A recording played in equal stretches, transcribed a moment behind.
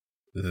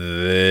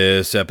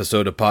This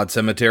episode of Pod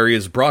Cemetery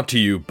is brought to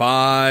you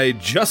by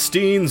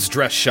Justine's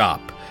Dress Shop.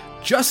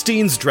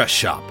 Justine's Dress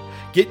Shop.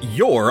 Get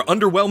your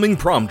underwhelming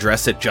prom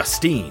dress at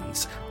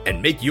Justine's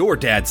and make your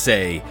dad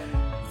say,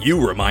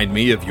 "You remind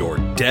me of your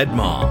dead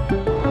mom."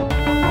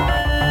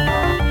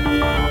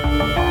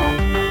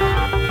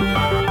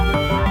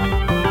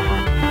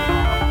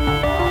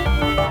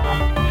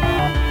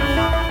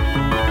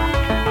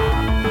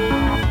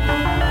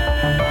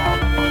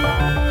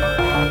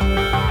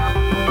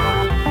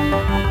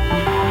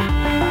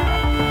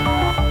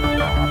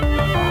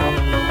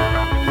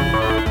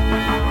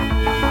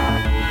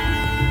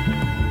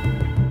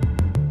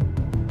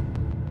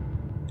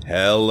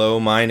 Hello,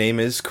 my name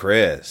is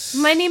Chris.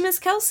 My name is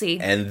Kelsey.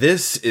 And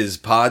this is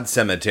Pod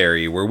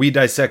Cemetery, where we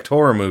dissect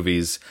horror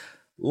movies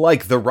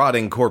like the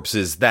rotting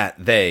corpses that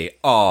they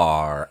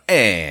are.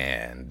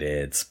 And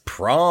it's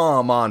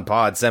Prom on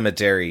Pod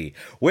Cemetery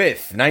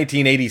with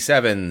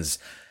 1987's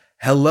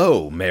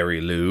Hello,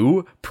 Mary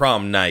Lou,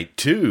 Prom Night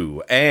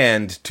 2,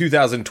 and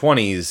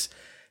 2020's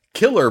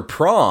Killer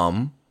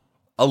Prom,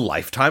 a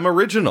Lifetime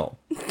original.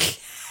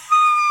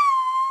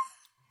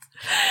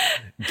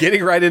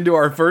 Getting right into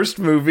our first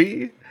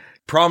movie,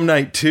 Prom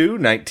Night 2,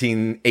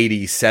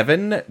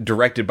 1987,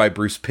 directed by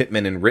Bruce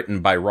Pittman and written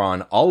by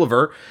Ron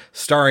Oliver,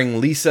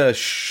 starring Lisa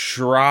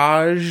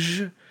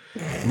Schrage,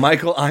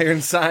 Michael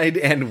Ironside,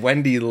 and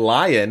Wendy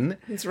Lyon.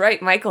 That's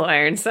right, Michael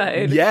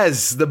Ironside.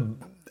 Yes,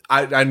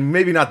 I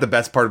maybe not the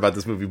best part about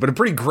this movie, but a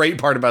pretty great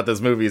part about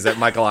this movie is that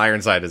Michael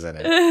Ironside is in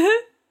it.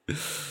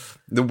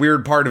 The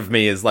weird part of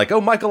me is like,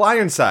 oh, Michael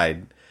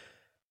Ironside.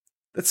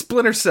 That's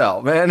Splinter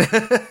Cell, man.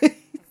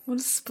 What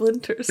is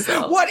Splinter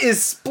Cell? What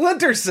is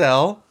Splinter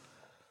Cell?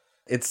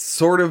 It's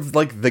sort of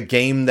like the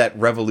game that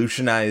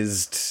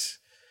revolutionized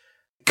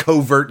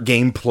covert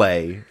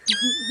gameplay,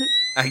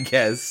 I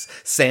guess.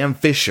 Sam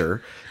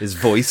Fisher is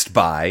voiced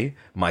by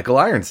Michael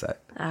Ironside.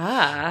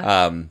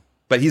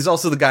 But he's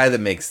also the guy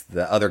that makes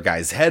the other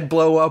guy's head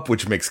blow up,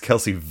 which makes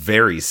Kelsey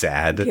very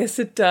sad. Yes,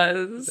 it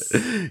does.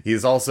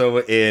 He's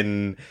also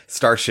in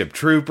Starship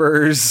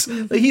Troopers.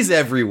 He's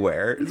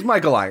everywhere. It's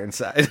Michael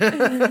Ironside.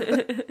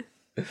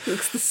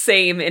 Looks the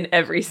same in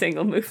every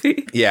single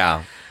movie.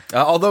 Yeah.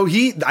 Although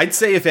I'd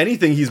say if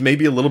anything, he's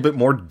maybe a little bit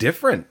more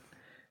different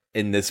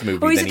in this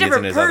movie he's than a he is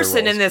in his other roles. different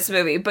person in this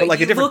movie, but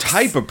like a different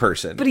type of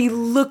person. But he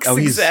looks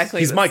exactly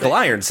he's the Michael same.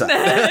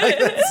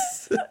 Ironside.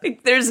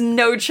 There's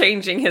no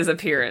changing his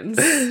appearance.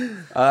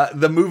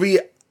 The movie,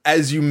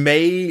 as you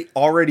may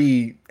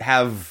already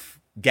have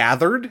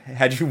gathered,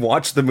 had you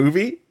watched the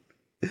movie,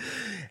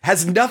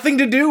 has nothing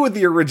to do with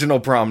the original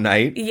Prom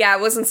Night. Yeah,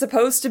 it wasn't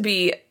supposed to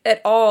be at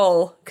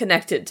all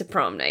connected to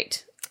Prom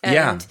Night.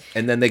 And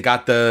then they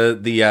got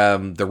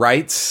the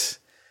rights,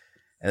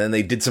 and then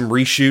they did some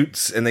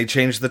reshoots, and they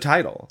changed the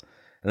title.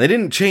 And they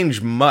didn't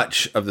change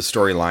much of the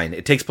storyline.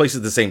 It takes place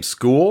at the same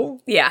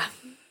school. Yeah.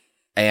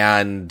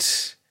 And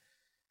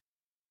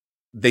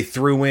they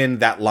threw in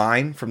that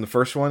line from the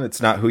first one.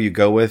 It's not who you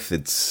go with,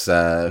 it's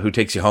who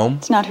takes you home.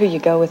 It's not who you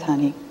go with,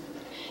 honey.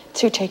 It's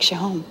who takes you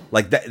home.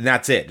 Like that, and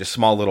that's it. Just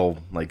small little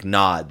like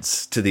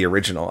nods to the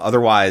original.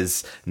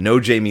 Otherwise, no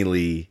Jamie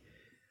Lee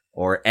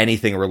or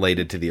anything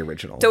related to the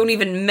original. Don't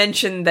even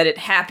mention that it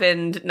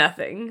happened,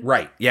 nothing.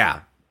 Right,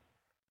 yeah.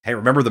 Hey,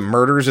 remember the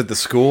murders at the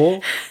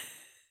school?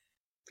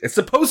 It's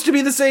supposed to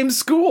be the same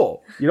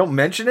school. You don't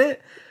mention it?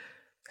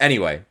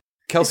 Anyway,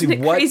 Kelsey,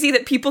 Isn't it crazy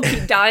that people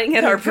keep dying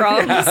at our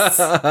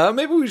proms?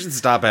 Maybe we should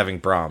stop having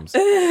proms.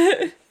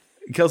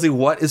 Kelsey,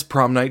 what is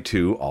Prom Night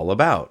 2 all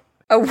about?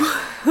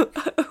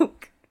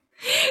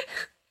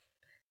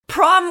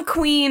 Prom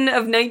queen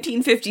of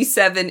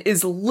 1957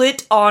 is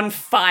lit on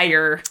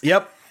fire.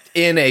 Yep.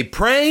 In a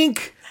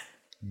prank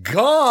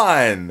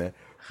gone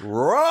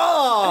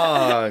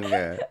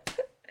wrong.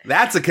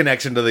 That's a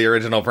connection to the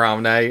original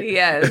Prom Night.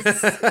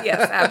 Yes,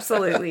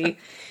 absolutely.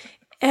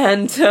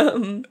 And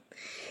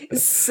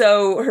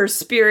so her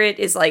spirit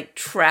is like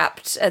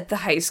trapped at the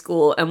high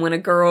school, and when a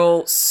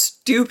girl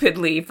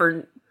stupidly,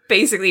 for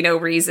basically no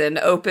reason,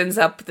 opens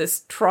up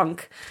this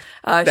trunk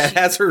that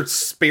has her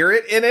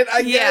spirit in it,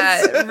 I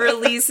guess. Yeah,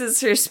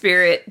 releases her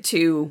spirit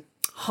to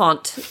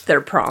haunt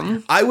their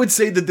prom. I would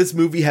say that this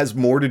movie has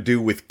more to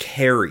do with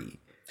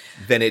Carrie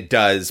than it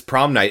does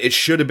Prom Night. It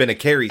should have been a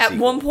Carrie sequel.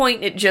 At one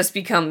point, it just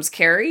becomes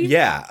Carrie.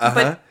 Yeah,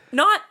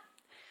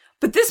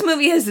 But this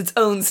movie has its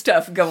own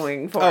stuff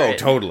going for it. Oh,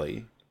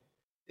 totally.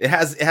 It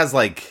has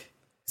like...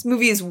 This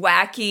movie is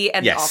wacky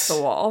and off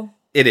the wall.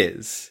 It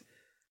is.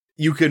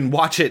 You can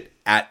watch it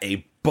at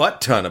a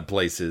butt ton of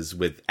places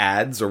with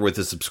ads or with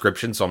a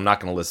subscription, so I'm not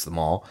going to list them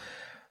all.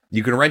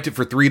 You can rent it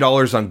for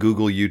 $3 on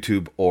Google,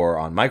 YouTube, or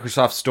on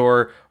Microsoft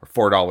Store,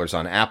 or $4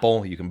 on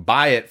Apple. You can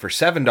buy it for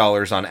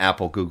 $7 on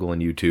Apple, Google,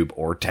 and YouTube,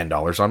 or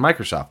 $10 on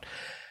Microsoft.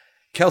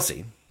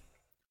 Kelsey,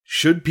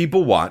 should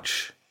people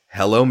watch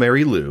Hello,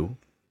 Mary Lou,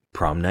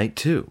 Prom Night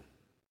 2?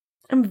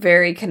 I'm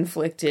very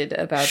conflicted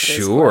about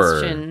this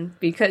question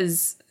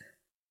because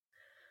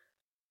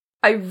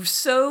I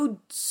so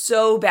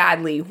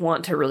badly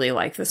want to really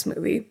like this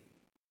movie.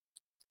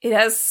 It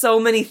has so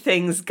many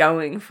things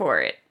going for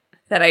it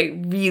that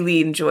I really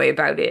enjoy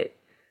about it.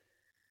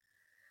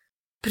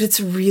 But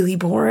it's really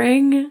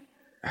boring.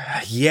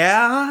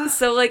 Yeah.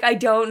 So, like, I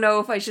don't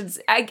know if I should...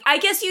 I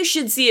guess you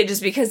should see it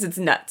just because it's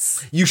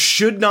nuts. You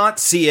should not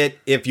see it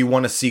if you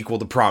want a sequel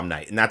to Prom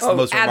Night, and that's the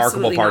most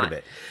remarkable part of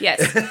it.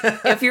 Yes.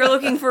 If you're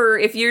looking for...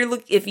 If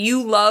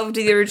you loved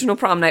the original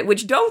Prom Night,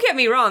 which, don't get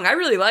me wrong, I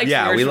really liked the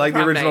original Prom Night. Yeah, we like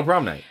the original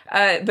Prom Night.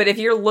 But if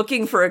you're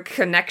looking for a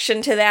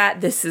connection to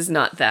that, this is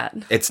not that.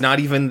 It's not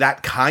even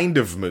that kind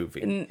of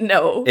movie.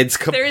 No. It's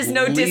completely there is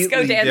no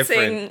disco dancing.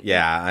 Different.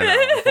 Yeah, I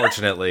know,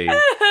 unfortunately.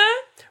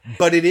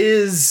 But it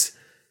is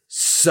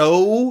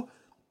so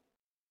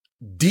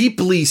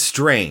deeply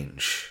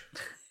strange.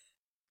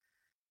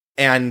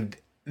 And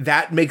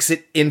that makes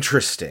it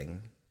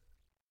interesting.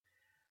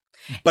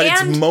 But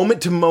its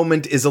moment to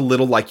moment is a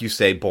little, like you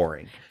say,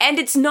 boring. And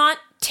it's not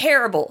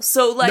terrible.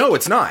 So, like... No,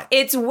 it's not.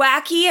 It's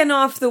wacky and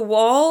off the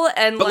wall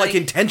and, but, like,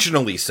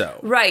 intentionally so.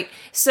 Right.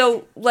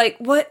 So, like,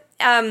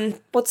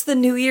 what's the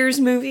New Year's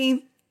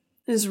movie?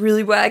 It's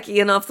really wacky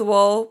and off the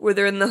wall where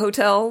they're in the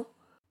hotel.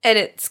 And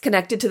it's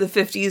connected to the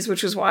 50s,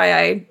 which is why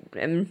I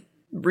am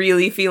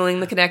really feeling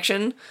the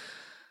connection.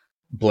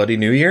 Bloody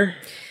New Year?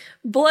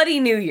 Bloody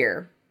New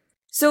Year.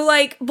 So,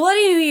 like,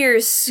 Bloody New Year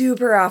is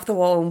super off the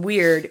wall and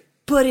weird,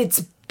 but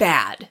it's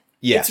bad.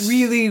 Yes. It's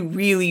really,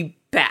 really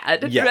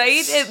bad, yes.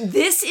 right?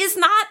 This is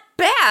not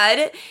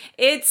bad.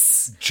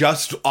 It's...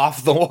 just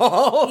off the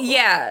wall.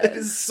 Yeah. It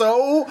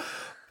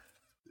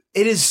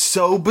is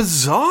so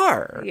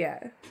bizarre.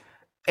 Yeah.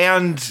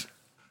 And...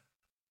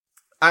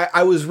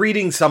 I was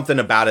reading something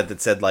about it that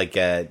said, like,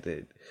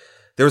 there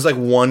was, like,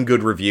 one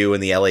good review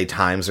in the LA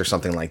Times or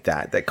something like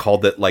that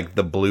called it, like,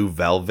 the blue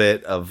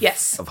velvet of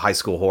high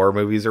school horror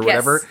movies or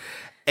whatever.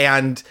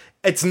 And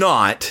it's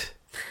not.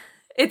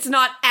 It's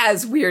not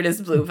as weird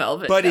as Blue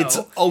Velvet, but it's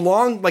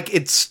along, like,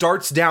 it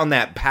starts down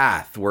that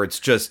path where it's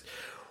just,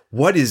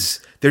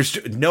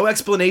 there's no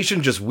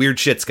explanation, just weird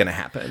shit's gonna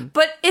happen.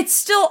 But it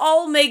still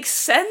all makes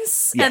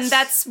sense, and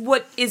that's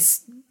what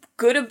is...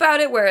 good about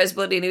it, whereas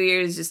Bloody New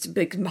Year is just a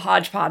big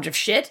hodgepodge of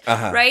shit,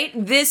 right?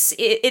 This,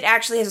 it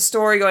actually has a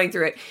story going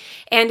through it.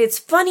 And it's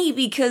funny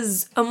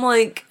because I'm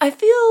like, I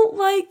feel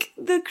like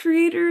the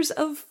creators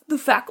of The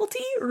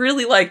Faculty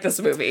really like this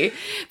movie.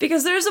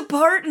 Because there's a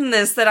part in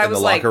this that I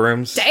was like,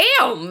 rooms?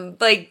 Damn!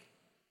 Like,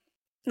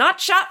 not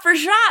shot for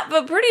shot,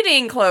 but pretty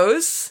dang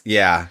close.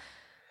 Yeah.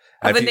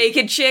 Of a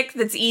naked chick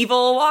that's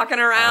evil walking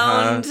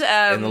around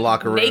in the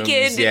locker rooms.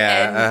 Naked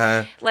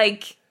and,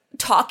 like,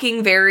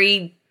 talking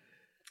very...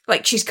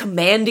 like, she's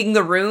commanding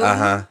the room,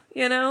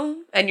 you know?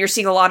 And you're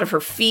seeing a lot of her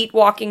feet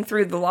walking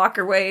through the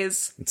locker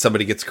ways.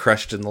 Somebody gets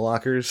crushed in the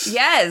lockers.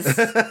 Yes.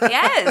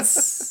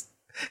 Yes.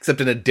 Except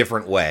in a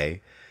different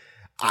way.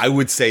 I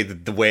would say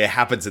that the way it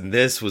happens in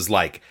this was,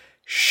 like,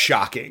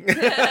 shocking.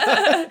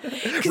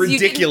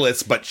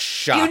 Ridiculous, but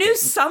shocking. You knew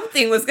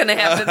something was going to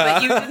happen,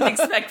 but you didn't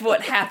expect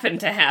what happened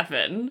to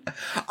happen.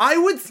 I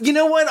would, you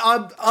know what?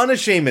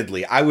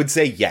 Unashamedly, I would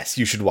say, yes,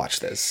 you should watch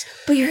this.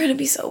 But you're going to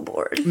be so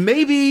bored.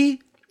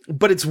 Maybe...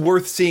 but it's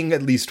worth seeing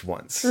at least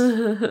once.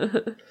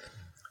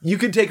 You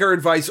can take our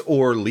advice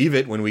or leave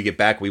it. When we get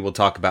back, we will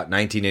talk about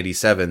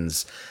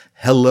 1987's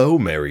Hello,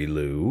 Mary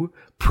Lou,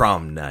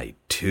 Prom Night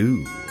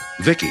 2.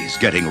 Vicky's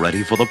getting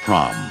ready for the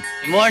prom.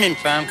 Good morning,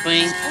 prom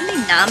queen. Only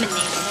nominated,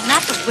 and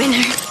not the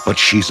winner. But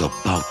she's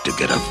about to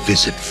get a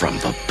visit from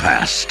the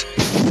past.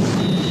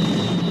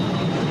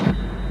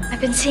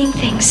 I've been seeing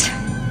things.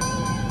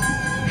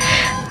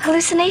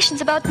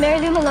 Hallucinations about Mary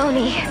Lou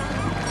Maloney.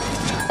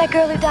 That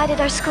girl who died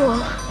at our school.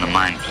 The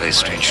mind plays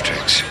strange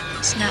tricks.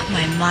 It's not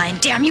my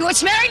mind, damn you.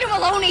 It's Mary Lou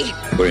Maloney.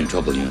 We're in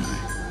trouble, you and I.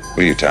 What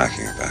are you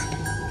talking about?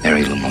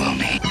 Mary Lou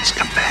Maloney has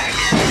come back.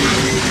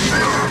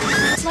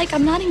 It's like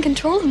I'm not in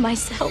control of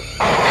myself.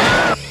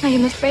 I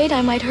am afraid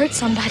I might hurt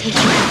somebody.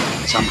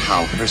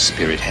 Somehow her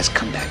spirit has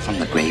come back from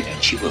the grave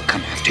and she will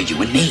come after you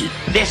and me.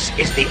 This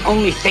is the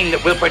only thing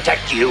that will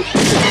protect you.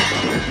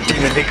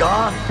 Demon, be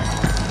gone.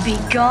 Be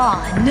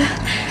gone?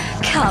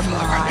 Come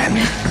on.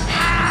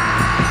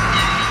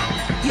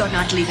 You're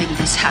not leaving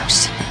this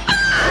house.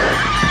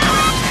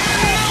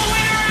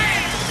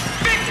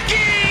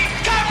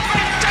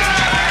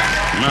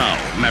 Now,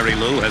 Mary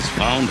Lou has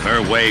found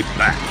her way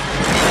back.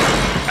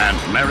 And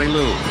Mary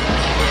Lou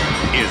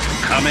is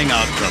coming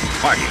out to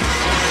party.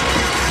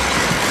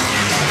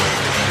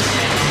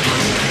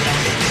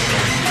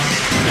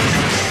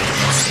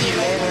 See you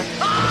later.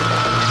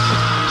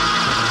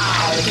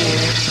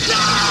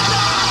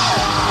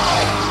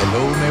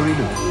 Hello, Mary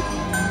Lou.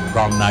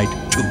 Prom Night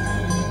 2.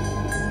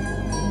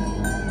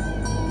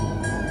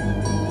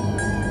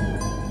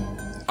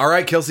 All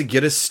right, Kelsey,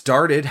 get us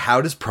started. How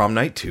does Prom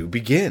Night 2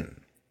 begin?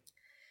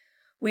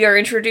 We are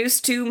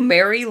introduced to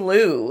Mary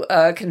Lou,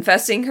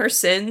 confessing her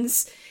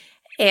sins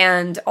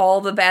and all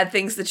the bad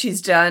things that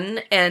she's done.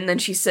 And then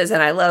she says,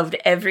 and I loved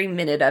every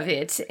minute of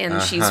it. And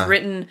she's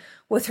written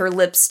with her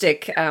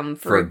lipstick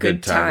for a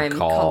good time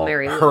called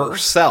Mary Lou.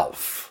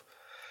 Herself,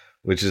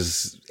 which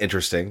is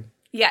interesting.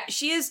 Yeah,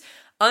 she is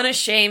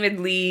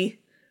unashamedly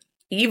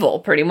evil,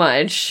 pretty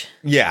much.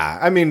 Yeah,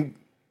 I mean...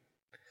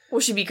 Well,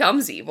 she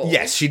becomes evil.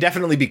 Yes, she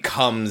definitely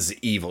becomes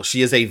evil.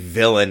 She is a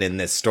villain in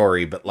this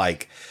story, but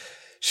like,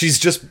 she's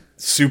just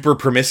super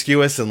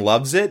promiscuous and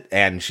loves it,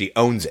 and she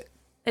owns it.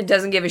 And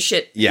doesn't give a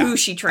shit who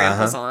she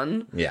tramples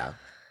on. Yeah.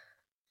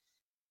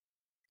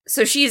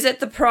 So she's at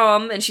the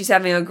prom, and she's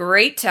having a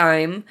great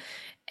time,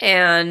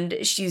 and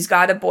she's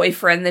got a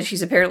boyfriend that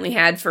she's apparently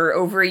had for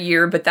over a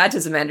year, but that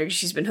doesn't matter because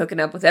she's been hooking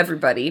up with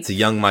everybody. It's a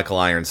young Michael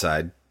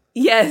Ironside.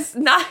 Yes,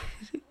 not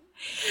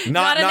an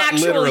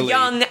actual literally.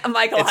 young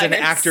Michael Ironside. It's an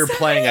actor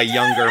playing a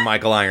younger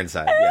Michael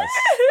Ironside,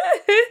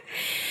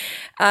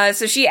 yes.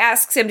 So she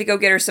asks him to go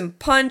get her some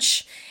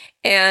punch,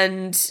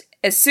 and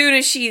as soon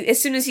as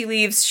he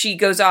leaves, she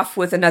goes off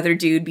with another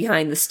dude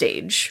behind the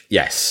stage.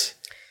 Yes.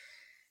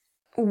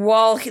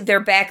 While they're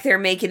back there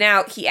making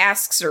out, he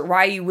asks her,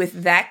 "Why are you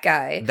with that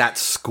guy?" That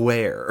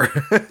square.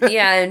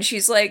 Yeah, and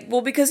she's like, "Well,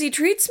 because he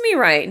treats me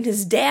right, and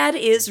his dad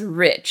is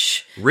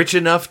rich. Rich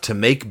enough to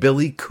make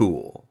Billy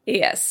cool."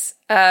 Yes.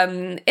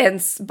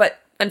 But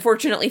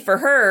unfortunately for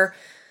her,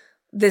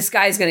 this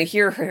guy's going to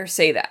hear her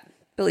say that.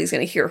 Billy's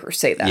going to hear her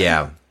say that.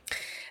 Yeah.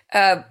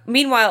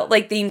 Meanwhile,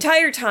 like the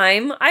entire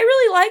time, I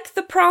really like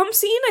the prom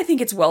scene. I think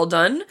it's well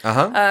done.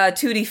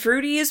 Tutti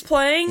Frutti is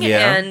playing,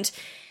 and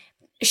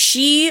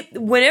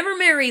whenever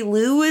Mary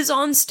Lou is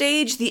on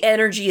stage, the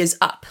energy is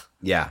up.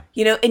 Yeah.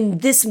 You know,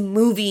 and this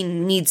movie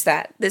needs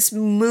that. This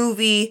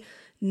movie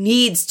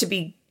needs to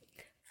be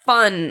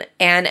fun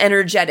and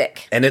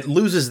energetic. And it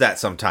loses that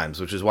sometimes,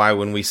 which is why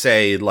when we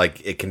say,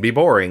 like, it can be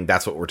boring,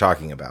 that's what we're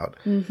talking about.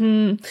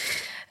 Mm-hmm.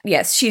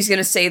 Yes, she's going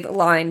to say the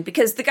line,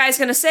 because the guy's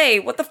going to say,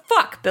 "What the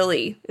fuck?"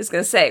 Billy is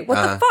going to say, "What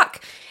the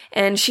fuck?"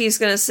 And she's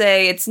going to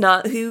say, "It's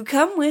not who you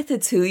come with,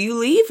 it's who you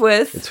leave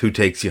with." It's who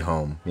takes you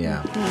home.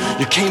 Yeah.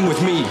 You came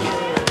with me.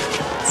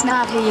 It's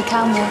not who you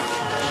come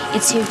with,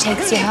 it's who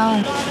takes you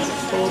home.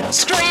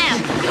 Scram!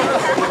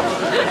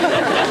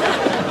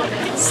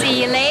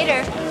 See you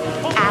later,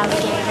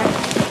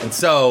 alligator. And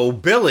so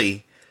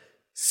Billy,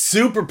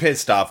 super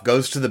pissed off,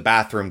 goes to the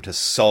bathroom to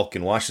sulk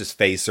and wash his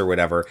face or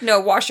whatever. No,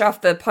 wash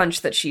off the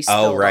punch that she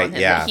spilled on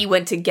him, that he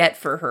went to get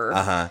for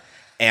her.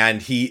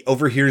 And he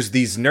overhears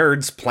these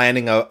nerds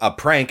planning a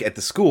prank at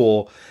the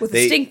school. With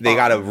a stink bomb. They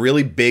got a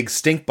really big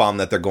stink bomb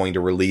that they're going to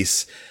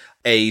release.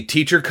 A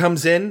teacher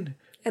comes in.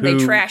 And they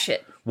trash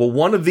it. Well,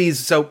 one of these...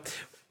 So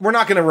we're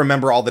not going to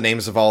remember all the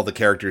names of all the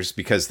characters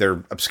because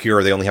they're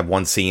obscure. They only have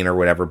one scene or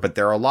whatever. But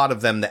there are a lot of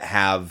them that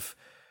have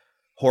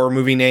horror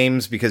movie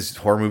names because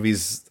horror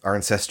movies are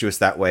incestuous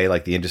that way.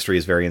 Like, the industry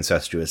is very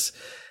incestuous.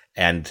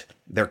 And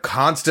they're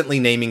constantly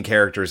naming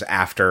characters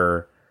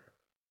after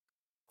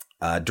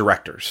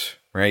directors.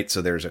 Right,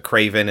 so there's a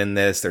Craven in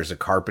this. There's a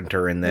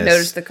Carpenter in this.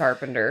 Notice the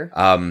Carpenter.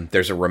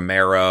 There's a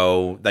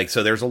Romero.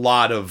 So there's a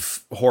lot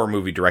of horror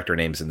movie director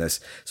names in this.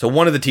 So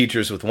one of the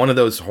teachers with one of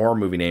those horror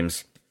movie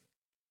names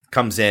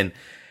comes in,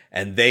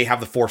 and they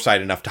have the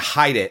foresight enough to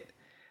hide it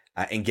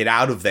and get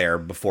out of there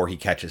before he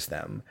catches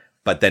them.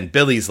 But then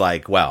Billy's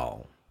like,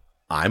 "Well,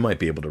 I might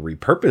be able to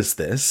repurpose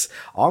this.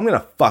 I'm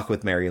gonna fuck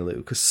with Mary Lou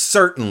because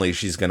certainly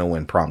she's gonna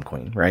win prom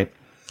queen, right?"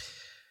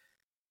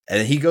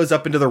 And he goes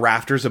up into the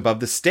rafters above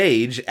the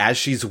stage as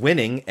she's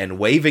winning and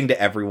waving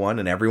to everyone,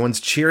 and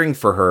everyone's cheering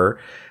for her.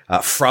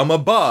 From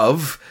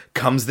above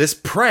comes this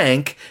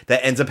prank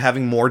that ends up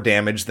having more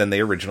damage than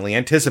they originally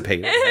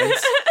anticipated.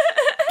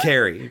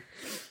 Carrie.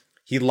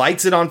 He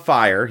lights it on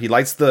fire. He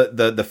lights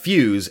the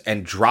fuse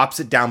and drops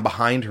it down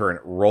behind her, and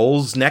it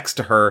rolls next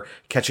to her,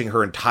 catching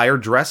her entire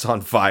dress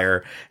on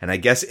fire. And I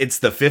guess it's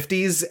the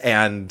 50s,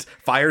 and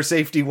fire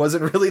safety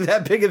wasn't really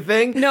that big a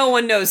thing. No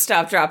one knows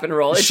stop, drop, and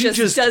roll. It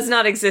just does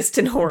not exist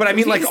in horror But I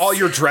mean, movies. like, all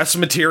your dress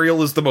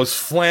material is the most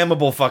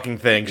flammable fucking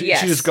thing.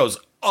 Yes. She just goes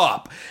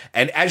up.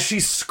 And as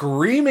she's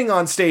screaming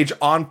on stage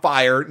on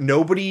fire,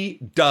 nobody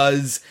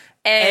does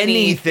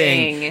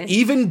anything.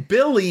 Even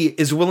Billy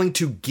is willing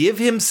to give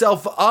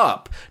himself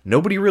up.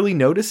 Nobody really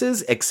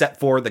notices, except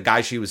for the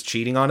guy she was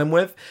cheating on him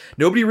with.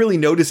 Nobody really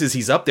notices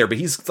he's up there, but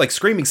he's like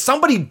screaming,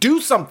 "Somebody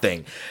do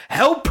something!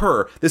 Help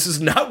her! This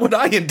is not what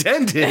I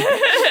intended!"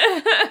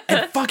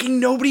 And fucking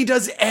nobody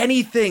does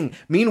anything.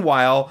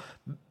 Meanwhile,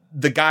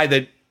 the guy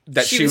that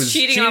she was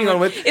cheating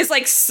on with is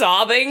like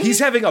sobbing. He's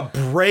having a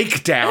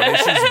breakdown as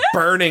she's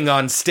burning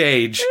on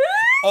stage.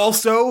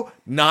 Also,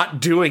 not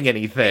doing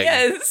anything.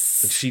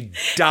 Yes. She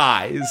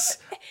dies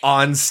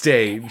on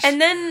stage. And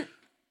then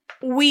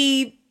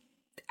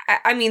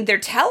they're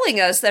telling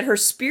us that her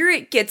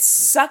spirit gets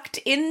sucked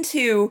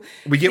into...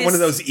 We get one of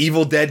those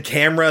Evil Dead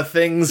camera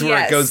things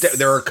where it goes down.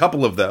 There are a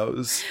couple of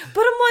those.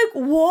 But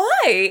I'm like,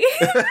 why?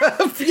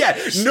 Yeah,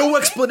 no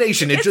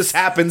explanation. It just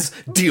happens.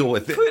 Deal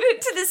with it. Put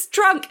it to this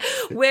trunk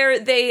where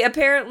they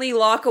apparently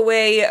lock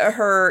away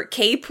her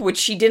cape, which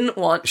she didn't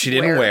want She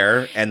didn't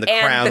wear, and the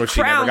crown,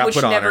 which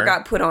she never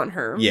got put on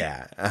her.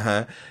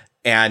 Yeah,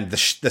 and the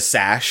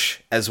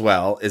sash as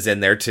well is in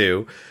there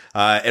too.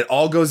 It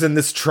all goes in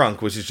this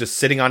trunk, which is just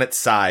sitting on its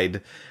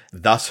side.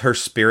 Thus, her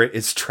spirit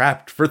is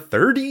trapped for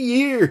 30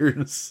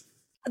 years.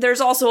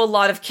 There's also a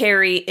lot of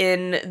Carrie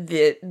in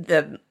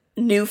the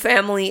new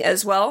family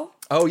as well.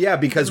 Oh, yeah,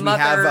 because we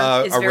have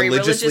a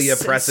religiously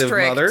oppressive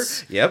mother.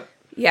 Yep.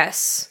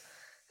 Yes.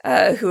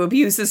 Who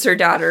abuses her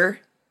daughter,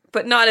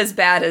 but not as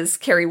bad as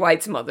Carrie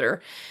White's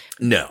mother.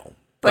 No.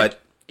 But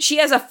she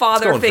has a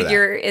father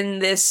figure in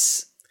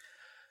this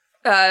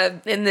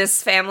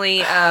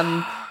family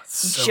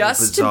So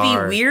just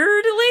bizarre. to be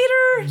weird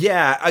later.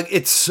 Yeah,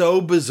 it's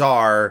so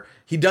bizarre.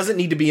 He doesn't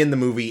need to be in the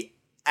movie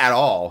at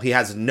all. He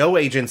has no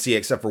agency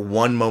except for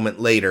one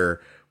moment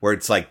later where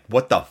it's like,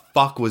 what the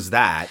fuck was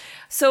that?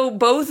 So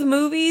both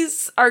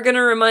movies are going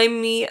to remind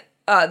me,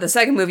 the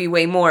second movie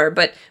way more,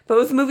 but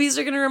both movies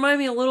are going to remind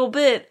me a little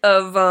bit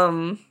of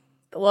The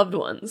Loved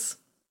Ones.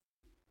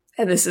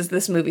 And this is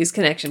this movie's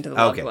connection to The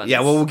Loved Ones. Yeah,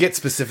 well, we'll get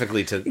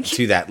specifically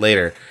to that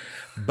later.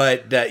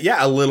 But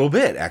yeah, a little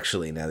bit,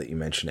 actually, now that you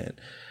mention it.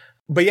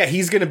 But yeah,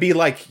 he's going to be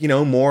like,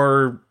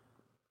 more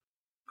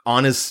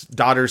on his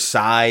daughter's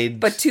side.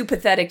 But too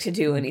pathetic to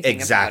do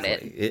anything about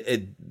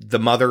it. The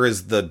mother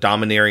is the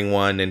domineering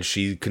one, and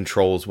she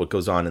controls what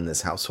goes on in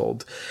this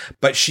household.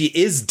 But she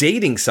is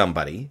dating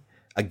somebody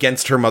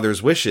against her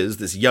mother's wishes,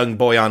 this young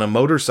boy on a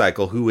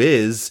motorcycle who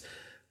is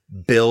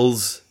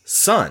Bill's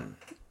son.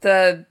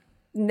 The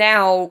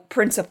now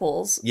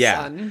principal's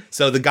son.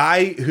 So the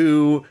guy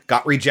who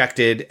got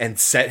rejected and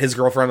set his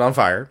girlfriend on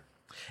fire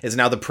is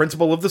now the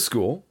principal of the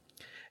school.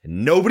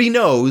 Nobody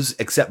knows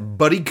except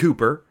Buddy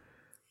Cooper,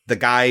 the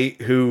guy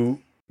who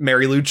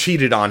Mary Lou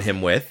cheated on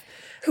him with.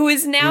 Who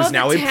is now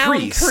the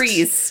town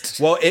priest.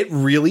 Well, it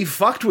really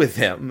fucked with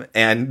him.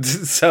 And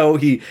so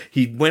he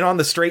went on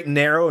the straight and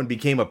narrow and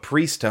became a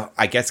priest to,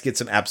 I guess, get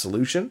some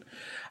absolution.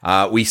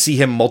 We see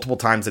him multiple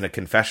times in a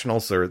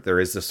confessional. So there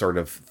is this sort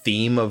of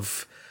theme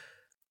of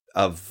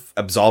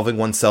absolving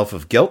oneself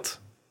of guilt.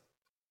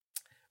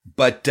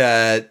 But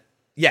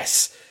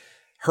yes,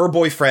 her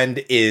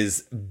boyfriend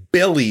is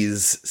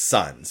Billy's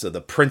son. So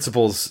the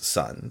principal's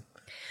son.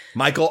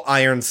 Michael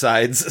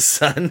Ironside's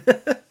son.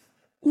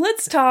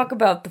 Let's talk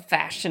about the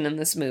fashion in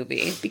this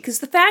movie, because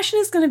the fashion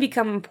is going to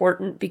become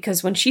important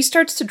because when she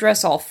starts to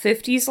dress all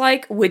 50s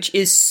like, which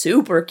is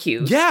super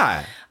cute.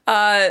 Yeah.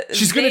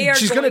 She's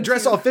gonna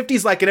dress all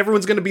 50s like, and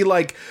everyone's gonna be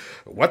like,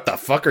 what the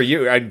fuck are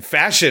you?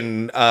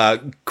 Fashion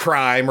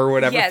crime or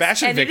whatever, yes,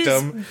 fashion and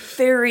victim. It is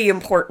very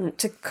important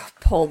to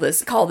call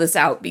this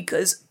out,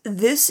 because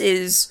this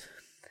is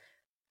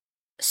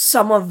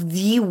some of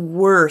the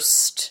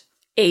worst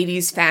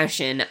 80s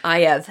fashion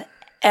I have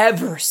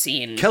ever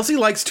seen. Kelsey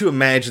likes to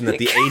imagine that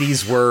the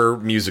 80s were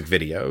music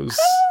videos.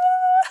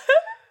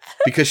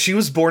 Because she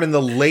was born in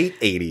the late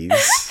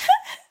 80s.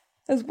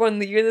 I was born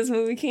the year this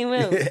movie came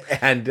out.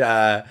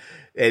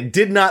 and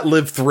did not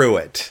live through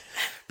it.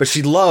 But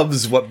she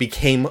loves what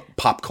became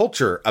pop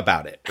culture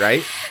about it,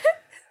 right?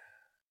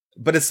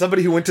 But as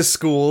somebody who went to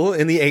school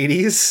in the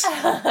 80s,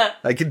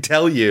 I can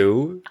tell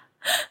you,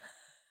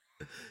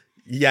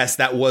 yes,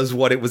 that was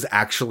what it was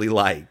actually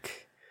like.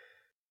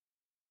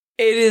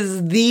 It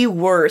is the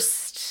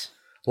worst.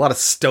 A lot of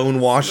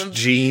stonewashed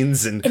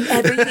jeans and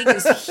everything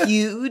is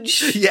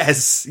huge.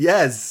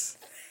 Yes.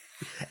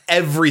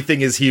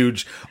 Everything is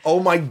huge. Oh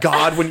my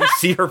God, when you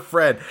see her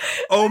friend.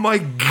 Oh my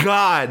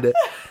God.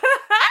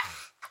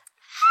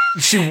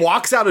 She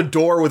walks out a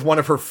door with one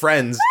of her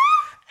friends,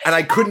 and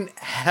I couldn't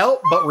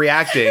help but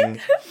reacting.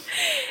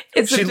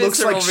 It's a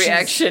visceral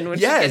reaction when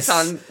she gets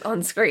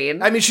on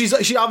screen. I mean,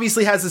 she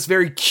obviously has this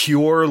very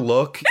Cure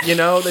look,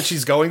 that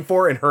she's going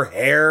for, and her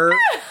hair.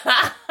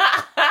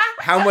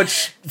 How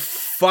much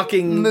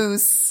fucking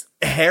mousse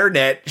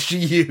hairnet she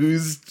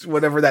used,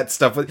 whatever that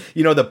stuff was.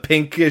 The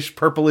pinkish,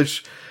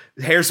 purplish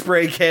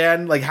hairspray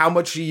can. Like, how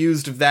much she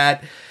used of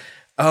that.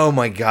 Oh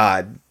my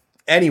God.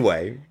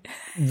 Anyway,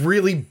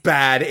 really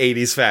bad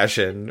 80s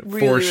fashion,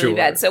 for sure. Really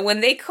bad. So when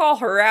they call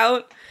her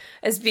out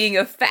as being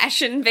a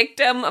fashion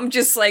victim, I'm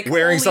just like,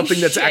 wearing something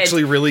that's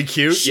actually really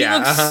cute. She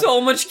looks so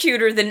much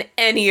cuter than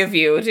any of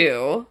you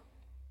do.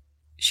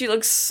 She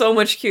looks so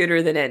much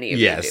cuter than any of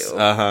you do.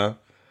 Yes,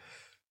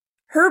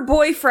 Her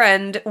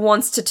boyfriend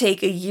wants to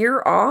take a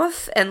year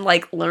off and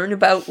learn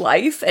about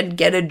life and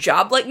get a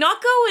job.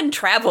 Not go and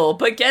travel,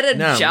 but get a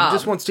job. He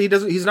just wants to.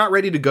 He's not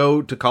ready to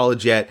go to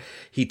college yet.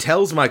 He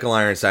tells Michael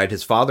Ironside,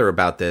 his father,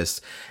 about this,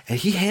 and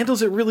he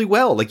handles it really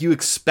well. You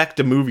expect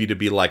a movie to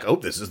be like, oh,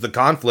 this is the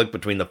conflict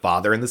between the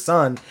father and the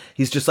son.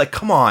 He's just like,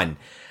 come on,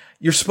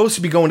 you're supposed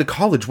to be going to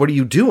college. What are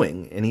you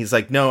doing? And he's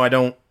like, no, I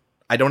don't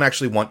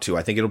actually want to.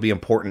 I think it'll be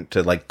important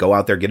to go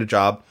out there, get a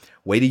job,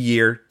 wait a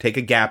year, take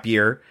a gap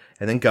year,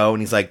 and then go.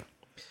 And he's like,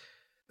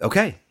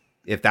 okay,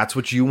 if that's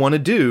what you want to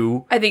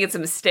do. I think it's a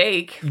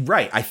mistake.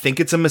 Right. I think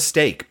it's a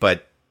mistake,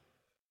 but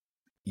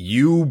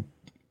you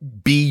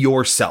be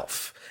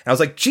yourself. And I was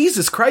like,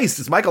 Jesus Christ,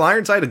 is Michael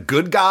Ironside a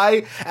good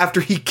guy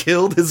after he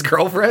killed his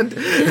girlfriend?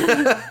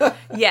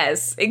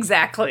 Yes,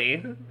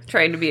 exactly.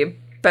 Trying to be a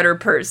better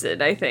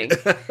person, I think.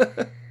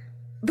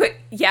 But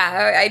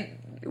yeah,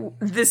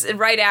 this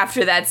right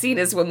after that scene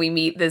is when we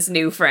meet this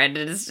new friend,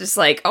 and it's just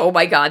like, oh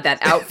my God, that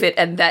outfit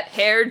and that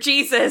hair,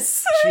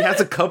 Jesus. She has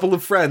a couple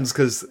of friends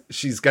because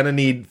she's gonna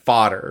need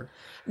fodder.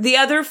 The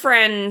other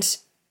friend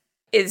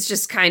is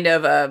just kind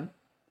of a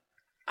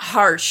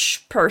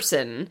harsh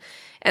person,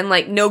 and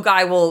no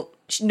guy will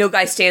no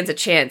guy stands a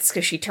chance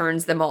because she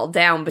turns them all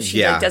down, but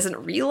she like doesn't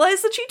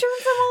realize that she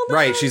turns them all down.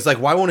 Right. She's like,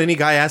 why won't any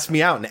guy ask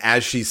me out? And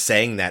as she's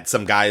saying that,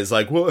 some guy is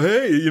like, well,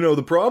 hey,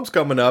 the prom's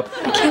coming up.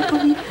 I can't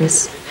believe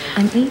this.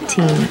 I'm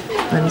 18.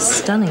 I'm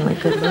stunningly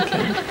good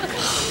looking.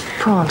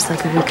 Prom's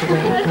like a week away,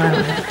 and I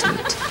don't have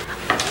a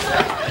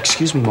date.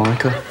 Excuse me,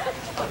 Monica.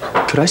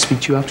 Could I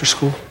speak to you after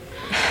school?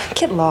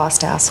 Get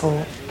lost,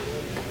 asshole.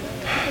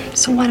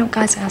 So why don't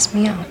guys ask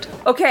me out?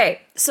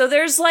 Okay, so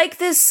there's like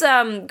this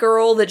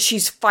girl that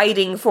she's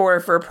fighting for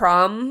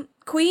prom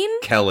queen.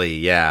 Kelly,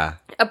 yeah.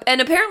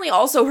 And apparently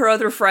also her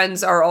other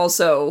friends are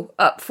also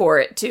up for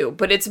it too.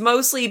 But it's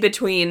mostly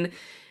between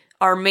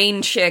our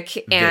main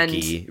chick and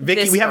Vicky.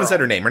 This We haven't girl. said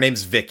her name. Her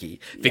name's Vicky.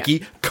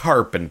 Vicky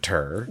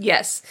Carpenter.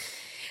 Yes.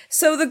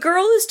 So the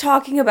girl is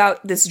talking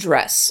about this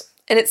dress.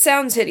 And it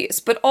sounds hideous.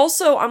 But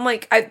also, I'm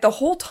like, the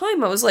whole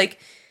time I was like,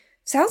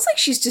 sounds like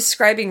she's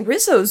describing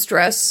Rizzo's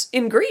dress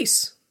in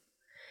Grease.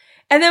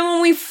 And then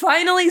when we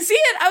finally see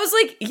it, I was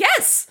like,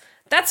 yes,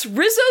 that's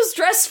Rizzo's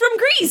dress from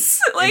Grease.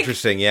 Like,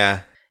 interesting,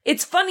 yeah.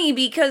 It's funny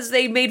because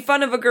they made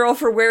fun of a girl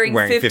for wearing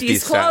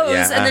 50s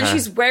clothes, and then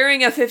she's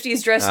wearing a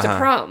 50s dress to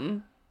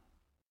prom.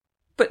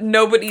 But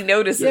nobody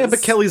notices. Yeah,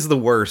 but Kelly's the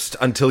worst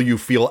until you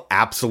feel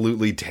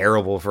absolutely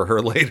terrible for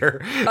her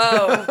later.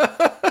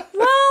 Oh.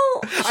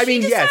 Well, she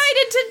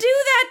decided to do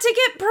that to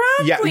get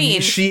prom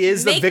queen. She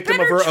is the victim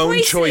of her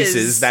own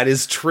choices. That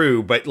is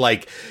true, but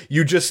like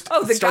you just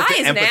the start guy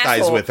to is an empathize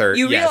asshole. with her.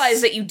 You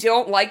realize that you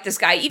don't like this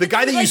guy. Even the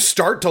guy that you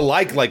start to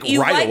like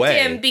you right liked away.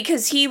 him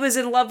because he was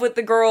in love with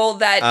the girl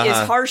that is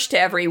harsh to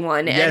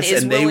everyone. And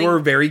is they were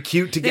very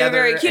cute together. They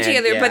were very cute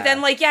together. But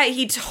then,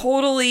 he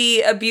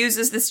totally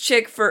abuses this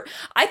chick for.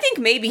 I think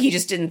maybe he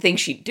just didn't think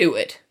she'd do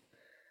it.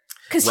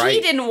 Because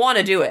he didn't want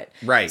to do it.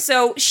 Right.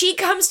 So she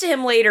comes to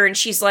him later and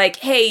she's like,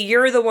 hey,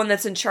 you're the one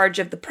that's in charge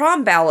of the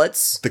prom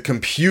ballots. The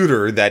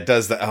computer that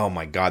does the, oh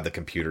my God, the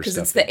computer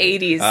stuff. Because it's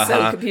the 80s,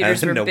 so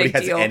computers were a big deal.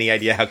 Nobody has any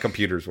idea how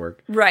computers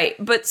work. Right.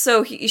 But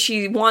so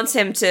she wants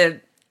him to,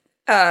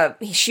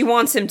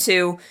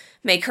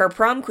 make her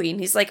prom queen.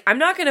 He's like, I'm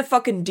not going to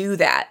fucking do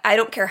that. I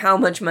don't care how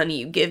much money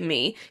you give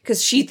me.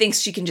 Because she thinks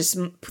she can just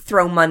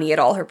throw money at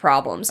all her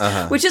problems.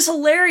 Which is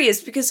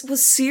hilarious because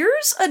was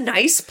Sears a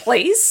nice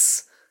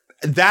place?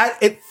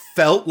 It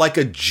felt like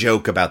a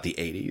joke about the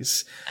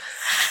 80s.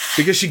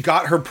 Because she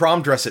got her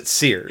prom dress at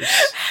Sears.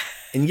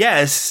 And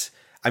yes,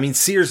 I mean,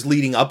 Sears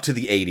leading up to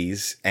the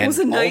 80s. And it was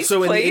a nice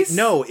also place?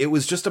 No, it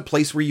was just a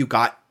place where you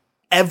got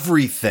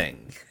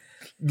everything.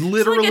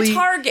 Literally like a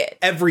Target.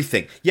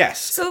 Everything. Yes.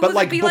 So but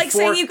would it be like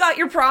saying you got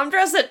your prom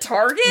dress at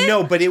Target?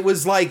 No, but it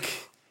was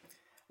like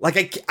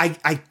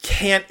I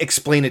can't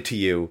explain it to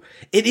you.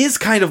 It is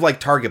kind of like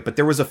Target, but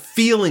there was a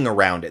feeling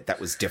around it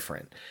that was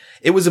different.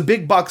 It was a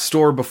big box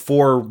store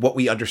before what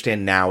we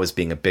understand now as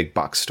being a big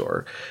box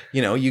store.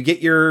 You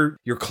get your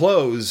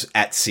clothes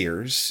at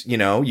Sears, you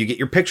get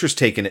your pictures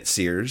taken at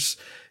Sears.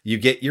 You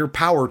get your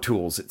power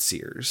tools at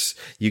Sears.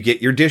 You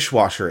get your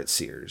dishwasher at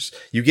Sears.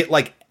 You get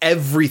like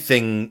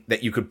everything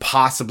that you could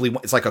possibly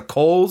want. It's like a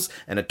Kohl's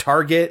and a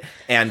Target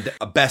and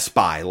a Best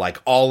Buy,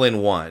 like all in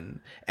one.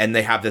 And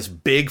they have this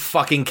big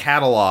fucking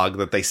catalog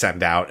that they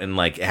send out and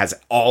like it has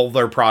all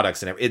their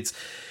products and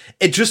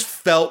it just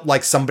felt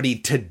like somebody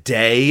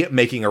today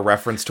making a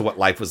reference to what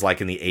life was like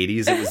in the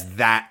 80s. It was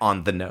that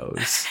on the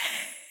nose.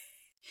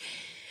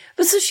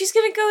 But so she's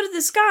going to go to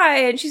this guy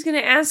and she's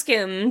going to ask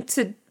him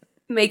to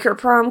make her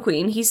prom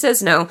queen. He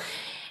says no.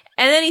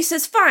 And then he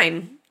says,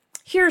 fine,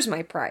 here's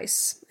my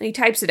price. And he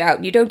types it out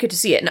and you don't get to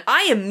see it. And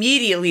I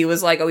immediately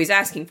was like, oh, he's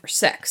asking for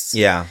sex.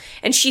 Yeah.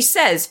 And she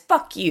says,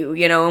 fuck you,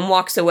 and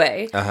walks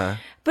away.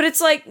 But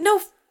it's like, no,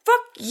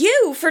 fuck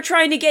you for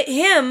trying to get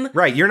him.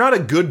 Right. You're not a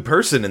good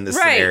person in this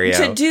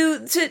scenario.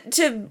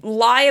 To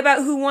lie about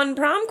who won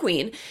prom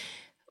queen.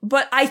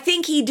 But I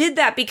think he did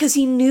that because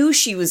he knew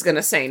she was going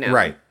to say no.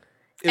 Right.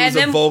 It was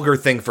a vulgar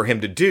thing for him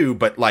to do,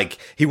 but like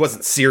he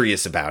wasn't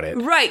serious about it.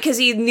 Right, because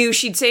he knew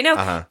she'd say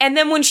no. And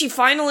then when she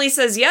finally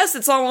says yes,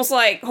 it's almost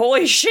like,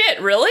 holy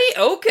shit, really?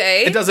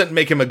 Okay. It doesn't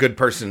make him a good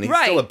person. He's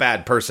still a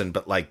bad person,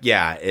 but like,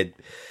 yeah,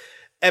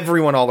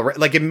 everyone all around,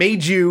 like it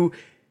made you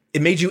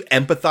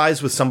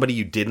empathize with somebody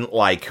you didn't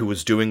like who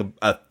was doing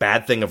a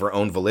bad thing of her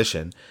own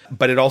volition,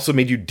 but it also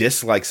made you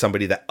dislike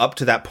somebody that up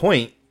to that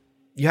point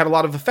you had a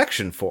lot of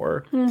affection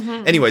for.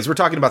 Anyways, we're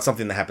talking about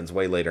something that happens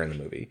way later in the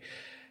movie.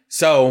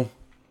 So,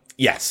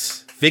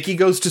 yes, Vicky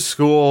goes to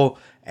school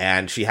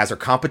and she has her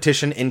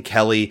competition in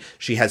Kelly.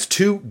 She has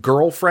two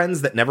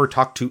girlfriends that never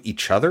talk to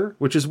each other,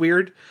 which is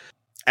weird.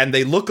 And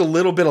they look a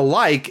little bit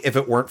alike if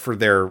it weren't for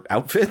their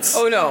outfits.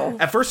 Oh, no.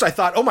 At first I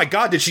thought, oh my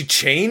God, did she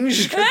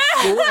change?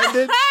 School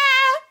ended?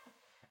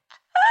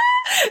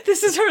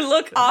 This is her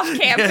look off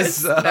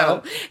campus.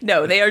 Yes,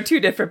 no, they are two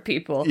different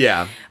people.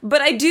 Yeah.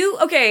 But I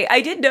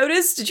did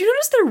notice, did you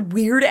notice their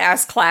weird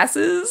ass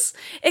classes?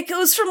 It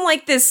goes from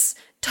like this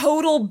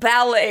total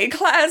ballet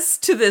class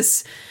to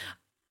this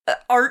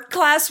art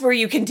class where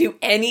you can do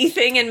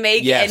anything and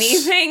make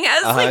anything.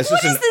 I was like, it's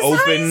what is this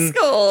high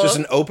school? Just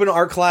an open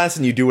art class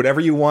and you do whatever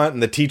you want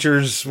and the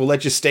teachers will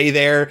let you stay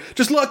there.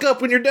 Just look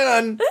up when you're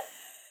done.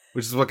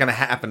 which is what's going to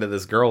happen to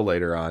this girl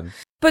later on.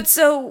 But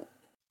so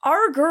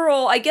our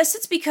girl, I guess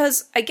it's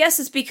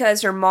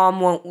because her mom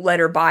won't let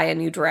her buy a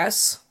new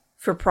dress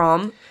for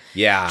prom.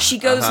 Yeah. She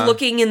goes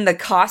looking in the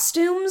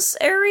costumes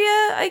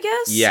area, I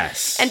guess.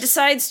 Yes. And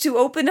decides to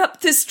open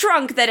up this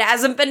trunk that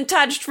hasn't been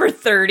touched for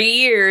 30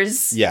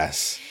 years.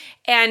 Yes.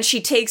 And she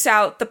takes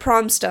out the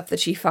prom stuff that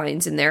she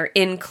finds in there,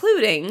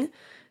 including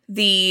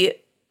the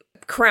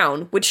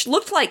crown, which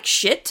looked like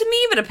shit to me,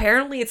 but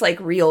apparently it's like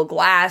real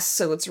glass,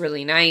 so it's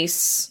really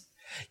nice.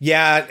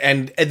 Yeah,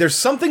 and there's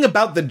something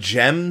about the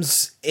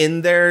gems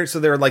in there. So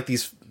there are like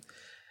these,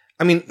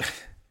 I mean,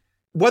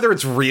 whether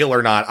it's real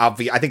or not,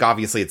 I think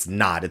obviously it's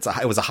not.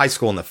 It was a high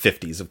school in the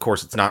 50s. Of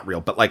course it's not real.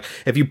 But like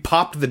if you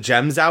popped the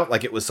gems out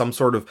like it was some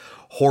sort of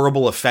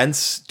horrible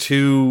offense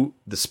to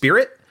the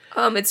spirit.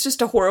 It's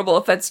just a horrible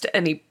offense to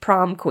any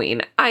prom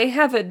queen. I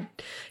have a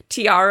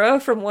tiara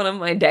from one of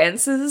my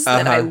dances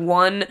that I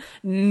won,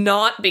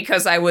 not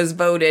because I was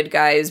voted,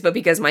 guys, but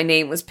because my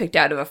name was picked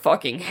out of a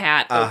fucking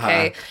hat,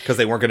 okay? Because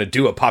they weren't going to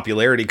do a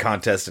popularity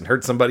contest and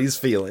hurt somebody's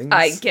feelings.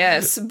 I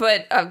guess,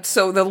 but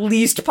so the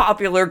least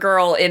popular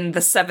girl in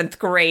the 7th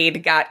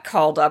grade got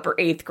called up, or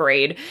 8th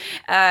grade.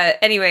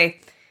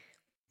 Anyway,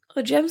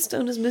 a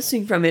gemstone is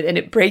missing from it, and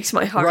it breaks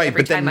my heart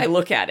every time I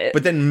look at it.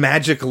 But then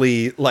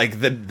magically,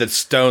 like, the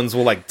stones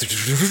will, like,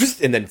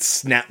 and then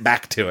snap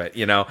back to it,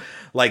 you know?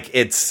 Like,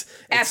 it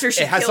has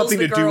something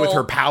to do with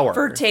her power.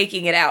 For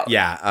taking it out.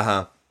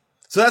 Yeah,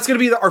 So that's going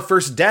to be our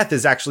first death,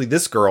 is actually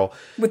this girl.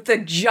 With the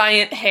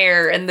giant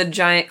hair and the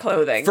giant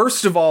clothing.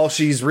 First of all,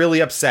 she's really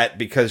upset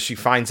because she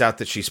finds out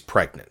that she's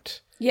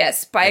pregnant.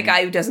 Yes, by a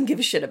guy who doesn't give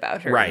a shit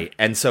about her. Right,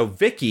 and so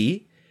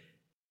Vicky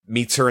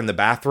meets her in the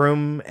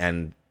bathroom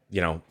and, you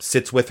know,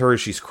 sits with her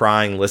as she's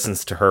crying,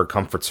 listens to her,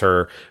 comforts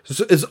her,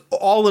 is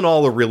all in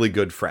all a really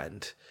good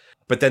friend.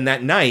 But then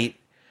that night,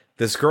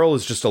 this girl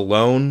is just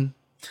alone.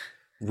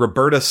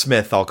 Roberta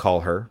Smith, I'll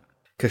call her,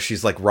 because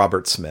she's like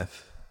Robert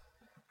Smith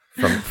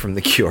from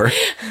The Cure.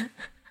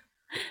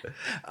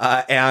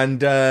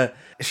 And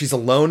she's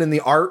alone in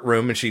the art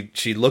room, and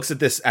she looks at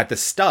the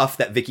stuff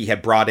that Vicky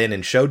had brought in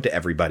and showed to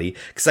everybody,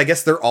 because I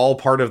guess they're all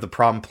part of the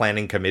prom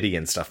planning committee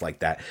and stuff like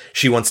that.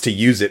 She wants to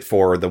use it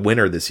for the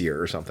winner this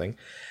year or something.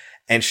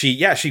 And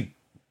she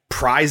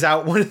pries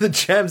out one of the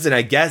gems, and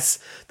I guess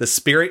the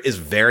spirit is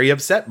very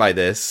upset by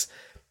this.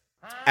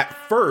 At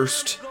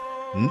first,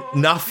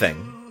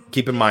 nothing.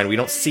 Keep in mind, we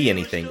don't see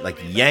anything. Like,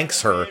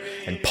 yanks her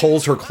and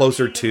pulls her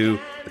closer to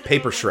the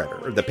paper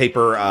shredder, or the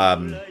paper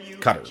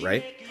cutter,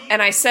 right?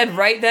 And I said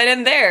right then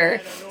and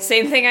there,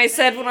 same thing I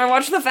said when I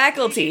watched The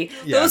Faculty.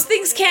 Yeah. Those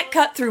things can't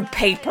cut through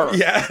paper.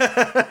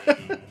 Yeah.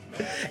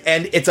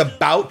 And it's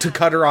about to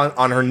cut her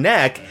on her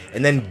neck,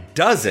 and then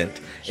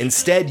doesn't.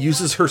 Instead,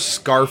 uses her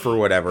scarf or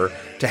whatever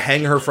to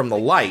hang her from the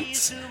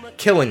lights,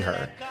 killing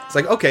her. It's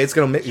like, okay, it's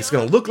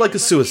gonna look like a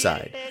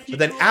suicide. But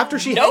then after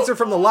she hangs her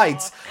from the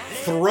lights,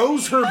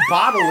 throws her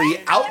bodily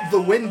out the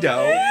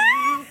window.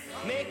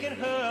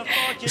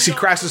 She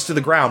crashes to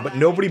the ground, but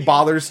nobody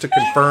bothers to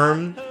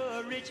confirm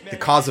the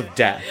cause of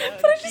death.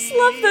 But I just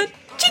love the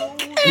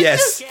chink.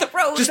 Yes.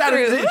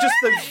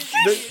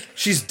 Just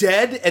she's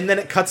dead, and then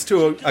it cuts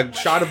to a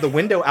shot of the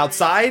window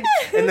outside,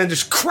 and then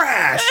just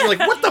crash. You're like,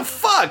 what the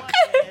fuck?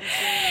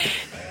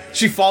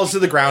 She falls to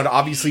the ground,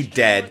 obviously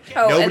dead.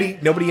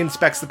 Nobody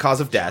inspects the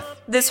cause of death.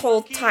 This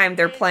whole time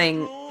they're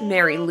playing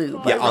Mary Lou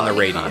by on the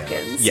radio.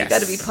 Hawkins. Yes. You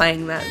got to be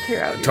playing that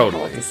throughout your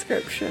whole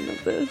description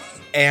of this.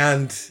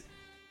 And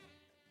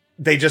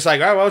they just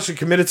like, oh, well, she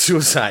committed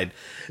suicide.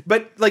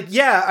 But, like,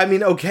 yeah, I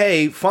mean,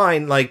 okay,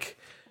 fine, like,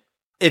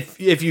 if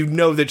you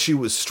know that she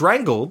was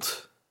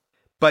strangled,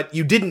 but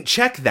you didn't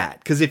check that,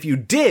 because if you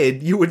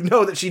did, you would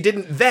know that she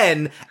didn't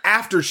then,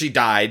 after she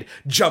died,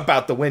 jump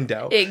out the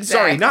window. Exactly.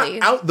 Sorry, not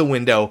out the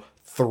window,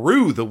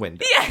 through the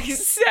window. Yeah,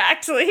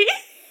 exactly.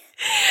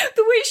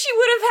 The way she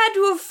would have had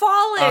to have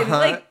fallen.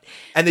 Like,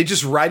 and they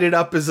just write it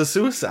up as a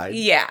suicide.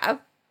 Yeah.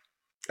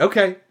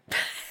 Okay.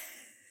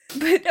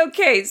 But,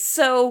 okay,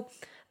 so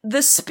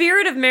the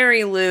spirit of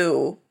Mary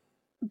Lou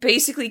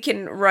basically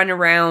can run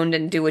around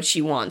and do what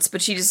she wants,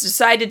 but she just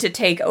decided to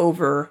take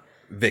over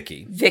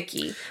Vicky.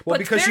 Well,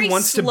 because she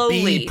wants to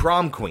be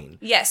prom queen.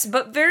 Yes,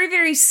 but very,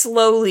 very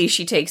slowly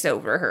she takes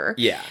over her.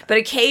 Yeah. But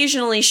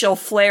occasionally she'll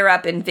flare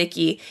up in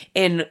Vicky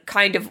in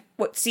kind of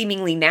what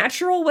seemingly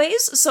natural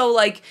ways. So,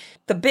 like,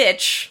 the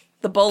bitch,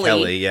 the bully,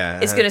 Kelly,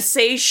 is going to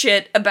say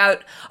shit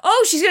about,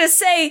 she's going to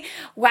say,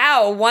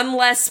 wow, one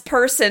less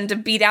person to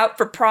beat out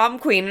for prom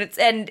queen.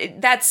 And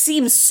that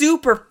seems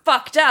super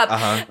fucked up.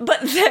 But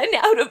then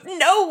out of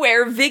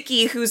nowhere,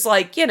 Vicky, who's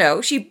like, you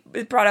know, she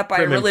is brought up by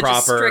a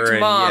religious,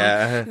 strict mom.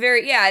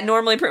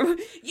 Normally,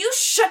 you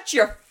shut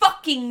your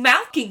fucking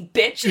mouthing,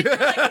 bitch. And you're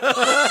like,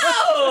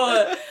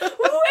 whoa,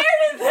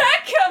 where did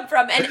that come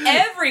from? And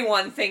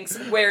everyone thinks,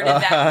 where did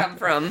that come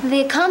from?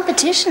 The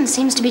competition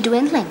seems to be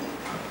dwindling.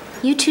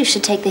 You two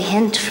should take the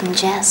hint from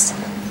Jess.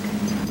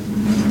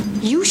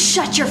 You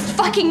shut your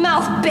fucking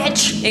mouth,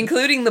 bitch!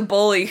 Including the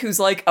bully, who's,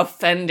 like,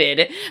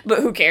 offended. But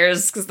who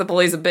cares, because the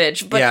bully's a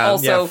bitch. But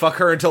also... fuck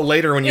her until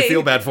later when you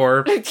feel bad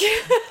for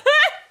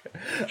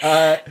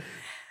her.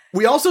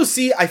 We also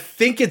see, I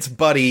think it's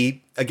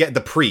Buddy, again,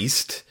 the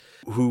priest,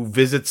 who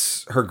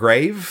visits her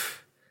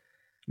grave,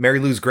 Mary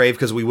Lou's grave,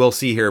 because we will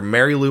see here,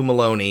 Mary Lou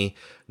Maloney,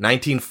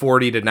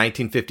 1940 to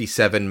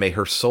 1957, may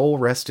her soul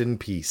rest in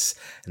peace.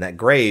 And that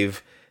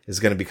grave is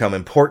going to become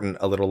important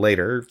a little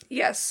later.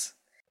 Yes.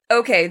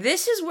 Okay,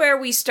 this is where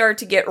we start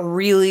to get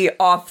really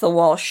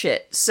off-the-wall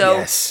shit. So,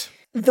 yes.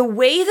 The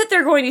way that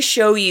they're going to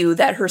show you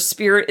that her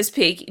spirit is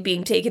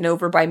being taken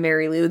over by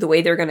Mary Lou, the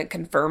way they're going to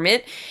confirm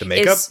it, the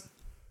makeup?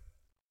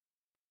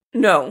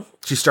 No.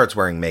 She starts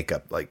wearing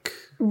makeup like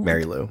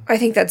Mary Lou. I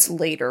think that's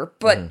later,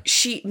 but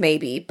she,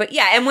 maybe. But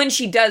yeah, and when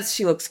she does,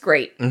 she looks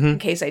great, in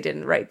case I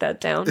didn't write that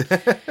down.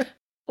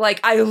 Like,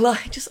 I love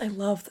It's so funny,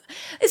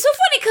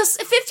 because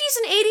 50s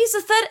and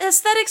 80s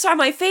aesthetics are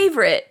my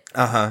favorite.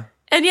 Uh-huh.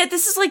 And yet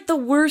this is like the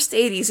worst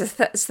 80s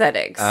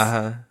aesthetics.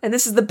 Uh-huh. And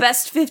this is the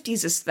best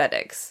 50s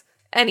aesthetics.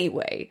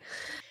 Anyway,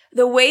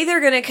 the way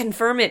they're going to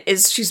confirm it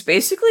is she's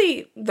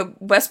basically, the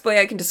best way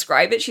I can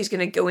describe it, she's going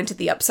to go into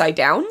the Upside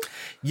Down.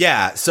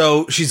 Yeah,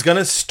 so she's going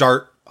to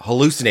start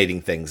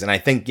hallucinating things. And I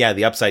think,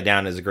 the Upside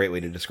Down is a great way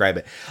to describe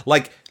it.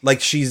 Like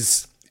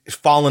she's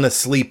fallen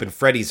asleep and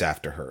Freddy's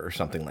after her or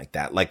something like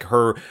that. Like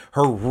her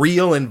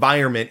real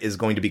environment is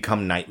going to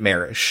become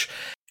nightmarish.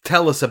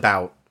 Tell us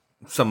about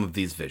some of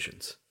these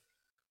visions.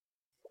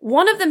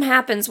 One of them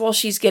happens while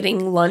she's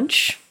getting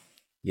lunch.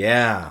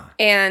 Yeah.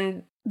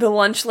 And the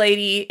lunch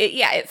lady,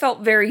 it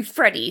felt very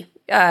Freddy.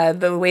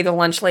 The way the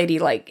lunch lady,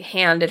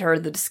 handed her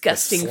the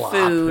disgusting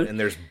food. And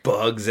there's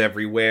bugs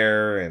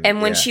everywhere.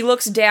 And when she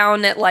looks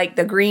down at,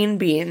 the green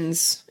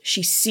beans,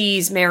 she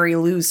sees Mary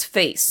Lou's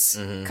face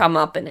come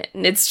up in it.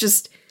 And it's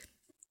just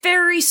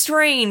very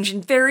strange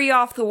and very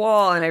off the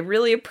wall. And I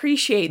really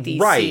appreciate these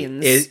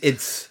scenes.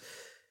 It's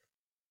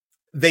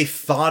they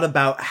thought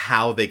about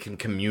how they can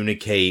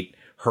communicate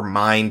her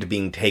mind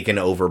being taken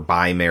over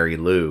by Mary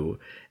Lou.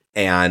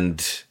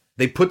 And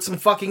they put some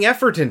fucking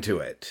effort into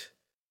it.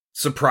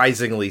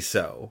 Surprisingly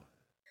so.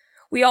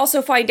 We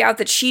also find out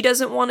that she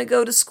doesn't want to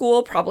go to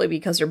school, probably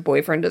because her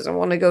boyfriend doesn't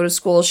want to go to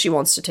school. She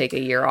wants to take a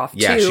year off, too.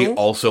 Yeah, she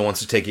also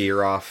wants to take a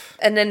year off.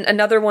 And then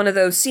another one of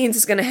those scenes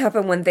is going to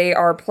happen when they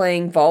are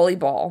playing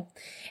volleyball.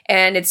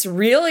 And it's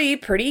really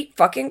pretty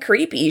fucking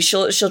creepy.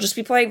 She'll just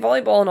be playing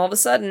volleyball, and all of a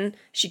sudden,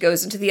 she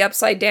goes into the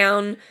Upside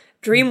Down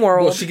dream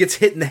world. Well, she gets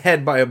hit in the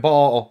head by a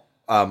ball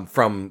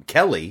from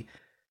Kelly.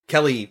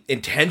 Kelly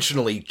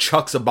intentionally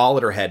chucks a ball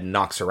at her head and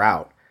knocks her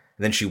out.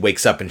 And then she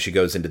wakes up and she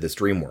goes into this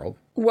dream world.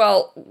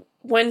 Well,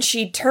 when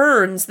she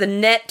turns, the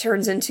net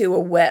turns into a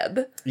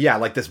web. Yeah,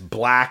 like this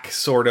black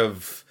sort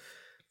of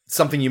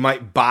something you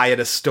might buy at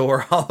a store,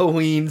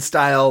 Halloween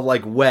style,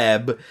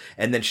 web.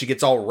 And then she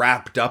gets all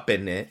wrapped up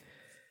in it.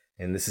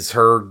 And this is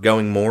her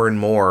going more and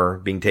more,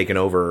 being taken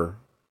over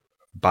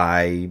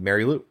by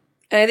Mary Lou.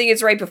 And I think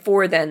it's right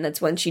before then,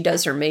 that's when she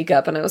does her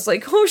makeup. And I was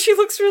like, oh, she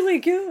looks really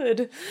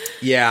good.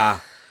 Yeah.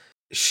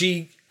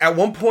 She, at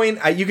one point,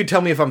 you could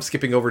tell me if I'm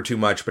skipping over too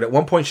much, but at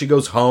one point she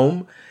goes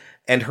home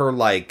and her,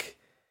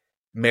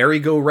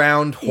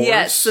 merry-go-round horse.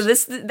 Yes, so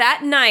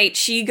that night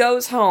she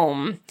goes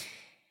home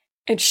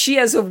and she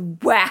has a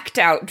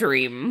whacked-out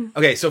dream.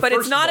 Okay, so but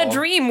it's not a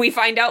dream. We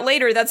find out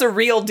later that's a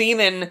real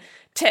demon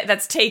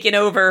that's taken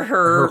over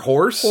her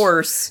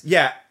horse.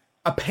 Yeah,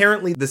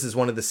 apparently this is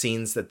one of the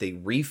scenes that they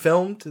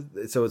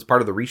refilmed, so it's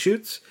part of the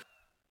reshoots.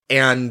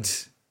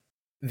 And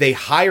they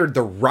hired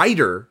the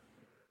writer,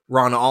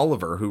 Ron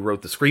Oliver, who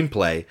wrote the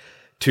screenplay,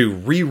 to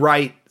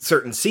rewrite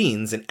certain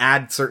scenes and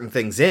add certain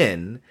things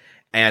in,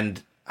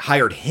 and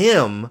hired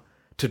him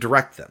to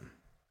direct them.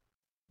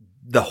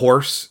 The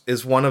horse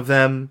is one of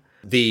them.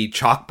 The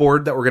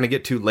chalkboard that we're going to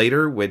get to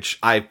later, which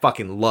I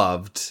fucking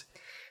loved,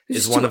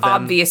 is one of them.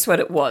 Obvious what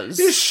it was.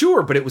 Yeah,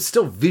 sure, but it was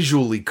still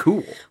visually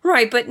cool.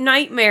 Right, but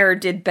Nightmare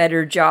did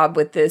better job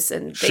with this,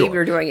 and they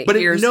were doing it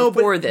years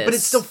before this. But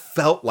it still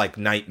felt like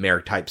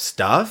Nightmare type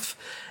stuff.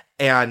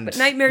 But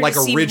Nightmare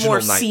just seemed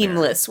more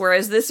seamless,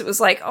 whereas this, it was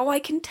like, oh, I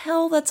can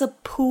tell that's a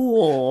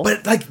pool.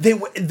 But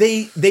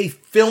they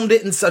filmed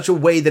it in such a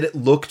way that it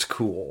looked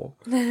cool.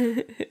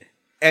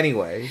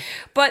 Anyway.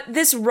 But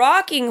this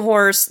rocking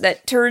horse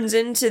that turns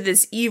into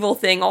this evil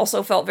thing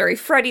also felt very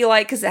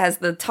Freddy-like, because it has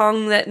the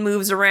tongue that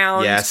moves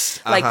around.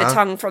 Yes. Like the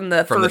tongue from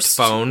the first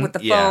phone. With the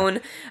phone.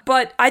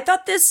 But I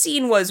thought this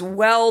scene was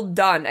well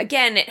done.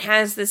 Again, it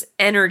has this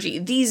energy.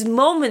 These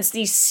moments,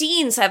 these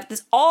scenes have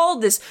all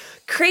this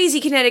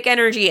crazy kinetic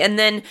energy, and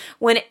then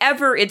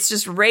whenever it's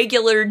just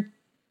regular,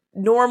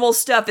 normal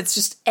stuff, it's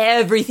just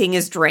everything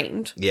is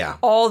drained. Yeah.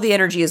 All the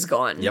energy is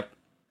gone. Yep.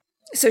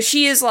 So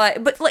she is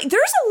there's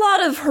a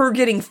lot of her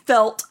getting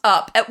felt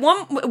up. At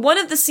one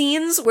of the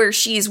scenes where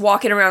she's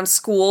walking around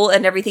school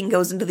and everything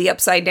goes into the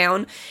Upside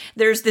Down,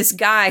 there's this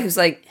guy who's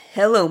like,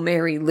 hello,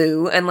 Mary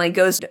Lou, and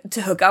goes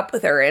to hook up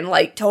with her and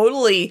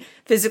totally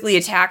physically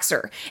attacks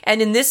her.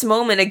 And in this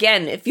moment,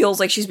 again, it feels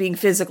like she's being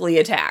physically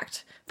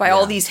attacked by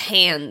all these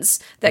hands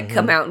that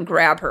come out and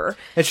grab her.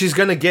 And she's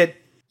gonna get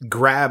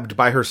grabbed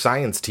by her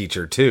science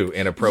teacher, too,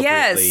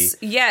 inappropriately.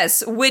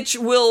 Yes, which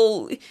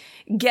will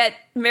get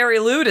Mary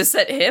Lou to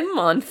set him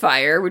on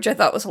fire, which I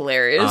thought was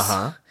hilarious.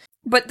 Uh-huh.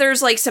 But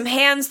there's like some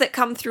hands that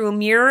come through a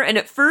mirror, and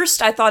at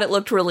first I thought it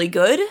looked really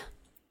good.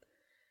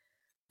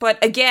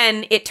 But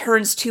again, it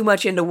turns too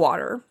much into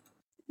water.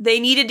 They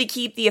needed to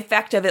keep the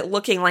effect of it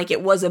looking like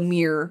it was a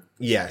mirror.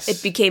 Yes.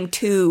 It became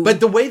too...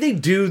 But the way they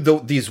do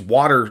these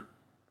water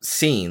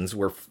scenes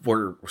where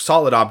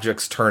solid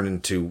objects turn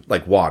into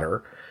like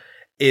water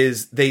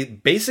is they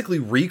basically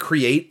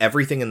recreate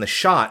everything in the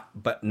shot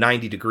but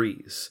 90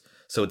 degrees.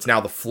 So it's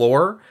now the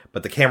floor,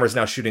 but the camera's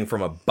now shooting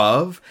from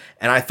above.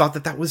 And I thought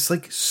that was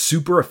like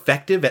super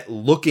effective at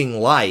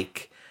looking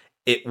like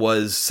it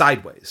was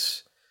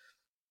sideways.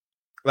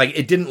 Like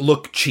it didn't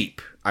look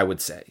cheap, I would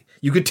say.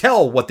 You could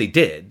tell what they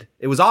did.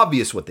 It was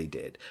obvious what they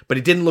did, but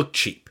it didn't look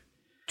cheap.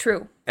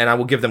 True. And I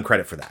will give them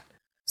credit for that.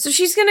 So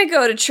she's gonna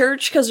go to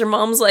church because her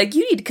mom's like,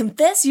 you need to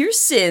confess your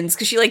sins,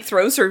 because she like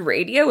throws her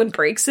radio and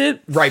breaks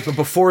it. Right, but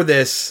before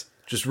this,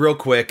 just real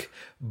quick,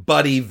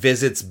 Buddy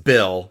visits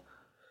Bill.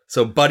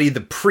 So Buddy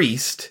the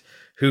priest,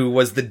 who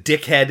was the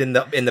dickhead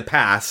in the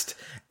past,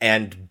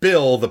 and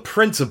Bill the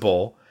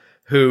principal,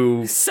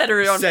 who set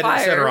her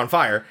on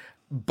fire.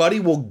 Buddy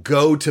will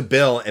go to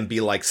Bill and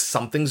be like,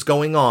 something's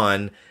going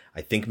on.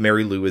 I think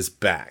Mary Lou is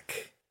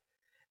back.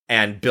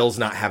 And Bill's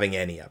not having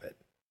any of it.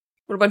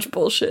 What a bunch of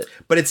bullshit.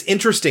 But it's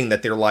interesting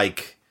that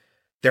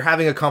they're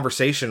having a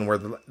conversation where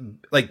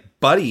like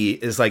Buddy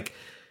is like,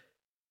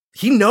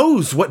 he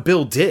knows what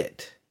Bill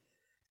did.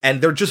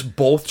 And they're just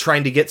both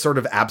trying to get sort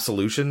of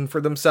absolution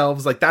for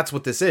themselves. Like that's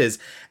what this is.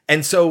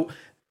 And so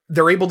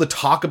they're able to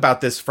talk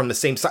about this from the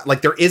same side.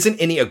 Like there isn't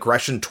any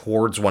aggression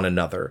towards one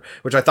another,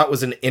 which I thought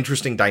was an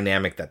interesting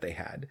dynamic that they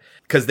had,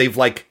 because they've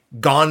like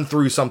gone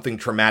through something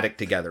traumatic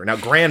together. Now,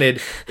 granted,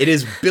 it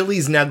is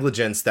Billy's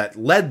negligence that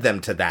led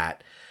them to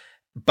that,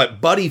 but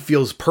Buddy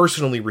feels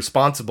personally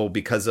responsible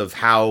because of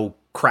how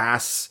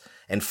crass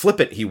and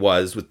flippant he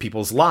was with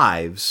people's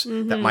lives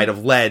that might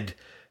have led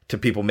to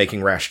people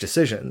making rash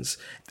decisions.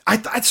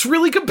 It's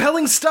really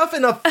compelling stuff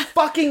in a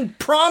fucking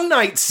prom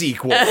night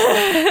sequel.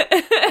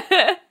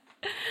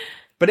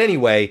 But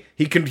anyway,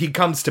 he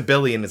comes to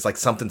Billy and it's like,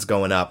 something's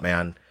going up,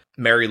 man.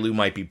 Mary Lou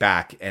might be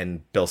back.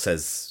 And Bill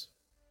says,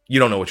 you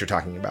don't know what you're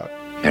talking about.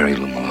 Mary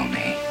Lou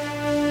Maloney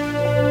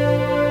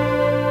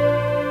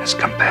has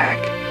come back.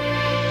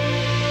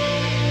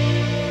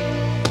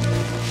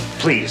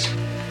 Please,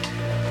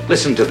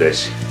 listen to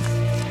this.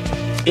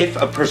 If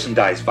a person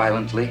dies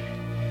violently,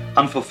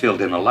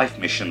 unfulfilled in a life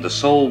mission, the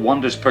soul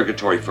wanders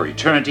purgatory for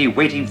eternity,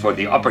 waiting for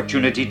the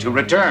opportunity to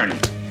return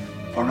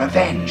for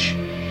revenge.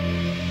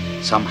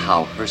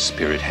 Somehow her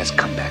spirit has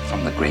come back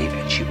from the grave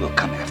and she will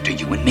come after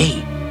you and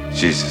me.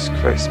 Jesus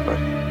Christ,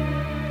 buddy.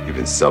 You've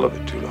been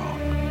celibate too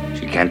long.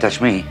 She can't touch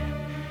me.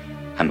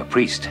 I'm a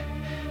priest.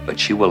 But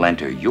she will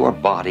enter your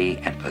body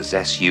and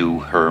possess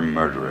you, her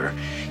murderer.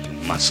 You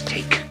must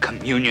take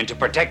communion to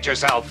protect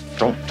yourself.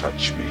 Don't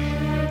touch me.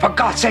 For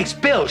God's sakes,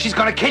 Bill, she's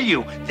gonna kill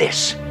you.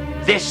 This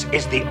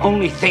is the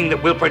only thing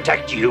that will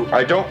protect you.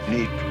 I don't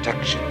need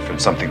protection from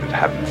something that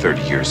happened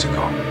 30 years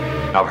ago.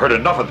 I've heard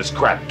enough of this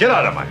crap. Get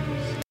out of my...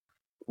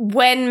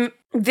 When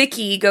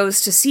Vicky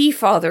goes to see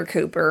Father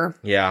Cooper,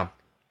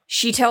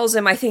 she tells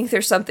him, I think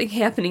there's something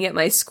happening at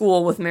my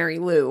school with Mary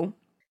Lou.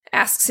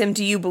 Asks him,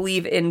 do you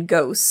believe in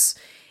ghosts?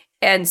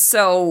 And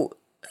so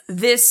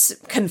this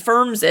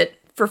confirms it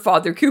for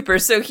Father Cooper.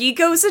 So he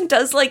goes and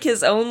does like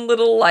his own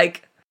little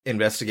like...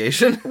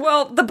 investigation?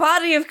 Well, the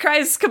body of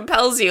Christ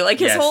compels you. Like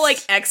his whole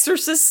like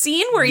exorcist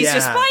scene where he's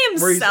just by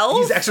himself.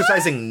 He's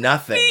exercising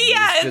nothing.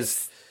 Yeah, he's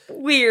just...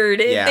 weird.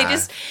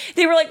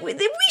 They were like, we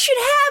should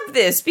have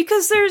this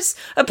because there's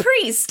a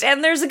priest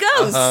and there's a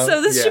ghost,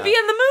 so this should be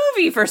in the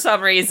movie for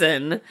some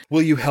reason.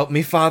 Will you help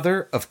me,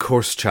 Father? Of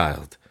course,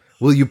 child.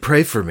 Will you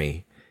pray for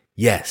me?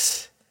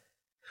 Yes.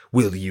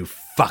 Will you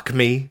fuck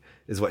me?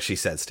 Is what she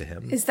says to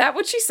him. Is that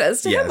what she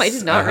says to him? I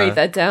did not write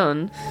that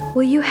down.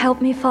 Will you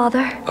help me,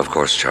 Father? Of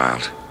course,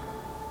 child.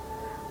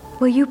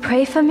 Will you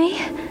pray for me?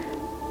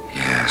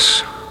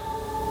 Yes.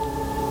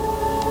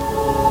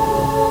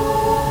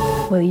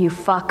 Will you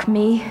fuck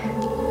me?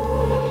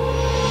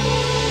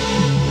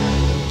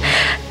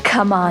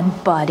 Come on,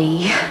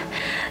 buddy.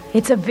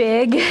 It's a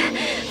big,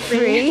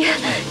 free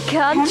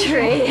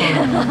country.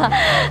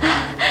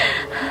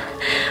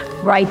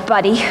 Right,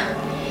 buddy?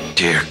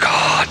 Dear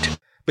God.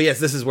 But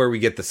yes, this is where we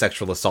get the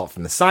sexual assault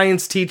from the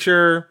science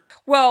teacher.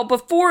 Well,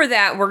 before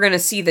that, we're going to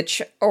see the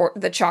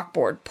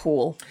chalkboard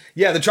pool.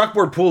 Yeah, the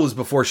chalkboard pool is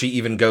before she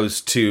even goes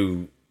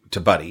to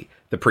Buddy,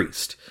 the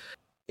priest.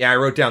 Yeah, I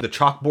wrote down the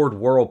chalkboard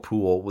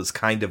whirlpool was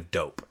kind of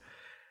dope.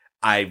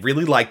 I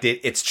really liked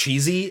it. It's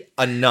cheesy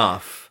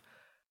enough,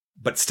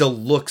 but still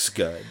looks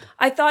good.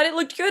 I thought it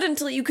looked good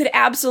until you could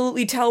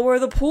absolutely tell where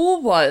the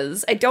pool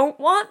was. I don't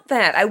want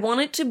that. I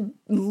want it to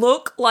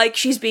look like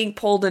she's being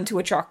pulled into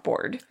a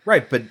chalkboard.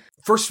 Right, but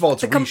first of all,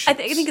 it's reshoots. I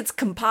think it's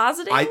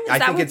compositing. I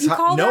think it's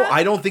no, that?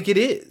 I don't think it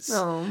is.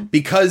 Oh.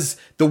 Because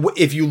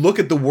if you look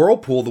at the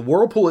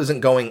whirlpool isn't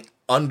going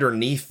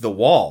underneath the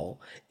wall.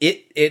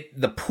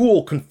 The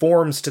pool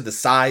conforms to the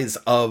size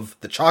of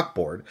the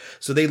chalkboard.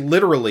 So they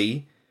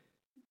literally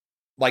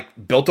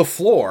like built a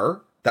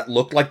floor that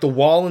looked like the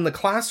wall in the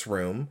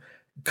classroom,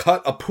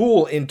 cut a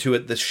pool into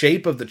it, the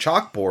shape of the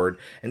chalkboard,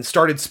 and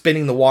started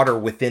spinning the water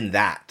within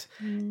that.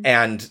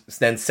 And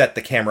then set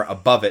the camera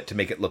above it to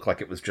make it look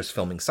like it was just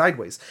filming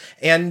sideways.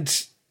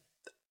 And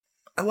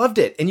I loved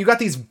it. And you got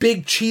these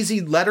big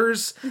cheesy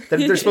letters that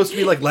they're supposed to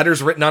be like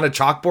letters written on a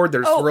chalkboard.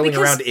 They're swirling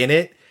around in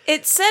it.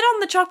 It said on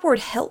the chalkboard,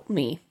 "Help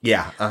me."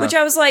 Yeah. Which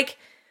I was like,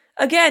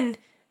 again,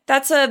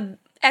 that's a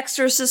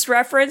Exorcist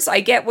reference. I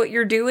get what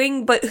you're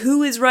doing, but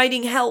who is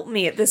writing "help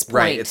me" at this point?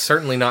 Right. It's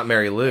certainly not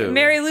Mary Lou.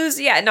 Mary Lou's,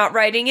 not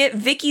writing it.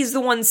 Vicky's the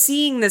one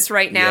seeing this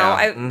right now.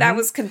 Yeah. That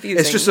was confusing.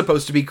 It's just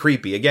supposed to be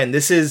creepy. Again,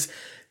 this is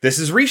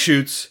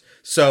reshoots,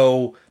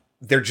 so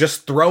they're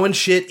just throwing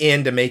shit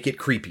in to make it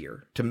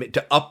creepier,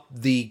 to up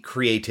the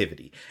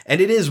creativity.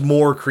 And it is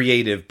more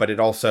creative, but it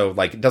also,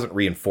 like, it doesn't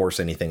reinforce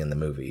anything in the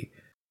movie.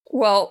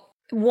 Well,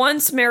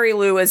 once Mary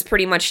Lou has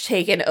pretty much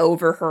taken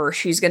over her,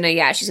 she's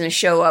gonna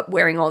show up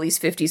wearing all these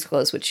 50s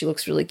clothes, which she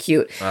looks really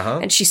cute.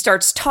 And she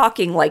starts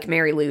talking like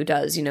Mary Lou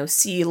does,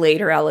 see you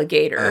later,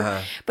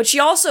 alligator. But she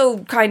also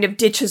kind of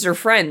ditches her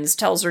friends,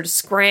 tells her to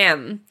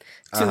scram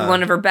to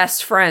one of her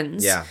best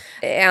friends. Yeah.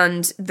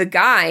 And the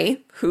guy,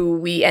 who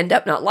we end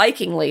up not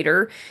liking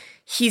later,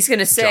 he's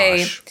gonna say,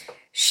 Josh.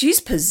 "She's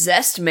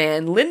possessed,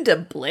 man. Linda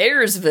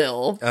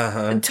Blairsville."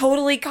 And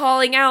totally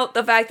calling out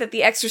the fact that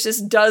the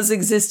Exorcist does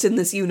exist in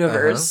this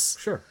universe.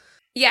 Sure.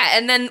 Yeah,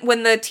 and then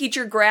when the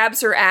teacher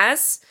grabs her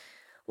ass,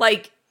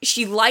 like,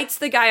 she lights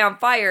the guy on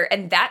fire,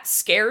 and that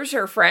scares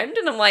her friend.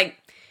 And I'm like,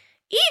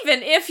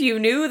 even if you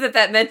knew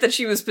that meant that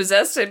she was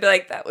possessed, I'd be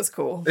like, that was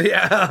cool.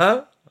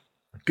 Yeah.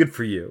 Good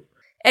for you.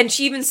 And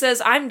she even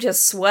says, "I'm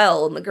just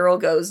swell." And the girl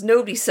goes,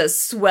 "Nobody says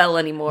swell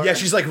anymore." Yeah,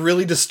 she's like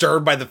really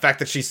disturbed by the fact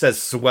that she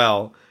says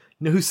swell.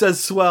 You know who says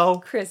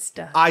swell?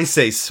 Krista. I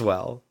say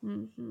swell.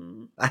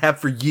 I have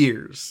for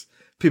years.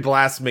 People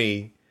ask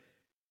me,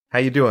 "How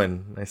you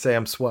doing?" I say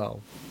I'm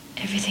swell.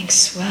 Everything's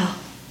swell.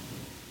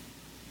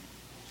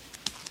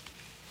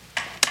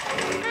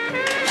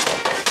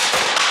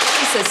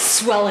 He says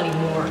swell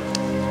anymore.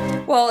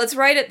 Well, it's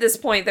right at this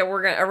point that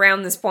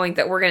around this point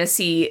that we're gonna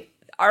see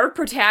our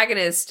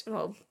protagonist,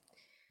 well,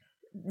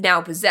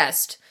 now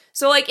possessed.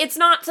 So, like, it's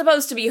not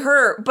supposed to be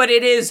her, but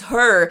it is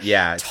her.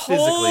 Yeah, it's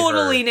physically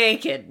totally her.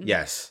 naked.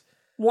 Yes.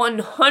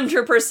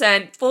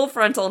 100% full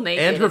frontal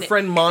naked. And her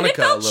friend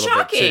Monica a little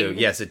bit too.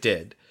 Yes, it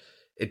did.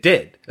 It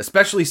did.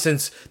 Especially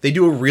since they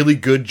do a really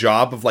good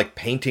job of, like,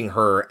 painting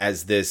her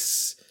as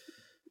this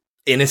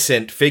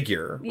innocent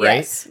figure, right?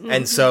 Yes.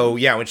 And so,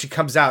 yeah, when she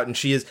comes out and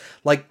she is,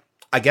 like,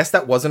 I guess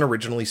that wasn't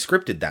originally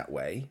scripted that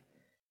way.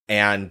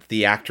 And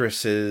the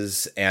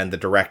actresses and the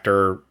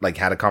director, like,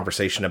 had a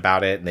conversation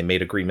about it, and they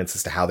made agreements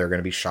as to how they're going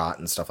to be shot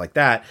and stuff like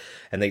that.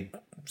 And they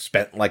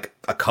spent, like,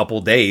 a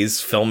couple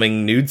days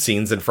filming nude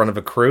scenes in front of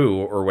a crew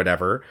or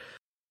whatever.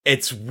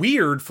 It's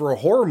weird for a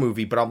horror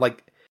movie, but I'm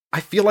like, I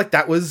feel like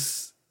that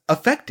was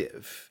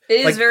effective.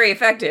 It is very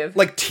effective.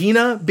 Like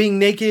Tina being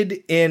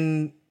naked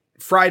in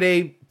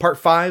Friday Part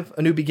 5,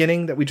 A New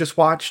Beginning, that we just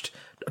watched,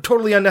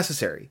 totally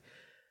unnecessary.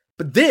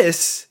 But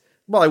this,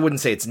 well, I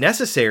wouldn't say it's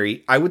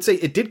necessary. I would say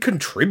it did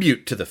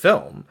contribute to the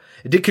film.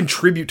 It did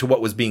contribute to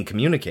what was being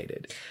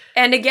communicated.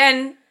 And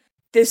again,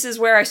 this is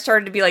where I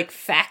started to be like,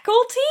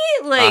 faculty?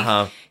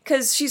 Like,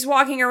 because she's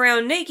walking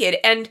around naked.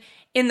 And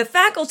in the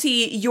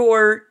faculty,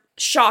 you're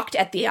shocked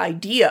at the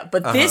idea.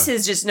 But this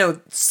is just,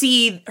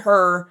 see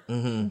her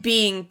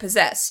being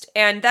possessed.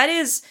 And that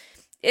is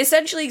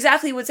essentially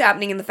exactly what's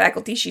happening in the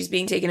faculty. She's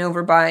being taken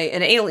over by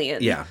an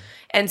alien. Yeah.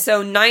 And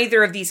so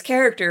neither of these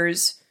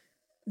characters,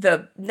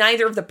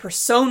 neither of the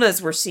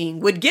personas we're seeing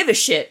would give a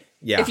shit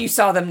if you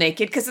saw them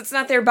naked, because it's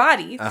not their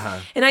body.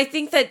 And I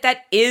think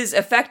that is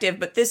effective,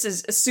 but this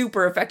is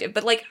super effective.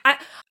 But, like,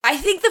 I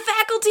think the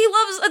faculty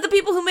the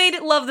people who made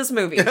it love this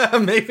movie.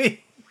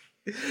 Maybe.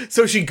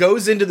 So she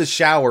goes into the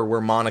shower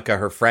where Monica,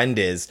 her friend,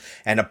 is,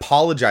 and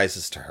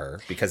apologizes to her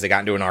because they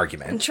got into an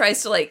argument. And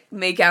tries to, like,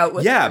 make out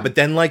with her. But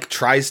then, like,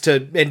 tries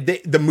to... And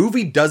the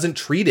movie doesn't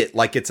treat it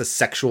like it's a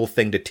sexual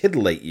thing to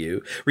titillate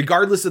you,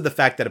 regardless of the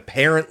fact that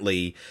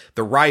apparently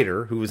the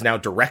writer, who is now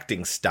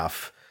directing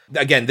stuff...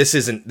 Again, this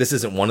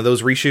isn't one of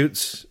those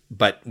reshoots,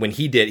 but when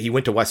he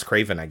went to Wes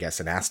Craven, I guess,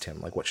 and asked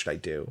him, like, what should I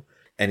do?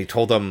 And he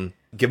told him,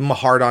 give him a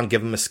hard-on,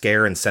 give him a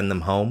scare, and send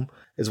them home,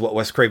 is what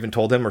Wes Craven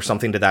told him, or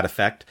something to that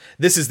effect.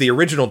 This is the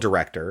original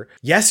director.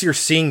 Yes, you're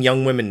seeing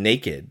young women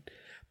naked,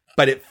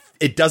 but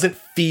it doesn't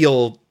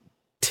feel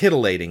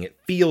titillating. It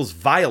feels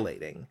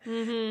violating.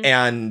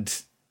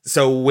 And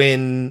so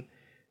when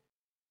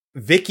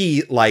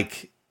Vicky,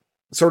 like,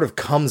 sort of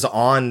comes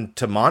on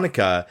to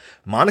Monica,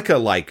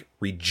 like,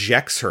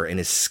 rejects her and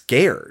is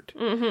scared.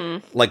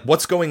 Like,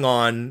 what's going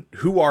on?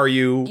 Who are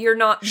you? You're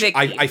not Vicky.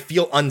 I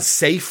feel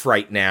unsafe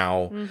right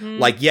now.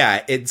 Like,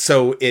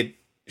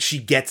 she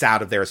gets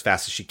out of there as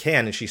fast as she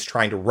can, and she's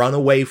trying to run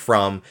away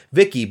from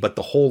Vicky, but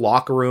the whole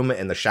locker room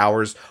and the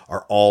showers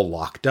are all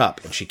locked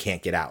up, and she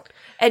can't get out.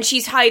 and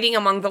she's hiding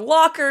among the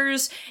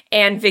lockers,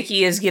 and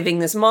Vicky is giving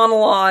this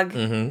monologue.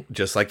 Mm-hmm.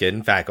 Just like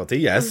in Faculty,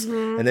 yes.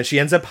 Mm-hmm. And then she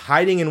ends up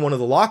hiding in one of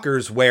the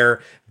lockers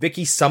where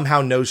Vicky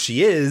somehow knows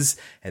she is,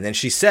 and then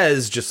she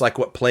says, just like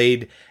what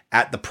played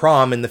at the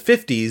prom in the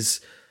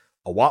 50s,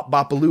 a wop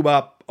bop a loo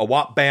bop, a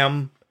wop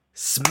bam,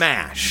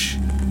 smash.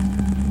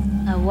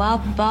 A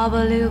wop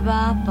bop-a-loo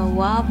bop, a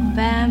wop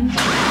bam.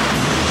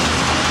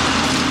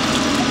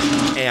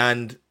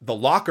 And the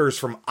lockers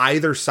from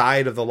either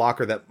side of the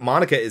locker that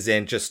Monica is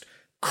in just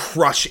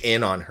crush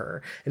in on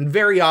her. And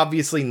very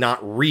obviously not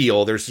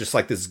real. There's just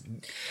like this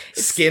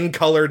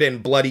skin-colored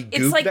and bloody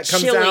goop like that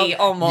comes chili, out.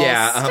 almost.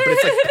 Yeah, but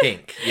it's like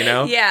pink, you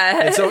know?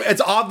 Yeah. And so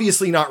it's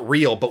obviously not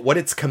real, but what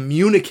it's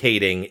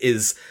communicating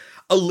is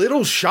a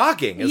little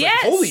shocking. It's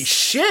yes. like, holy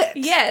shit.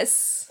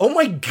 Yes. Oh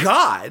my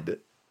God.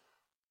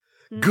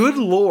 Good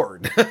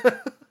Lord.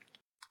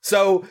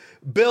 So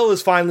Bill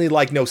is finally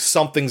like, no,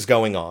 something's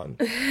going on.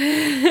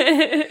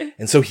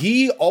 And so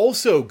he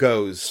also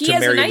goes to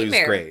Mary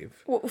Lou's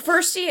grave. Well,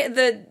 first, are you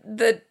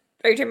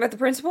talking about the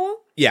principal?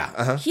 Yeah,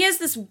 uh-huh. He has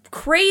this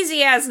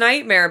crazy-ass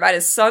nightmare about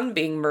his son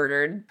being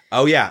murdered.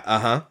 Oh, yeah,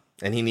 uh-huh.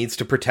 And he needs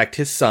to protect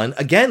his son.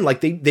 Again,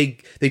 like,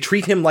 they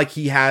treat him like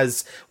he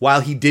has, while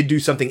he did do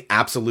something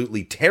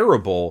absolutely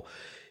terrible,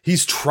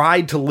 he's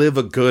tried to live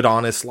a good,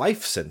 honest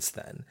life since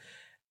then.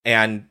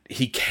 And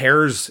he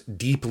cares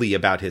deeply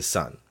about his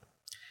son.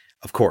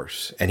 Of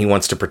course, and he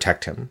wants to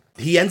protect him.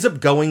 He ends up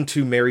going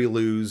to Mary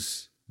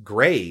Lou's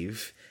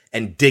grave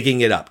and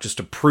digging it up just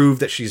to prove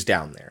that she's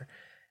down there.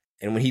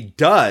 And when he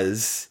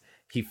does,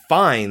 he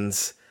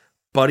finds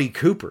Buddy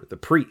Cooper, the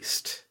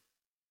priest,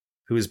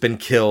 who has been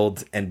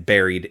killed and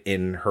buried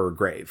in her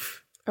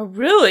grave. Oh,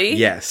 really?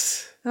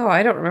 Yes. Oh,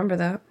 I don't remember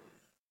that.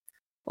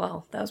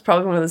 Well, that was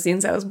probably one of the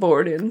scenes I was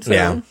bored in. So.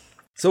 Yeah.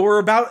 So we're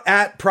about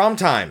at prom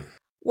time.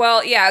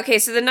 Well, yeah, okay,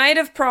 so the night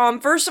of prom,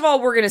 first of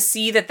all, we're going to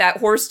see that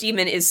horse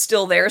demon is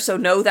still there, so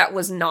no, that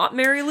was not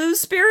Mary Lou's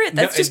spirit.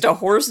 That's just a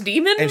horse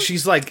demon. And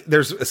she's like,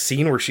 there's a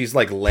scene where she's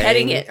like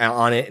laying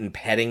on it and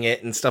petting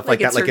it and stuff like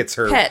that, like it's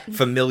her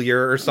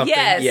familiar or something.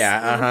 Yes. Yeah,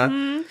 uh-huh.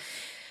 Mm-hmm.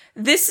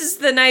 This is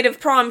the night of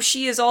prom.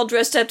 She is all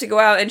dressed up to go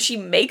out, and she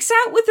makes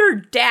out with her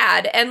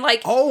dad, and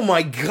like, oh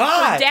my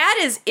God, her dad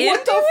is into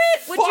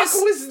it, which is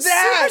was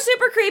that? super,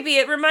 super creepy.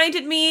 It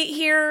reminded me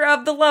here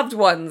of The Loved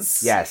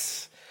Ones.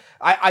 Yes.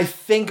 I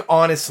think,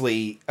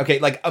 honestly, okay,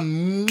 like,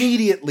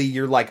 immediately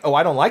you're like, oh,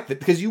 I don't like that,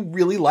 because you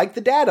really like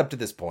the dad up to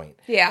this point.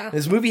 Yeah.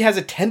 This movie has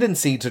a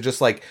tendency to just,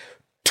 like,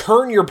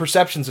 turn your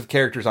perceptions of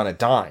characters on a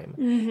dime.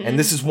 Mm-hmm. And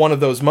this is one of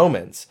those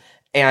moments.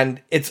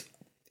 And it's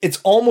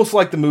almost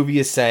like the movie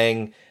is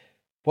saying,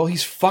 well,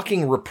 he's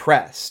fucking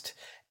repressed.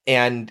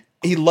 And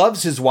he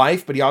loves his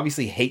wife, but he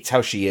obviously hates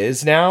how she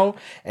is now.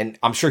 And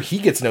I'm sure he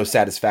gets no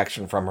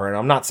satisfaction from her. And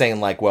I'm not saying,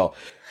 like, well,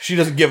 she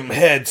doesn't give him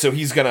head, so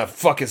he's gonna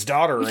fuck his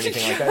daughter or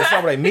anything like that. That's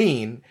not what I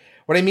mean.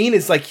 What I mean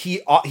is, like,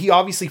 he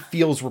obviously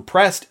feels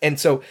repressed, and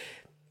so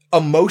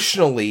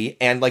emotionally,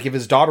 and like if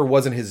his daughter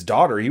wasn't his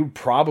daughter, he would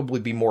probably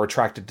be more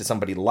attracted to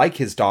somebody like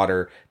his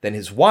daughter than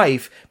his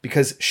wife,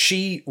 because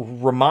she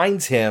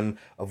reminds him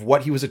of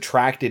what he was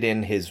attracted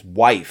in his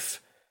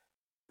wife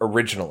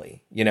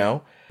originally, you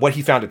know? What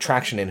he found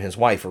attraction in his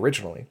wife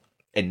originally.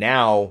 And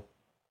now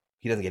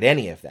he doesn't get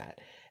any of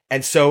that.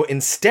 And so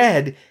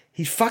instead,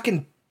 he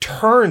fucking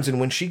turns, and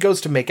when she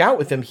goes to make out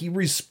with him, he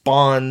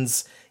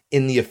responds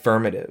in the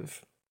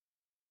affirmative.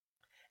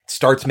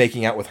 Starts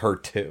making out with her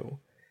too.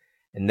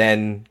 And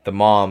then the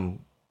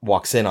mom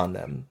walks in on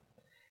them.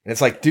 And it's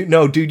like,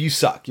 dude, you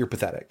suck. You're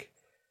pathetic.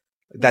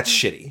 That's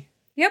shitty.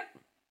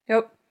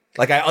 Yep.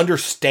 Like, I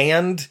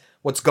understand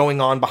what's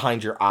going on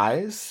behind your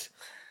eyes,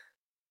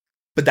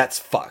 but that's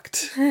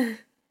fucked.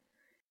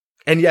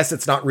 And yes,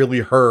 it's not really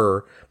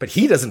her, but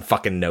he doesn't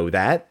fucking know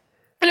that.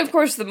 And of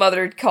course the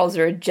mother calls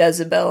her a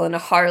Jezebel and a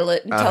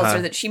harlot and tells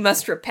her that she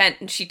must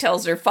repent, and she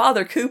tells her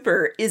Father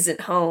Cooper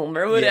isn't home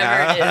or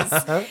whatever it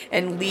is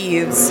and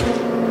leaves.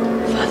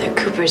 Father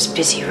Cooper's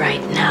busy right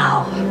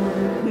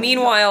now.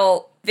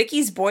 Meanwhile,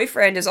 Vicky's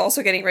boyfriend is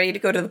also getting ready to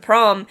go to the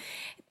prom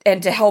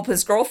and to help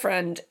his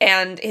girlfriend,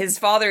 and his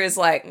father is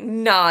like,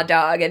 nah,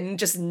 dog, and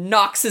just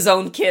knocks his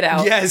own kid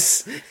out.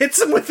 Yes,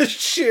 hits him with a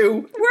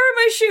shoe. Where are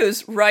my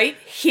shoes? Right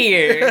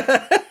here.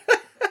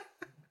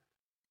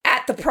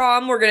 At the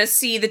prom, we're going to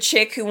see the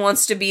chick who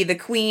wants to be the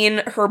queen.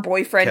 Her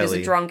boyfriend is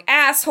a drunk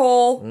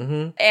asshole.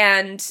 Mm-hmm.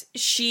 And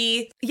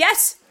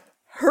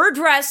her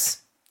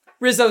dress,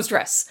 Rizzo's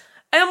dress.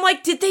 And I'm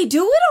like, did they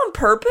do it on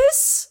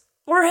purpose?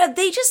 Or had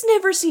they just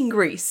never seen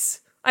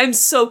Grease? I'm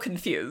so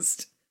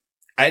confused.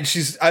 And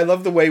I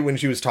love the way when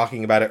she was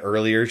talking about it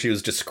earlier, she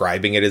was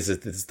describing it as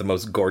if it's the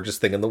most gorgeous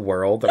thing in the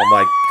world. And I'm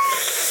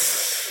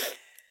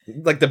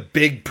like the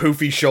big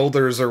poofy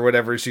shoulders or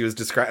whatever she was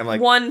describing. I'm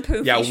like, one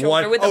poofy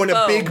shoulder with a bow. And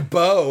a big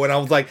bow. And I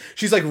was like,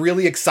 she's like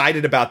really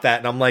excited about that.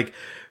 And I'm like,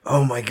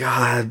 oh my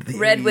God.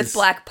 Red with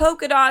black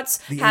polka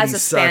dots, has a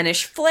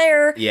Spanish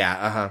flair. Yeah,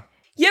 uh-huh.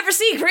 You ever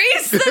see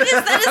Grease?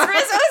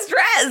 That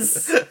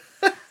is Rizzo's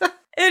dress.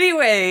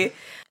 Anyway,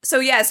 So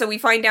we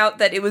find out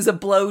that it was a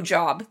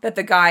blowjob that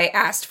the guy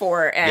asked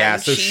for, and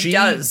so she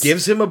does.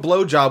 Gives him a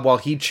blowjob while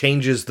he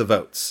changes the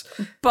votes.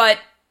 But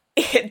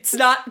it's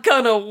not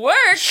gonna work.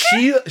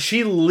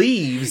 She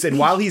leaves, and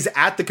while he's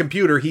at the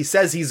computer, he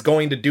says he's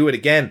going to do it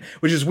again,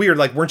 which is weird.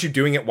 Like, weren't you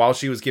doing it while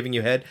she was giving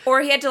you head? Or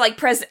he had to, like,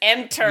 press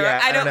enter. Yeah,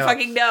 I don't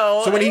fucking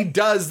know. So when he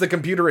does, the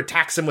computer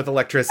attacks him with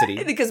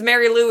electricity. Because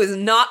Mary Lou is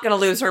not gonna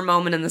lose her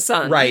moment in the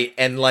sun. Right,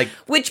 and like...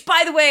 Which,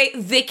 by the way,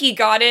 Vicky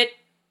got it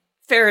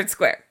fair and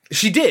square.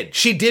 She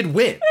did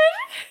win.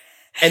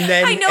 And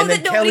then I know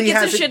that nobody Kelly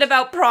gives a shit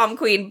about prom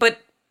queen, but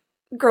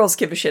girls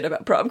give a shit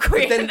about prom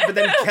queen. But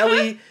then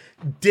Kelly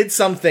did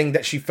something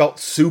that she felt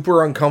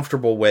super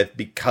uncomfortable with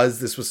because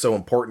this was so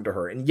important to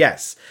her. And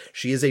yes,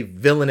 she is a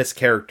villainous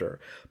character,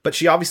 but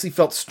she obviously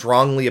felt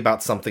strongly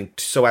about something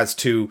so as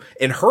to,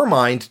 in her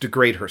mind,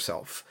 degrade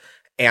herself.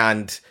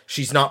 And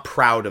she's not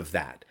proud of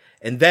that.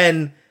 And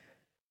then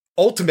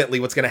ultimately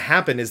what's going to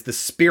happen is the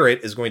spirit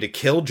is going to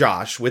kill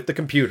Josh with the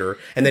computer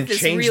and then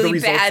change really the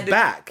results bad,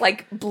 back.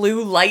 Like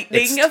blue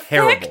lightning It's effect.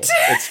 terrible.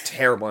 It's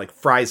terrible. Like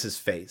fries his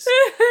face.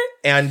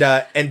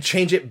 And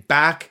change it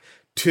back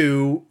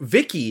to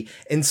Vicky.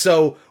 And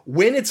so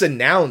when it's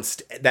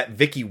announced that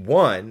Vicky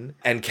won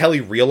and Kelly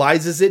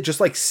realizes it,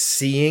 just like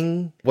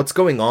seeing what's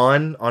going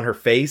on her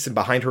face and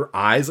behind her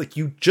eyes, like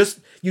you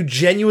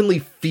genuinely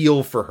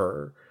feel for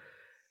her.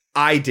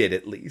 I did,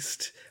 at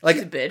least. Like,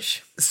 she's a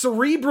bitch.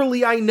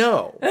 Cerebrally, I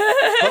know.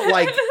 But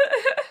like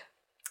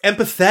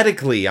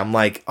empathetically, I'm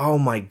like, oh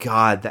my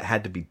God, that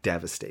had to be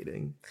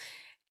devastating.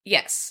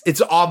 Yes.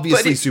 It's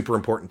obviously super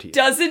important to you.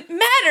 Doesn't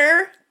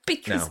matter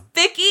because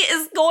Vicky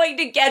is going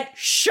to get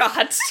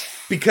shot.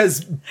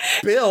 Because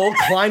Bill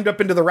climbed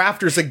up into the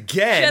rafters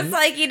again. Just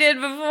like he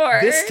did before.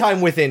 This time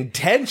with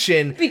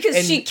intention.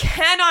 Because she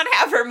cannot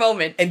have her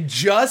moment. And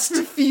just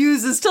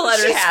refuses to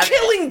let her have it. She's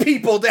killing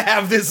people to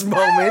have this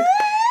moment.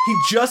 He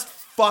just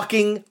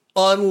fucking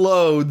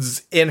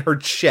unloads in her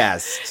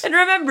chest. And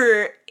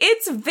remember,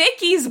 it's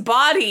Vicky's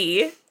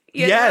body.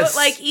 You know?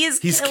 Like, he's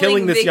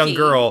killing this Vicky. young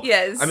girl.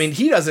 Yes. I mean,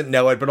 he doesn't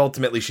know it, but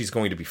ultimately she's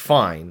going to be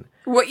fine.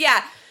 Well,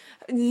 yeah.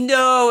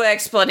 No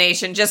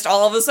explanation. Just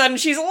all of a sudden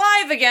she's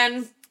alive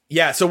again.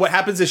 Yeah, so what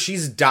happens is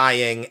she's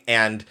dying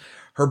and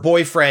her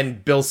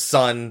boyfriend, Bill's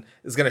son,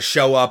 is going to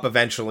show up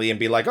eventually and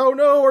be like, oh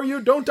no,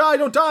 don't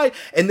die.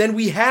 And then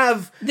we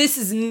have... This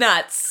is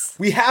nuts.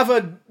 We have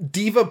a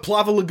Diva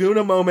Plava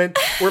Laguna moment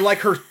where like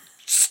her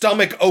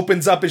stomach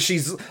opens up as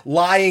she's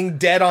lying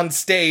dead on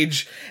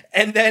stage.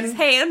 And then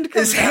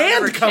his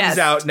hand comes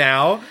out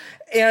now.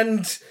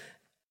 And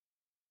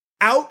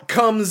out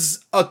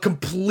comes a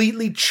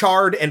completely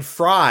charred and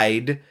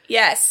fried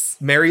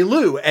Mary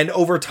Lou. And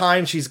over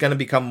time, she's going to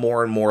become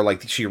more and more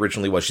like she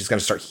originally was. She's going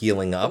to start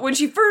healing up. When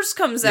she first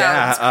comes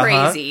out, it's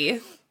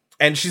crazy.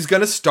 And she's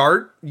going to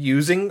start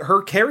using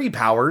her Carrie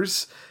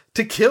powers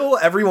to kill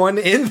everyone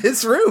in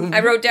this room. I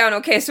wrote down,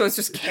 okay, so it's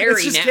just Carrie now.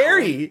 It's just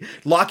Carrie.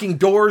 Locking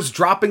doors,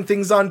 dropping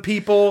things on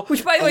people.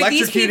 Which, by the way,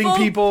 electrocuting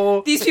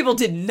people. These people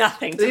did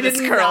nothing to this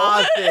girl.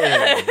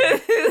 Nothing.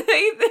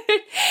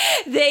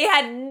 They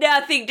had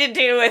nothing to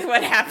do with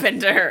what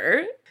happened to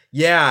her.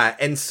 Yeah,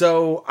 and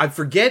so I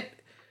forget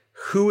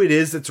who it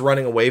is that's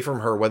running away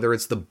from her, whether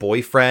it's the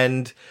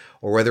boyfriend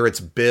or whether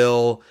it's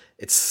Bill.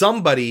 It's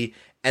somebody,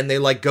 and they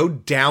like go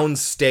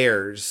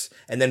downstairs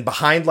and then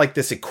behind like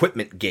this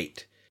equipment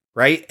gate.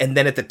 Right? And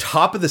then at the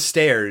top of the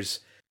stairs,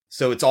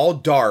 so it's all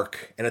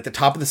dark, and at the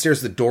top of the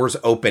stairs, the doors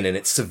open, and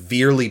it's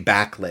severely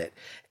backlit.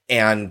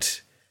 And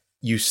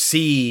you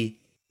see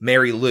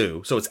Mary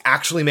Lou. So it's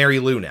actually Mary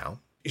Lou now.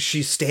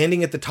 She's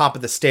standing at the top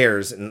of the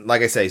stairs, and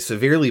like I say,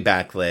 severely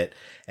backlit.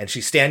 And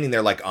she's standing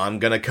there like, I'm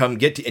gonna come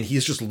get you. And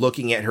he's just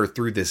looking at her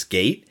through this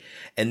gate.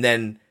 And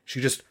then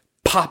she just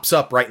pops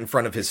up right in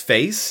front of his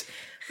face.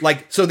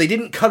 Like, so they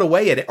didn't cut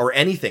away at it or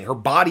anything. Her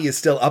body is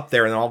still up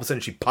there, and then all of a sudden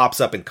she pops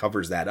up and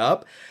covers that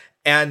up.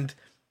 And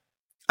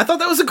I thought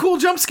that was a cool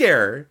jump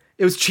scare.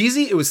 It was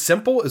cheesy, it was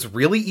simple, it was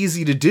really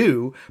easy to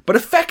do, but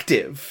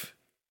effective.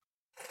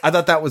 I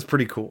thought that was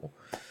pretty cool.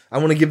 I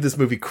want to give this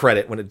movie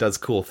credit when it does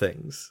cool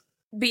things.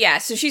 But yeah,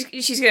 so she's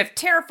going to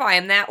terrify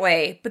him that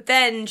way, but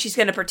then she's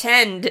going to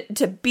pretend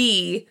to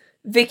be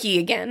Vicky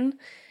again.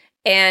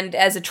 And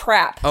as a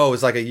trap. Oh,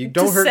 it's like you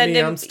don't hurt me,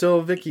 I'm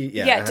still Vicky.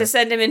 Yeah, to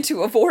send him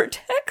into a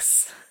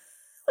vortex.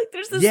 Like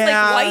there's this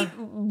like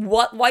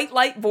white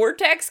light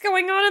vortex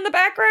going on in the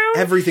background.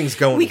 Everything's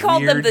going We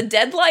called weird. them the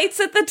deadlights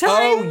at the time.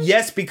 Oh,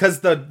 yes, because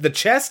the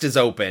chest is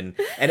open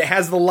and it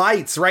has the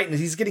lights, right? And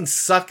he's getting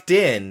sucked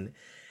in.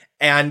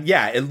 And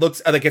yeah, it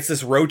looks like it's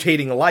this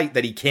rotating light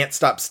that he can't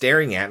stop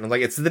staring at. And I'm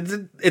like, it's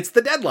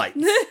the deadlights.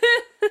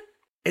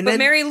 And but then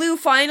Mary Lou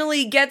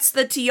finally gets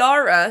the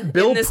tiara.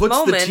 Bill in this puts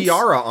moment, the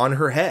tiara on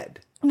her head.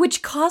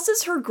 Which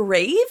causes her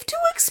grave to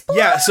explode?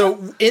 Yeah,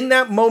 so in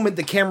that moment,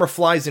 the camera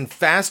flies in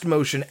fast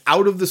motion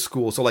out of the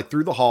school. So like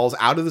through the halls,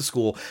 out of the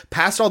school,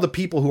 past all the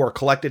people who are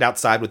collected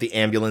outside with the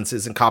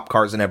ambulances and cop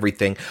cars and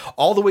everything,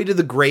 all the way to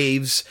the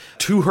graves,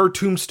 to her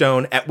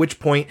tombstone, at which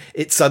point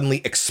it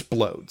suddenly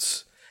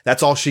explodes.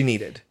 That's all she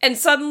needed. And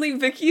suddenly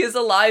Vicky is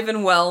alive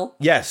and well.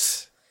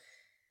 Yes.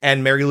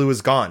 And Mary Lou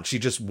is gone. She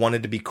just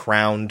wanted to be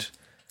crowned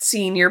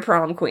senior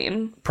prom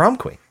queen. Prom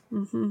queen.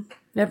 Mm-hmm.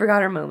 Never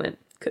got her moment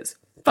because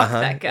fuck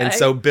that guy. And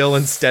so Bill,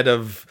 instead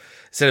of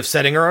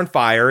setting her on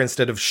fire,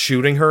 instead of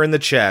shooting her in the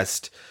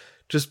chest,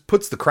 just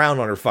puts the crown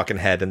on her fucking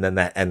head, and then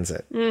that ends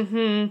it.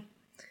 Mm-hmm.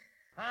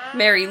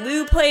 Mary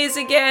Lou plays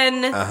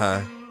again.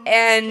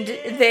 And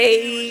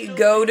they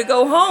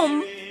go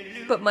home,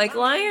 but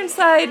Michael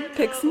Ironside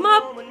picks them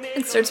up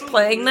and starts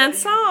playing that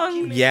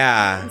song.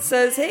 Yeah. And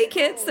says, hey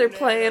kids, they're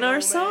playing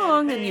our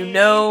song, and you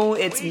know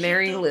it's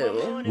Mary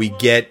Lou. We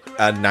get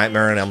a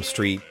Nightmare on Elm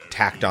Street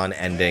tacked on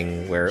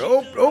ending where,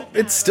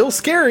 it's still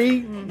scary.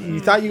 You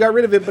thought you got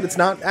rid of it, but it's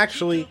not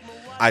actually.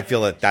 I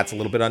feel that that's a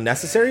little bit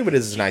unnecessary, but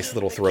it's a nice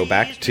little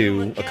throwback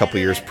to a couple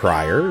years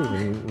prior.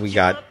 We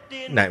got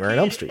Nightmare on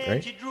Elm Street,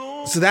 right?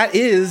 So that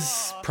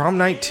is Prom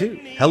Night 2.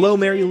 Hello,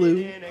 Mary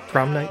Lou,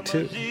 Prom Night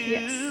 2.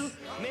 Yes.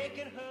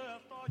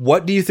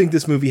 What do you think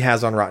this movie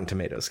has on Rotten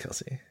Tomatoes,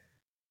 Kelsey?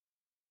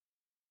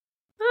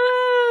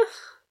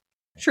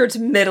 Sure, it's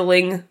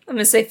middling. I'm going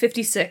to say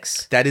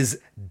 56. That is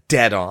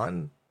dead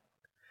on.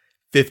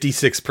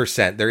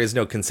 56%. There is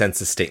no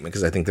consensus statement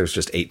because I think there's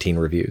just 18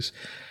 reviews.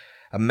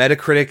 A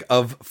Metacritic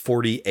of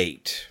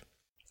 48.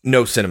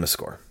 No cinema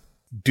score.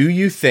 Do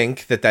you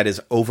think that is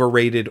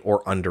overrated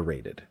or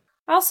underrated?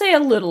 I'll say a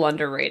little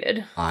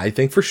underrated. I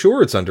think for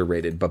sure it's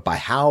underrated, but by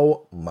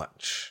how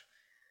much?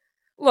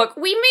 Look,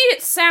 we made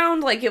it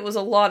sound like it was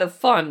a lot of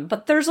fun,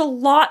 but there's a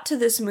lot to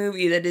this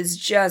movie that is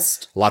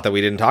just... a lot that we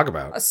didn't talk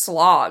about. A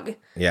slog.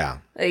 Yeah.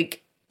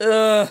 Like,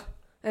 I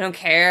don't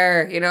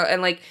care,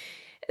 and like...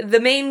 the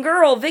main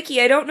girl,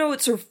 Vicky, I don't know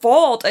it's her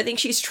fault. I think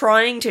she's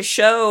trying to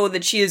show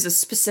that she is a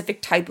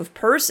specific type of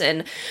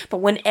person. But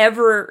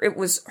whenever it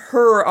was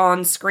her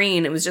on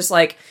screen, it was just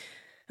like,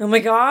 oh my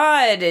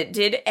god,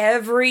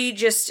 everything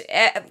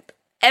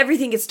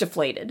gets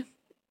deflated.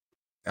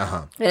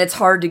 And it's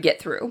hard to get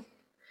through.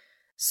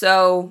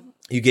 So...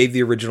 you gave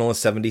the original a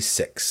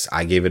 76.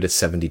 I gave it a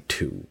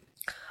 72.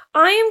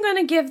 I am going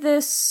to give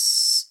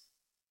this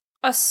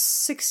a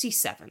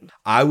 67.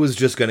 I was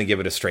just going to give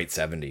it a straight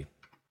 70.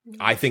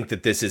 I think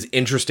that this is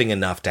interesting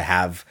enough to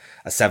have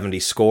a 70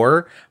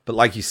 score, but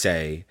like you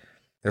say,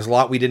 there's a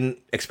lot we didn't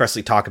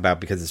expressly talk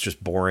about because it's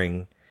just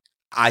boring.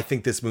 I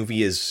think this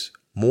movie is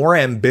more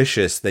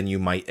ambitious than you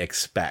might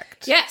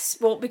expect. Yes,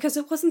 well, because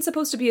it wasn't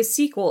supposed to be a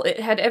sequel. It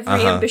had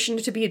every ambition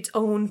to be its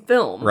own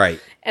film. Right.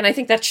 And I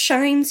think that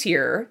shines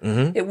here.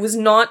 Mm-hmm. It was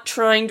not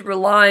trying to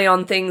rely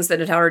on things that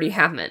had already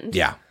happened.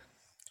 Yeah.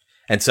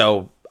 And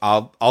so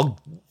I'll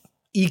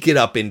eke it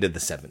up into the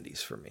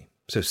 70s for me.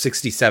 So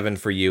 67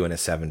 for you and a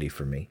 70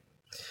 for me.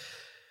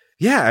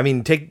 Yeah, I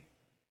mean, take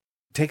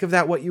of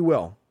that what you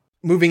will.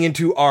 Moving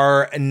into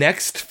our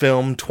next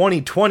film,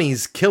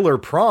 2020's Killer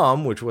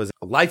Prom, which was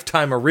a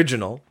Lifetime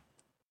original.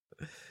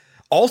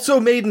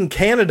 Also made in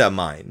Canada,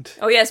 mind.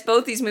 Oh yes,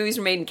 both these movies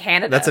were made in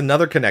Canada. That's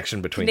another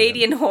connection between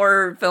Canadian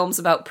horror films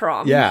about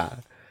prom. Yeah.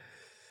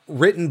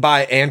 Written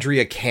by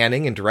Andrea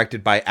Canning and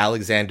directed by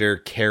Alexander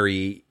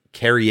Carrier?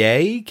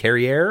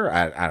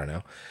 I don't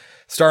know.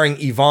 Starring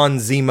Yvonne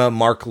Zima,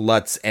 Mark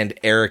Lutz, and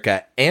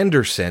Erica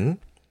Anderson.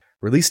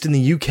 Released in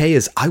the UK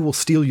as I Will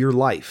Steal Your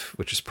Life,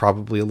 which is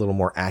probably a little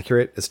more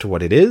accurate as to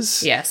what it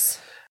is.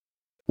 Yes.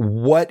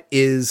 What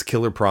is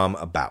Killer Prom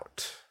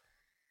about?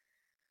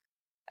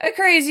 A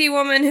crazy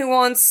woman who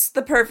wants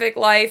the perfect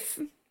life,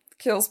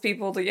 kills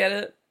people to get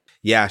it.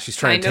 Yeah, she's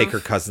trying to take her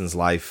cousin's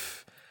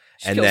life.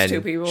 She kills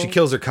two people. She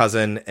kills her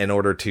cousin in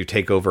order to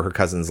take over her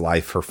cousin's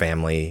life, her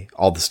family,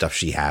 all the stuff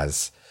she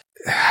has.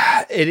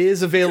 It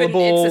is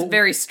available. It's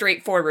very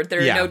straightforward.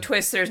 There are no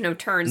twists. There's no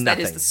turns.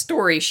 Nothing. That is the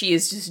story. She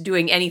is just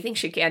doing anything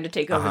she can to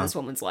take over this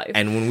woman's life.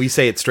 And when we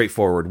say it's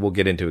straightforward, we'll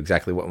get into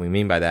exactly what we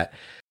mean by that.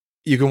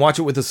 You can watch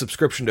it with a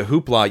subscription to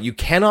Hoopla. You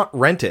cannot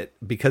rent it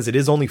because it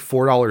is only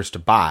 $4 to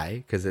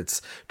buy because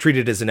it's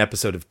treated as an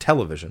episode of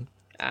television.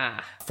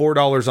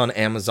 $4 on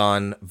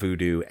Amazon,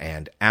 Vudu,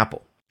 and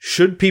Apple.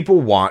 Should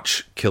people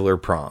watch Killer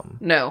Prom?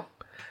 No.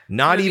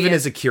 Not even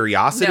as a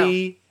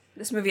curiosity? No.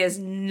 This movie has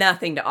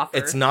nothing to offer.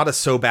 It's not a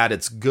so bad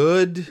it's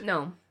good.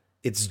 No.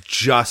 It's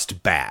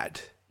just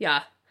bad.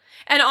 Yeah.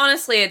 And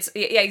honestly,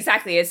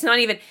 exactly. It's not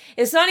even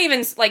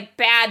like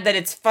bad that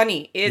it's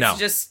funny. It's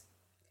just,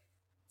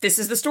 this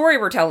is the story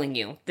we're telling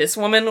you. This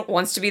woman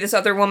wants to be this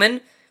other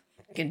woman,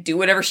 can do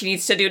whatever she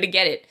needs to do to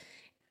get it.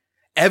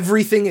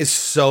 Everything is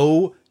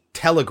so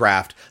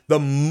telegraphed. The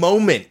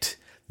moment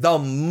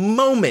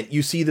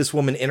you see this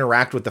woman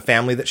interact with the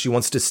family that she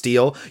wants to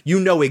steal, you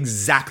know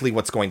exactly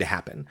what's going to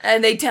happen.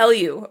 And they tell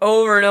you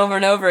over and over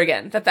and over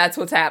again that that's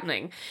what's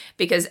happening.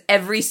 Because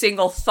every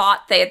single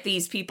thought that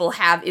these people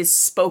have is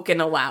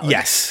spoken aloud.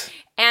 Yes.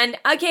 And,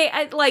 okay,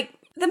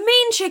 the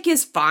main chick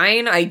is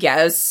fine, I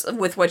guess,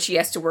 with what she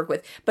has to work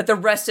with. But the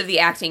rest of the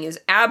acting is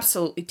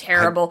absolutely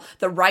terrible.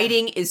 The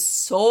writing is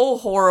so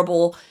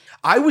horrible.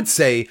 I would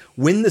say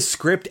when the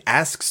script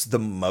asks the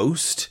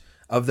most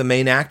of the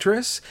main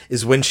actress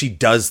is when she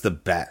does the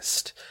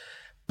best.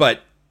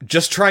 But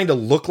just trying to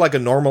look like a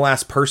normal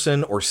ass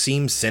person or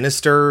seem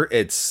sinister,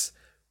 it's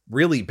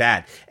really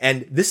bad.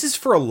 And this is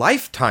for a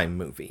Lifetime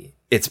movie.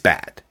 it's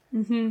bad.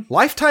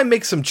 Lifetime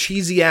makes some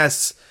cheesy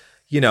ass,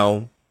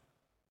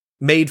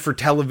 made for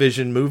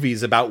television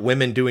movies about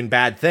women doing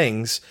bad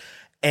things.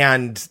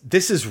 And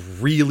this is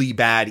really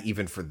bad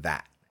even for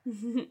that.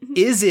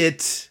 Is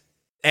it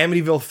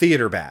Amityville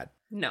Theater bad?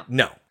 No.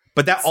 No.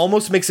 But that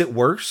almost makes it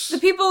worse. The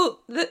people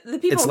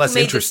It's who less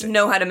made this interesting.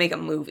 know how to make a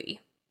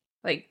movie.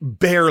 Like,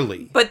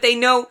 barely. But they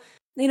know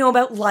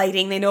about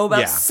lighting, they know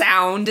about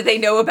sound, they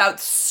know about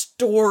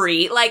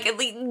story. Like, at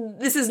least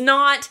this is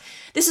not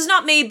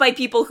made by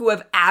people who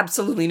have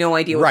absolutely no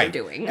idea what they're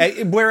doing.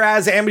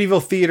 Whereas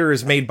Amityville Theater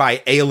is made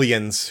by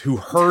aliens who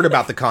heard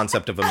about the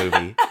concept of a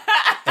movie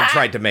and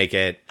tried to make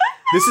it.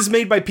 This is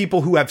made by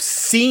people who have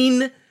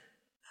seen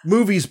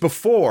movies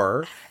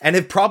before and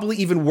have probably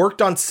even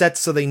worked on sets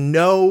so they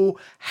know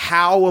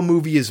how a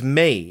movie is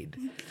made,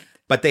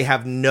 but they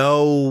have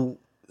no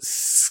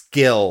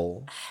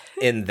skill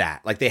in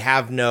that. Like, they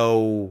have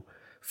no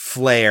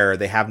flair,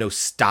 they have no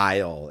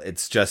style.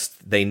 It's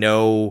just they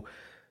know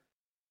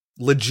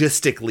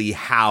logistically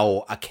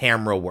how a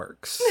camera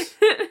works,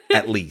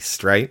 at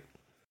least, right?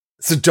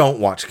 So don't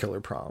watch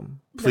Killer Prom.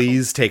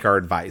 Please take our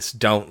advice.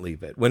 Don't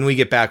leave it. When we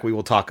get back, we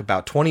will talk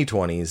about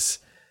 2020's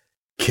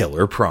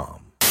Killer Prom.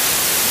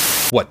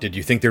 What, did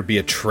you think there'd be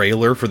a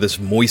trailer for this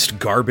moist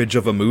garbage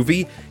of a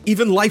movie?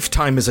 Even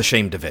Lifetime is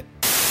ashamed of it.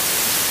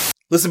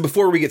 Listen,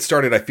 before we get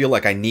started, I feel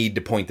like I need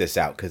to point this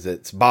out because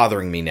it's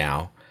bothering me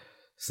now,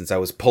 since I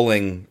was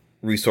pulling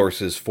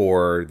resources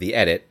for the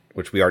edit,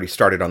 which we already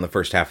started on the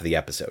first half of the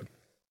episode.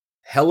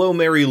 Hello,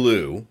 Mary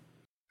Lou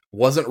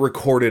wasn't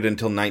recorded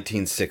until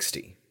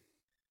 1960.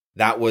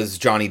 That was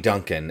Johnny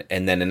Duncan,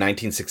 and then in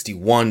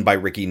 1961 by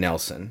Ricky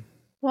Nelson.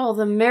 Well,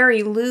 the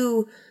Mary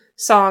Lou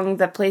song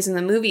that plays in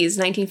the movie is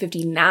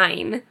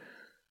 1959.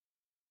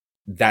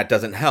 That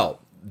doesn't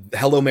help.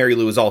 Hello, Mary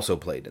Lou is also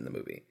played in the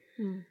movie.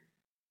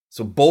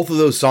 So both of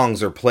those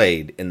songs are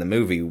played in the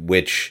movie,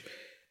 which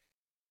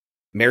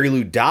Mary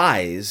Lou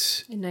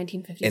dies in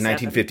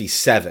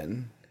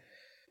 1957,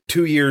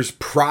 2 years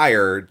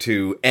prior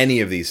to any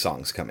of these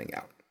songs coming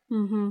out.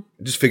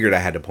 I just figured I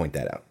had to point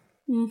that out.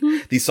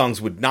 These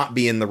songs would not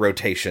be in the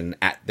rotation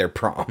at their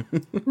prom.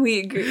 We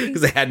agree.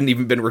 Because they hadn't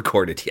even been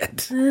recorded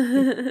yet.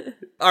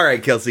 All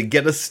right, Kelsey,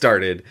 get us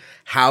started.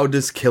 How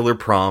does Killer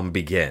Prom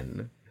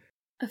begin?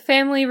 A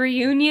family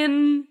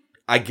reunion,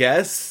 I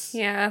guess.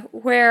 Yeah,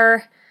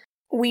 where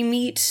we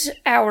meet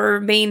our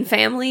main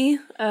family.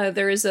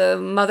 There is a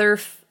mother,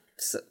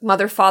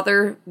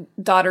 father,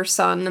 daughter,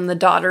 son, and the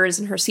daughter is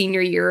in her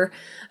senior year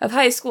of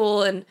high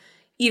school. And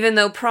even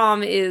though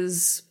prom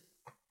is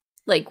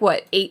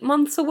 8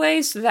 months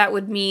away, so that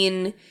would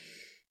mean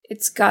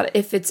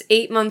if it's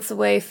 8 months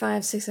away,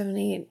 5, 6, 7,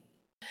 8.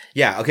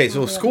 Yeah, okay,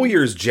 so school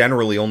year is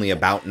generally only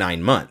about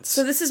 9 months.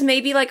 So this is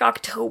maybe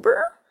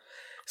October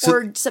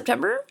or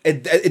September?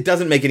 It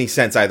doesn't make any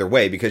sense either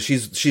way because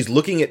she's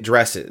looking at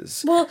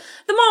dresses. Well,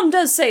 the mom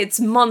does say it's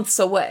months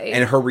away.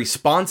 And her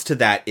response to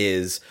that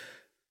is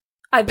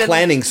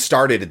planning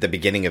started at the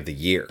beginning of the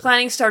year.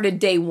 Planning started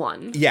day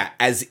one. Yeah,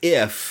 as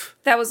if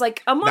that was a month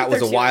or two that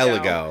was a while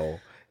ago.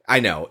 I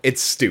know,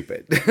 it's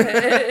stupid.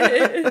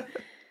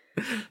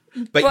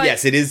 But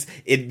yes, it is.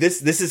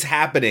 This is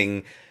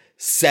happening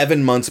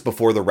 7 months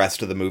before the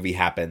rest of the movie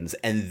happens,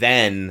 and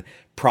then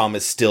prom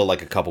is still a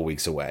couple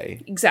weeks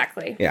away.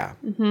 Exactly. Yeah.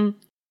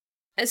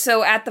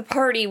 So at the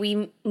party,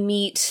 we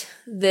meet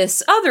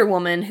this other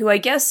woman who I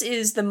guess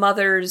is the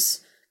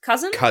mother's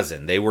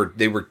cousin. They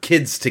were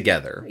kids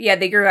together. Yeah,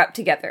 they grew up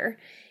together.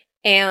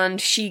 And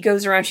she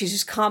goes around, she's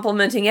just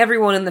complimenting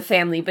everyone in the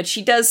family, but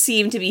she does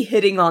seem to be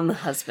hitting on the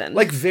husband.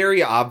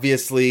 Very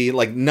obviously,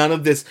 none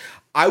of this.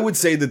 I would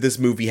say that this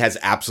movie has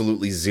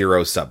absolutely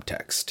zero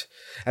subtext.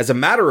 As a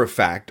matter of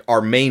fact, our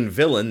main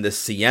villain, this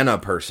Sienna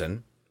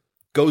person,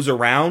 goes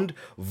around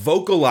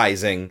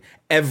vocalizing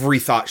every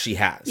thought she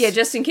has. Yeah,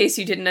 just in case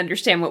you didn't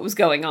understand what was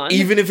going on.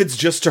 Even if it's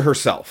just to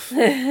herself.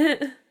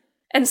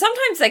 And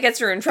sometimes that gets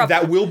her in trouble.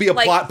 That will be a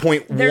plot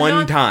point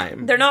one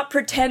time. They're not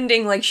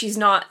pretending she's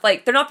not,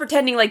 they're not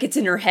pretending it's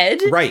in her head.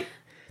 Right.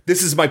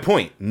 This is my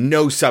point.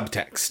 No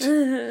subtext.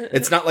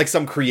 It's not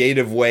some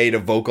creative way to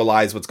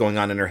vocalize what's going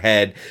on in her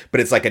head,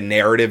 but it's a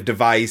narrative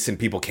device and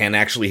people can't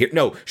actually hear.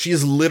 No, she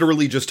is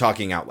literally just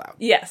talking out loud.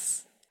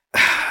 Yes.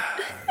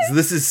 So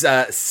this is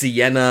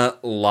Sienna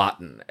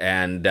Lawton,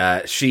 and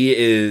she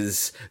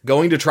is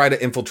going to try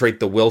to infiltrate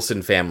the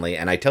Wilson family,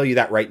 and I tell you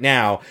that right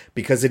now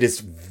because it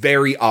is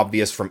very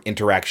obvious from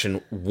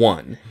interaction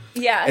 1.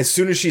 Yeah. As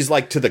soon as she's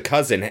to the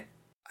cousin,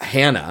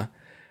 Hannah,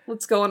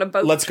 let's go on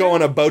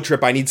a boat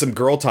trip. I need some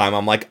girl time.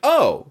 I'm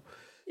oh,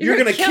 you're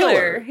gonna kill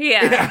her.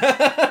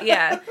 Yeah.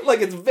 Yeah.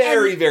 It's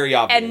very, very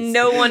obvious. And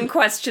no one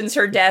questions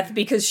her death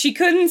because she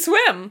couldn't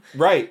swim.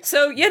 Right.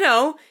 So,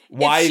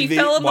 why if she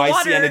fell in the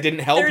water, Sienna didn't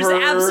help there's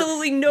her.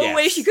 absolutely no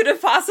way she could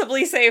have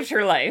possibly saved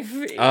her life.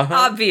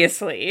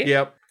 Obviously.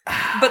 Yep.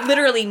 But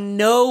literally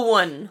no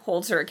one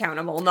holds her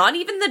accountable. Not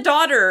even the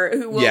daughter,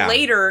 who will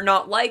later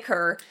not like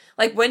her.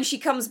 When she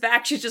comes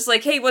back, she's just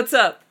hey, what's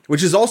up?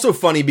 Which is also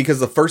funny because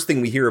the first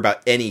thing we hear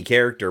about any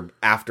character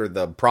after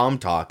the prom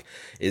talk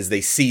is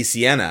they see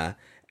Sienna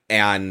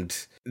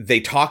and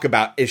they talk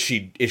about, is she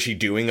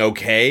doing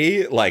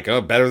okay? Like, oh,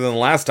 better than the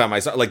last time I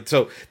saw. Like,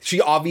 so she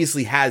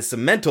obviously has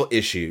some mental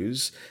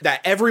issues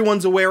that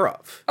everyone's aware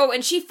of. Oh,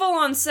 and she full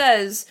on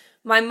says,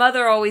 my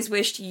mother always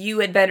wished you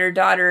had been her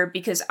daughter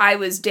because I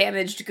was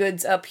damaged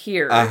goods up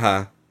here.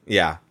 Uh-huh.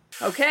 Yeah.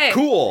 Okay.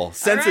 Cool.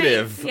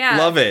 Sensitive. Right. Yeah.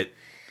 Love it.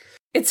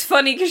 It's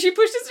funny because she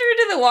pushes her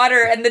into the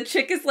water and the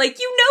chick is like,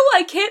 you know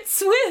I can't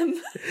swim.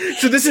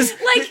 So this is...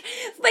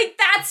 like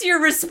that's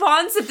your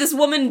response if this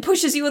woman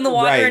pushes you in the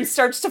water and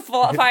starts to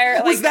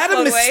fire. Was that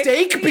a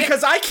mistake? Away?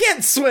 Because I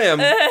can't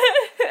swim.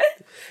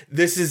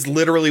 This is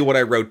literally what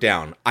I wrote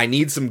down. I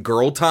need some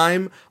girl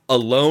time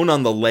alone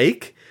on the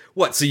lake.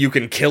 What, so you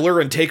can kill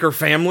her and take her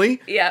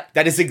family? Yeah.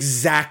 That is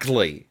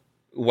exactly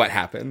what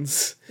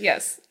happens.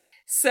 Yes.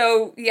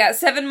 So,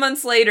 7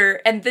 months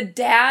later, and the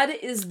dad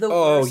is the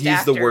worst actor. Oh,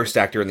 he's the worst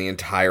actor in the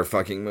entire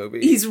fucking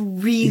movie. He's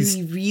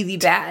really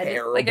bad.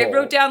 Terrible. Like, I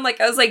wrote down,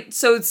 I was like,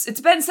 so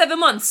it's been 7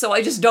 months, so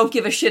I just don't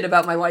give a shit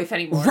about my wife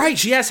anymore. Right,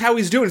 she asks how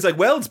he's doing. He's like,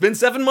 well, it's been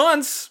 7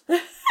 months.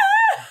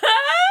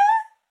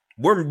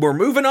 We're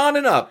moving on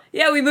and up.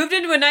 Yeah, we moved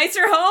into a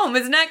nicer home.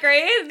 Isn't that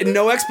great?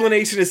 No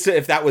explanation as to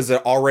if that was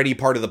already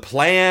part of the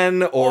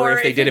plan, or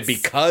if they did it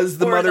because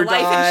the mother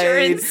died.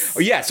 Life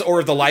insurance. Or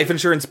if the life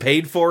insurance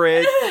paid for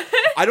it.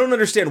 I don't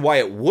understand why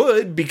it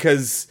would,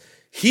 because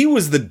he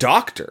was the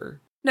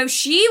doctor. No,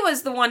 she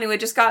was the one who had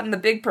just gotten the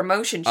big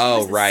promotion. She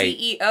was the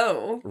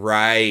CEO.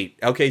 Right.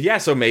 Okay, yeah,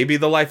 so maybe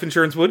the life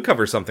insurance would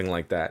cover something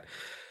like that.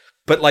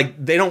 But,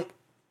 they don't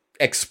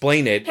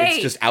explain it. Hey,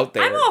 it's just out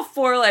there. I'm all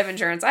for life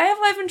insurance. I have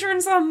life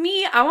insurance on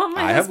me. I want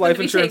my I have life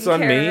insurance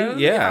on me.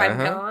 Yeah. If I'm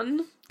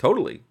gone.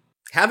 Totally.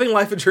 Having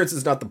life insurance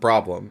is not the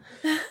problem.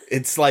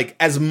 It's like,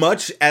 as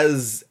much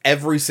as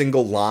every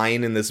single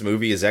line in this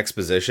movie is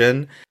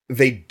exposition,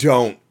 they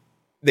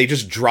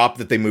just drop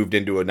that they moved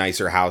into a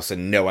nicer house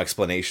and no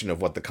explanation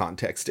of what the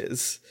context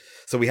is.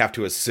 So we have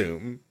to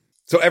assume.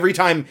 So every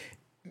time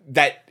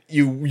that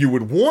you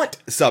would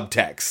want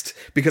subtext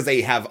because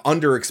they have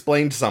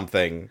under-explained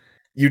something,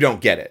 you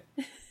don't get it.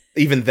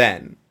 Even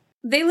then.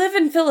 They live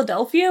in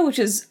Philadelphia, which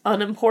is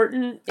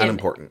unimportant.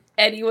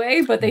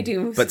 Anyway, but they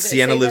do. But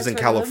Sienna lives in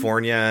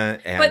California.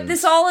 But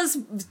this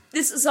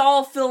is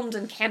all filmed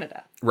in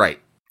Canada. Right.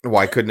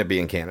 Why couldn't it be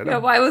in Canada? Yeah,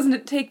 why wasn't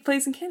it take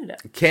place in Canada?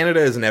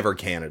 Canada is never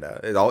Canada.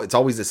 It's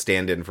always a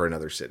stand-in for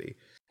another city.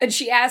 And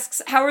she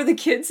asks, how are the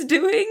kids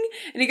doing?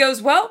 And he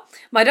goes, well,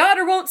 my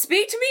daughter won't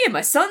speak to me and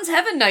my son's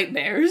having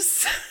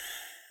nightmares.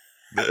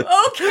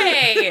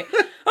 Okay,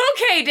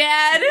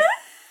 Dad.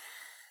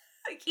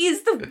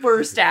 He's the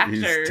worst actor.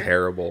 He's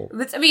terrible.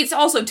 It's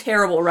also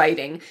terrible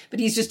writing, but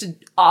he's just an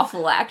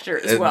awful actor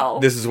as well.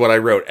 This is what I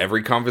wrote.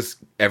 Every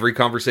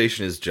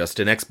conversation is just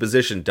an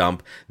exposition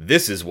dump.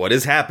 This is what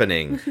is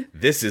happening.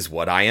 This is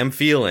what I am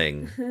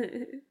feeling.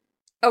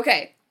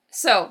 Okay,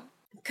 so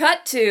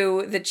cut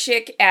to the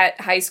chick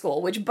at high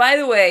school, which, by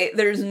the way,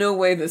 there's no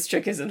way this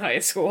chick is in high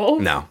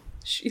school. No.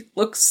 She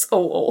looks so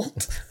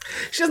old.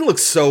 She doesn't look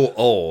so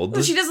old.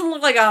 Well, she doesn't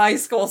look like a high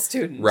school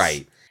student.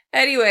 Right.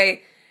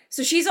 Anyway,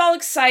 so she's all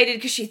excited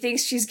because she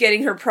thinks she's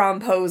getting her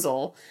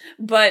promposal,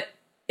 but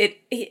it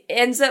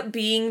ends up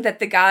being that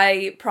the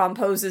guy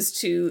promposes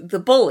to the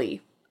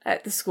bully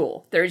at the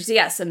school. There's,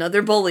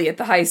 another bully at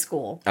the high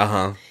school.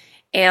 Uh-huh.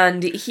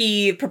 And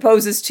he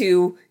proposes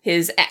to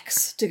his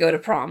ex to go to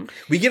prom.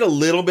 We get a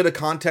little bit of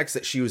context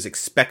that she was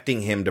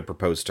expecting him to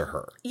propose to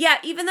her. Yeah,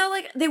 even though,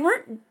 they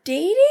weren't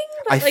dating?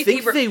 But, I think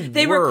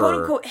they were,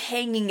 quote-unquote,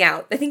 hanging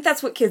out. I think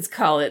that's what kids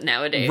call it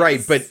nowadays.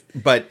 Right,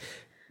 but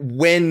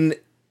when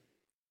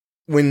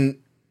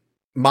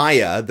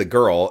Maya, the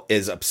girl,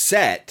 is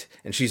upset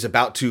and she's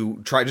about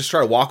to try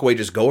to walk away,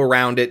 just go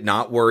around it,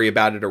 not worry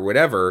about it or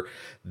whatever,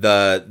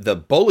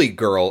 the bully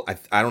girl,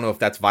 I don't know if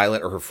that's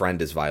Violet or her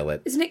friend is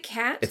Violet. Isn't it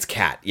Kat? It's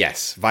Kat,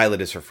 yes. Violet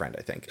is her friend,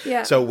 I think.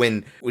 Yeah. So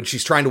when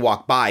she's trying to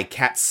walk by,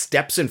 Kat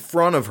steps in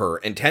front of her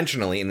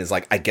intentionally and is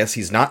like, I guess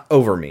he's not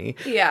over me.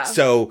 Yeah.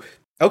 So,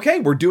 okay,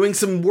 we're doing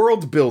some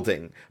world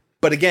building.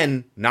 But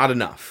again, not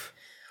enough.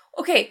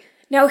 Okay,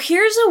 now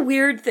here's a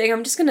weird thing.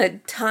 I'm just going to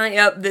tie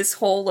up this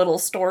whole little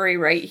story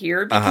right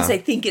here because I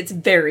think it's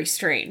very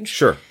strange.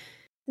 Sure.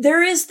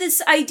 There is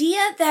this idea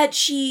that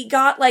she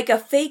got a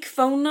fake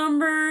phone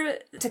number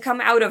to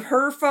come out of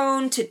her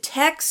phone to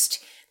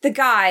text the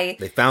guy.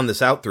 They found this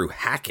out through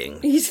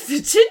hacking.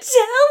 to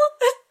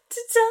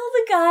tell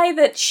the guy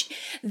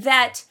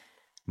that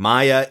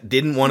Maya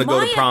didn't want to go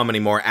to prom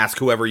anymore. Ask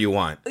whoever you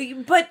want.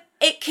 But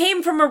it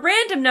came from a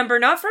random number,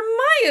 not from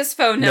Maya's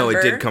phone number. No,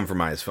 it did come from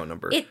Maya's phone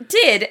number. It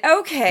did?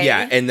 Okay.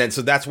 Yeah, and then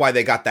so that's why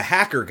they got the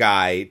hacker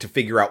guy to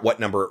figure out what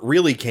number it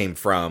really came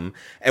from,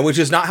 and which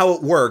is not how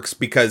it works,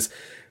 because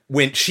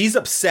when she's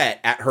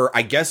upset at her,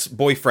 I guess,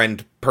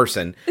 boyfriend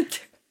person,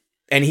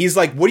 and he's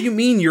like, what do you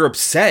mean you're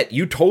upset?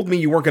 You told me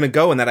you weren't going to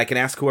go and that I can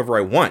ask whoever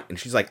I want. And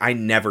she's like, I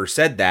never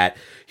said that.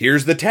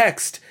 Here's the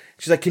text.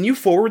 She's like, can you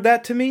forward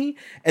that to me?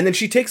 And then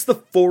she takes the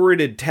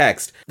forwarded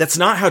text. That's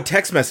not how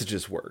text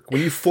messages work.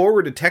 When you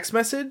forward a text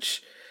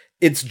message,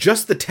 it's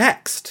just the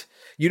text.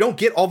 You don't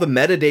get all the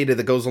metadata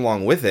that goes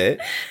along with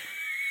it.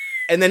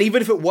 And then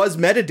even if it was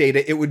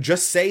metadata, it would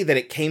just say that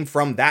it came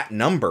from that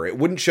number. It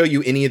wouldn't show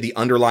you any of the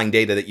underlying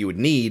data that you would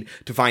need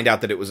to find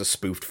out that it was a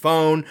spoofed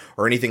phone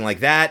or anything like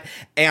that.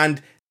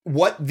 And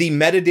what the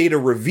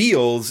metadata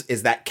reveals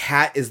is that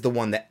Kat is the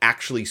one that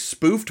actually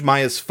spoofed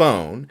Maya's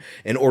phone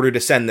in order to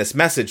send this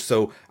message.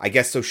 So I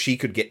guess so she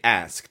could get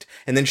asked.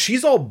 And then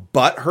she's all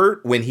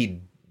butthurt when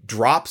he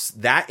drops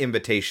that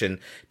invitation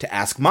to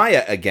ask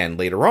Maya again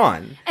later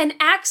on. And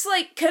acts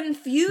like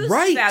confused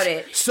about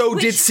it. So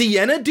did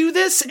Sienna do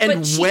this?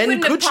 And when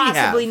could she have?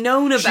 Possibly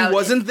known about it. She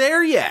wasn't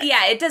there yet.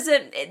 Yeah, it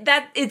doesn't,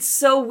 it's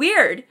so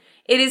weird.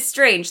 It is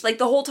strange. Like,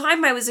 the whole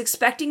time I was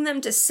expecting them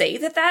to say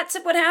that that's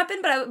what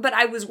happened, but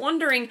I was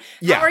wondering,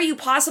 how are you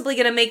possibly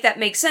going to make that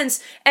make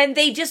sense? And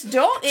they just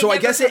don't. So I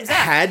guess it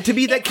had to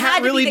be that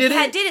Kat really did it?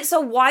 Kat did it,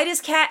 so why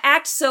does Kat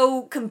act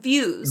so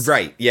confused?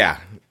 Right, yeah.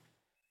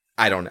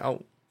 I don't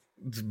know.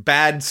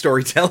 Bad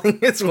storytelling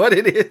is what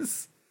it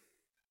is.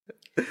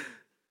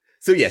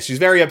 So yes, she's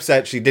very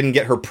upset. She didn't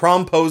get her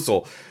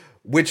promposal,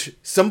 which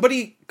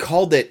somebody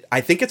called it,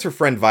 I think it's her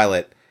friend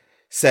Violet,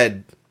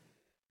 said...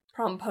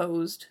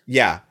 Promposed.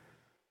 Yeah.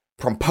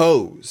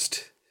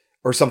 Promposed.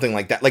 Or something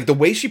like that. Like, the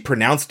way she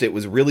pronounced it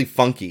was really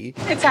funky.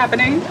 It's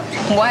happening.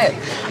 What?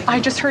 I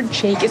just heard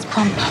Jake is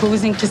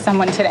promposing to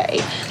someone today.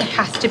 It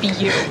has to be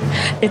you.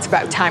 It's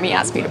about time he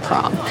asked me to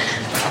prom.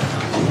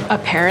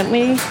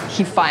 Apparently,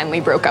 he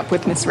finally broke up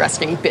with Miss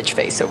Resting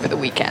Bitchface over the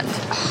weekend.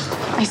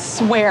 I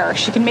swear,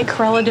 she can make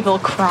Cruella de Vil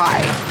cry.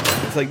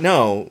 It's like,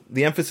 no,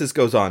 the emphasis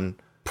goes on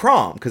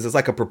prom, because it's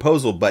like a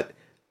proposal, but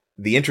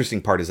the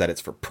interesting part is that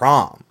it's for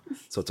prom.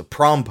 So it's a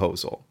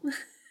promposal.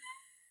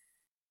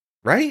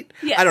 Right?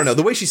 Yes. I don't know.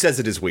 The way she says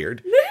it is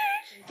weird.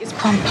 Is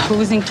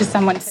promposing to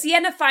someone.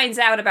 Sienna finds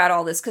out about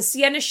all this because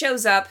Sienna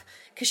shows up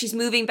because she's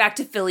moving back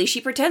to Philly.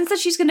 She pretends that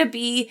she's going to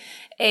be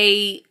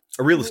a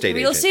real estate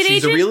agent.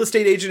 She's a real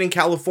estate agent in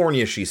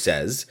California, she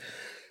says.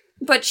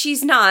 But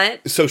she's not.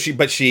 So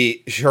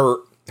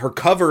her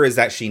cover is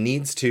that she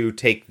needs to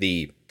take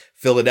the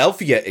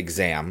Philadelphia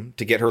exam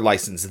to get her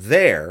license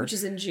there. Which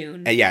is in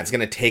June. And yeah, it's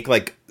going to take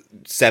like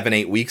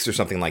 7-8 weeks or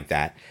something like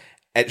that.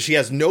 And she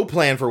has no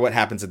plan for what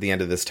happens at the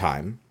end of this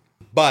time.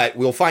 But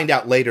we'll find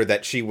out later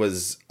that she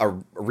was a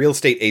real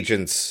estate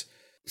agent's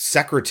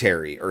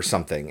secretary or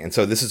something. And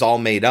so this is all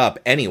made up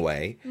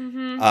anyway.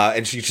 Mm-hmm.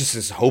 And she just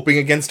is hoping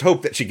against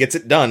hope that she gets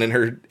it done in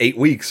her 8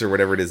 weeks or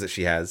whatever it is that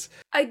she has.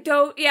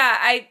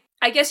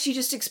 I guess she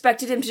just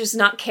expected him to just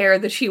not care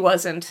that she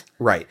wasn't.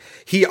 Right.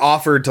 He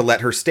offered to let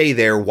her stay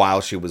there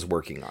while she was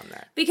working on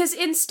that. Because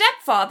in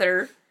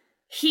Stepfather,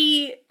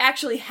 he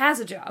actually has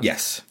a job.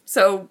 Yes.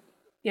 So,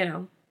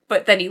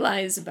 but then he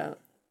lies about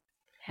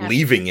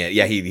leaving it.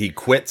 Yeah, he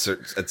quits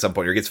at some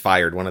point or gets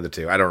fired, one of the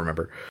two. I don't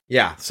remember.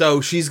 Yeah,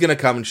 so she's going to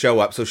come and show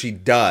up. So she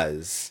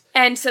does.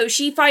 And so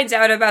she finds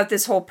out about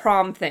this whole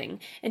prom thing.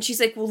 And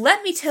she's like, well,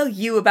 let me tell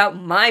you about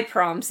my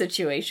prom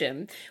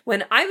situation.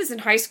 When I was in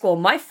high school,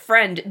 my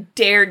friend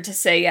dared to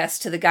say yes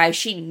to the guy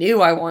she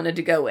knew I wanted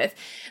to go with.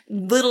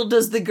 Little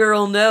does the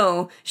girl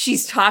know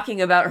she's talking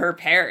about her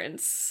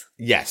parents.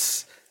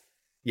 Yes.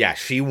 Yeah,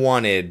 she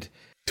wanted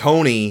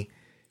Tony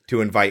to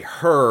invite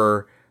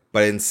her,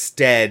 but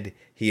instead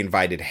he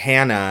invited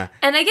Hannah.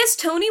 And I guess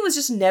Tony was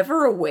just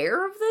never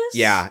aware of this?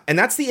 Yeah, and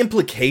that's the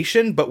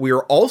implication, but we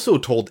are also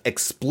told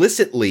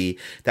explicitly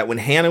that when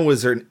Hannah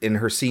was in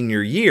her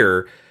senior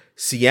year,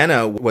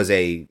 Sienna was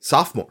a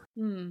sophomore.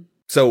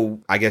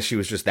 So I guess she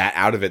was just that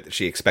out of it that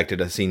she expected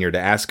a senior to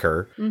ask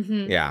her.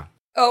 Mm-hmm. Yeah.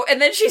 Oh,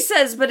 and then she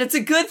says, but it's a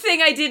good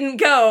thing I didn't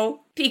go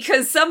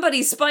because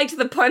somebody spiked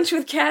the punch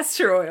with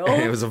castor oil.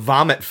 It was a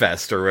vomit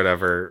fest or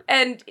whatever.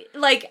 And,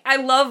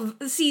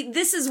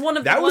 this is one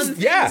of the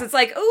things. It's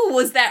like, ooh,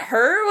 was that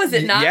her? Was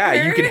it not her?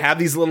 Yeah, you could have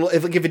these little,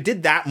 if it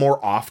did that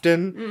more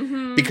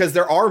often, because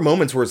there are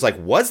moments where it's like,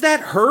 was that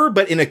her?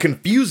 But in a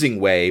confusing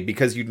way,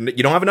 because you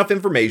don't have enough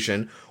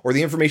information, or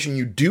the information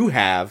you do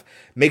have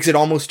makes it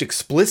almost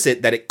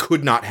explicit that it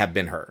could not have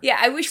been her. Yeah,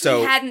 I wish we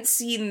hadn't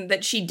seen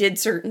that she did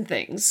certain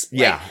things.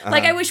 Yeah.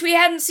 I wish we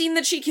hadn't seen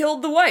that she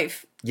killed the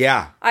wife.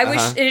 Yeah. I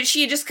wish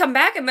she had just come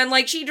back and been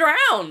like, she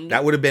drowned.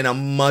 That would have been a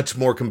much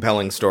more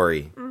compelling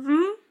story. Mm-hmm.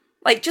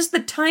 Like, just the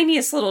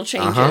tiniest little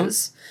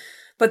changes.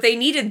 But they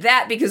needed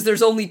that because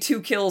there's only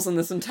 2 kills in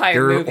this entire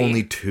movie. There are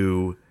only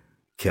 2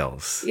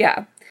 kills.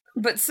 Yeah.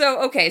 But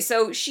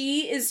so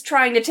she is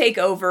trying to take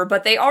over,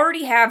 but they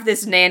already have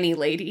this nanny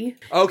lady.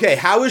 Okay,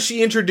 how is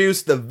she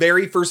introduced the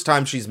very first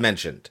time she's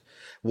mentioned?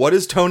 What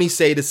does Tony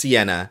say to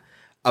Sienna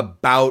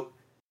about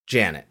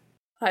Janet?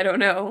 I don't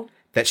know.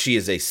 That she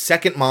is a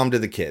second mom to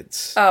the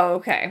kids. Oh,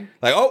 okay.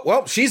 Like, oh,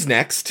 well, she's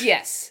next.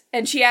 Yes,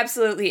 and she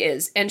absolutely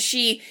is. And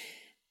she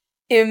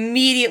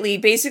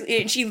immediately,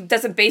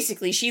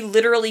 she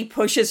literally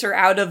pushes her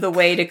out of the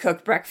way to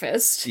cook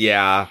breakfast.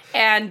 Yeah.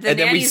 And the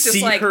nanny's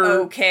just like,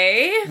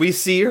 okay. We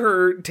see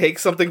her take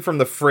something from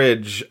the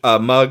fridge, a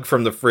mug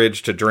from the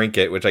fridge to drink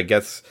it, which I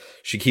guess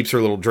she keeps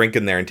her little drink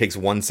in there and takes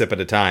one sip at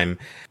a time.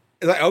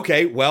 Like,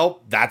 okay,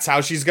 well, that's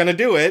how she's going to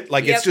do it.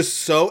 Like, It's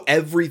just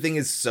everything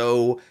is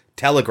so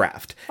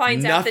telegraphed.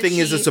 Nothing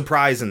is a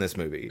surprise in this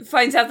movie.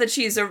 Finds out that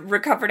she's a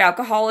recovered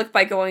alcoholic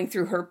by going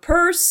through her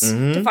purse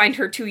to find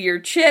her 2-year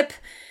chip.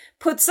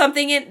 Put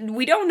something in,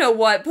 we don't know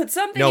what, put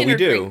something in her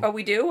drink. Oh,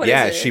 we do? What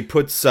is it? She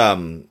puts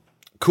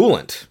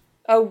coolant.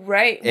 Oh,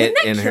 right. Wouldn't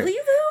that kill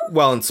you, though?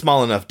 Well, in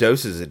small enough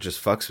doses, it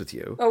just fucks with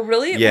you. Oh,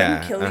 really? It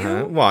wouldn't kill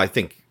you? Well, I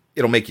think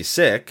it'll make you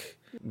sick.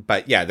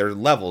 But yeah, there are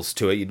levels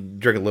to it. You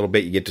drink a little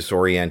bit, you get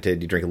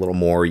disoriented. You drink a little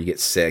more, you get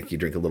sick. You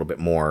drink a little bit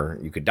more,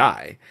 you could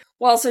die.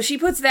 Well, so she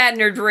puts that in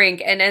her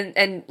drink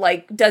and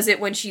like does it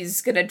when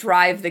she's gonna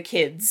drive the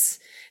kids.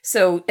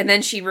 So, and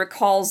then she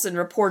recalls and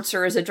reports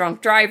her as a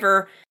drunk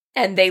driver,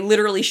 and they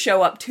literally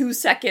show up 2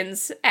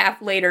 seconds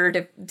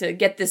later to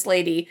get this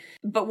lady.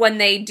 But when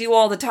they do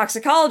all the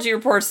toxicology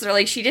reports, they're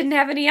like, she didn't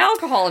have any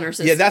alcohol in her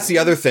system. Yeah, that's the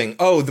other thing.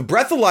 Oh, the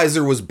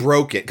breathalyzer was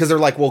broken. Because they're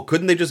like, well,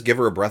 couldn't they just give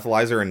her a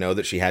breathalyzer and know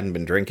that she hadn't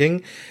been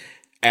drinking?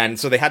 And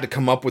so they had to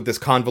come up with this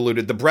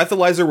convoluted, the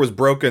breathalyzer was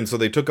broken, so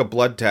they took a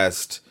blood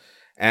test,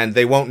 and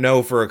they won't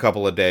know for a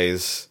couple of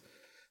days.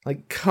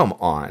 Like, come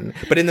on.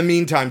 But in the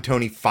meantime,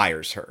 Tony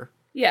fires her.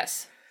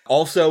 Yes.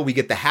 Also, we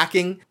get the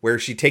hacking, where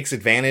she takes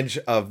advantage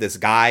of this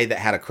guy that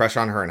had a crush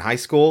on her in high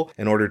school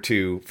in order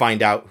to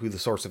find out who the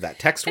source of that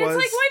text was. It's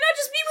like, why not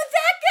just be with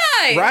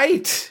that guy?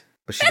 Right.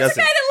 But she doesn't. That's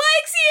the guy that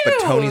likes you.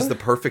 But Tony's the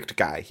perfect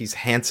guy. He's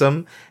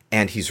handsome,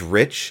 and he's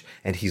rich,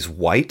 and he's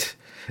white.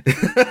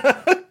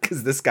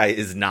 Because this guy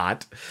is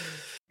not.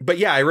 But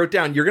yeah, I wrote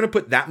down, you're going to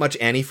put that much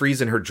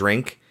antifreeze in her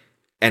drink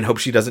and hope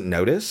she doesn't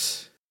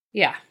notice?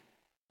 Yeah.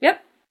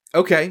 Yep.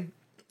 Okay.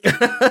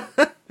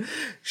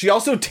 She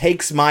also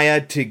takes Maya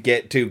to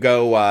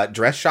go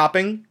dress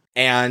shopping,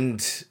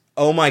 and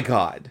oh my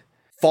god,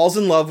 falls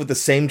in love with the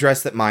same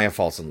dress that Maya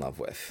falls in love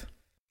with,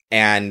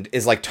 and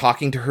is like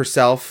talking to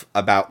herself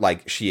about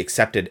like she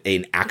accepted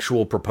an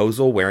actual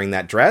proposal wearing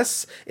that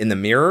dress in the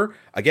mirror,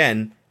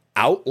 again,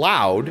 out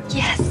loud.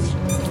 Yes,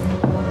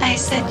 I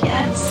said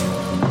yes.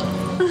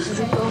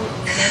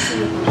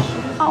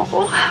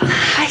 Oh,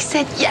 I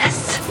said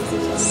yes.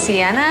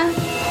 Sienna?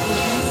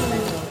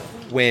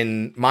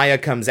 When Maya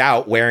comes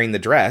out wearing the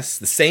dress,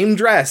 the same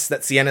dress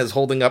that Sienna is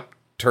holding up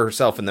to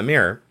herself in the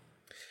mirror,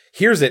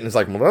 hears it and is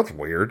like, well, that's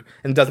weird,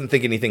 and doesn't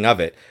think anything of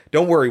it.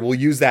 Don't worry, we'll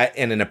use that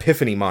in an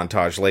epiphany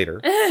montage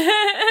later.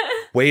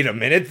 Wait a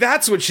minute,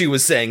 that's what she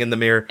was saying in the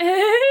mirror.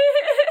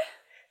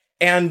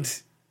 And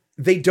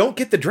they don't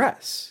get the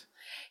dress.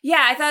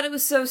 Yeah, I thought it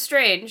was so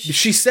strange.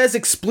 She says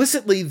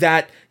explicitly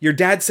that your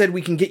dad said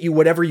we can get you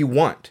whatever you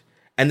want.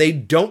 And they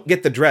don't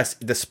get the dress,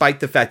 despite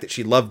the fact that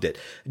she loved it.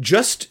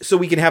 Just so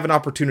we can have an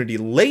opportunity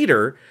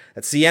later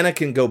that Sienna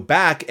can go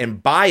back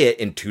and buy it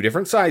in 2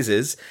 different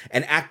sizes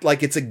and act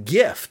like it's a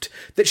gift.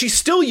 That she's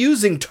still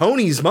using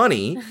Tony's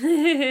money.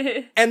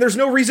 And there's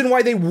no reason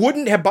why they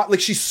wouldn't have bought...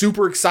 Like, she's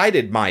super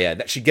excited, Maya,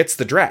 that she gets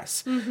the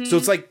dress. Mm-hmm. So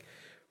it's like,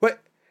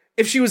 what?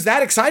 If she was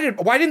that excited,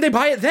 why didn't they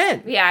buy it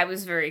then? Yeah, I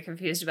was very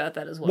confused about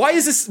that as well. Why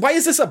is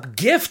this a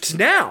gift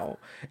now?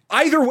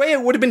 Either way,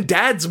 it would have been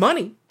Dad's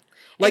money.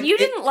 Like, and you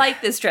didn't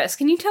like this dress.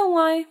 Can you tell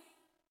why?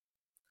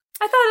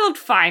 I thought it looked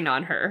fine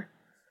on her.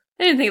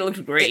 I didn't think it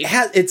looked great.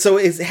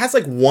 It has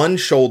like one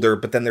shoulder,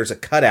 but then there's a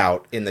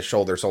cutout in the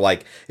shoulder. So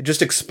like it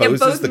just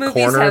exposes the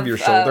corner of your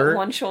shoulder.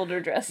 One shoulder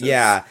dresses.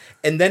 Yeah.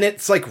 And then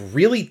it's like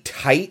really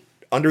tight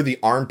under the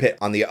armpit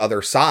on the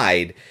other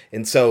side.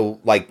 And so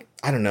like,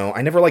 I don't know.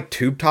 I never liked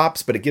tube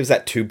tops, but it gives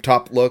that tube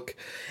top look.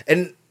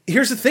 And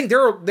here's the thing.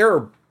 There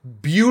are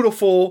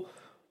beautiful,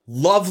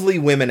 lovely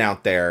women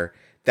out there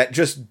that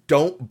just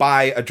don't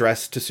buy a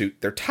dress to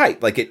suit their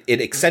type. Like,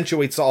 it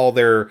accentuates all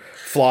their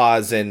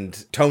flaws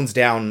and tones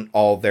down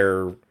all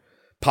their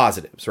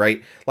positives,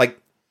 right? Like,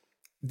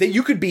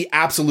 you could be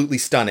absolutely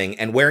stunning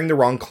and wearing the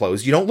wrong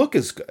clothes, you don't look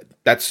as good.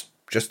 That's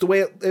just the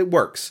way it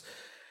works.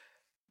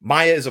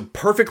 Maya is a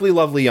perfectly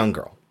lovely young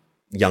girl.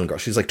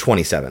 She's like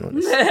 27 when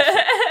this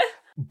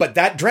but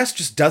that dress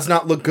just does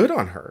not look good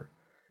on her.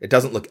 It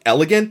doesn't look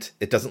elegant.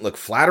 It doesn't look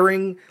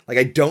flattering. Like,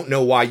 I don't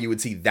know why you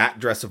would see that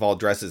dress of all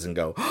dresses and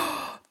go,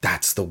 oh,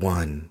 that's the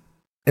one.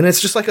 And it's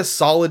just like a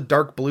solid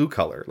dark blue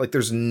color. Like,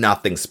 there's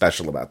nothing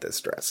special about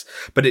this dress.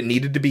 But it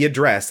needed to be a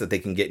dress that they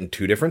can get in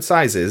 2 different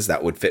sizes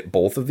that would fit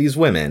both of these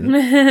women.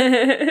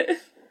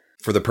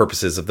 For the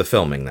purposes of the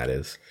filming, that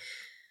is.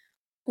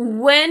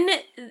 When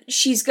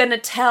she's gonna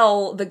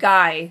tell the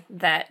guy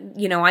that,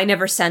 you know, I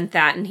never sent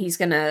that, and he's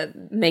gonna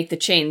make the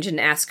change and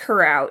ask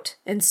her out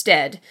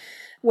instead,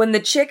 when the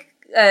chick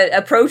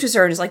approaches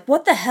her and is like,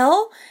 what the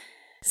hell?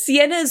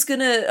 Sienna is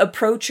gonna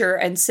approach her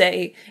and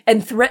say,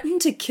 and threaten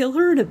to kill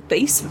her in a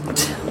basement.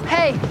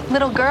 Hey,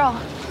 little girl.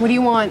 What do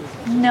you want?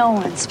 No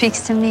one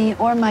speaks to me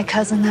or my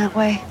cousin that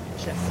way.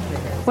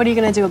 What are you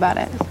gonna do about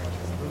it?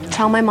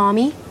 Tell my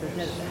mommy?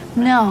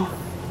 No.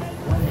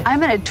 I'm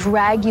gonna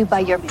drag you by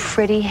your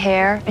pretty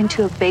hair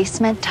into a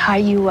basement, tie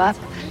you up,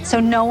 so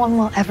no one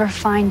will ever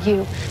find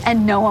you,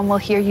 and no one will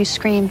hear you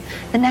scream.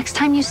 The next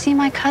time you see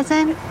my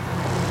cousin,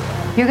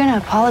 you're gonna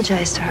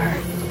apologize to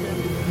her.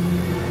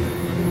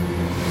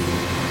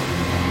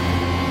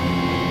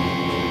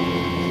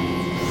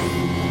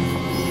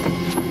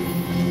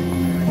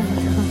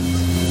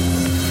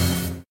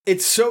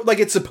 It's so, like,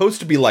 it's supposed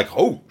to be like,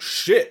 oh,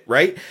 shit,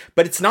 right?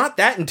 But it's not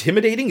that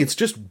intimidating. It's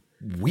just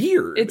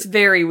weird. It's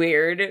very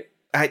weird.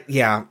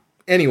 Yeah.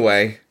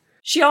 Anyway.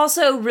 She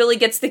also really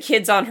gets the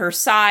kids on her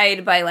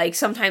side by, like,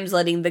 sometimes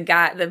letting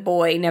the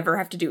boy never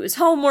have to do his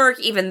homework,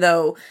 even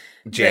though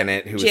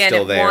Janet, who is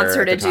still there, wants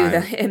her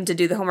to him to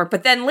do the homework.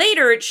 But then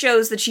later it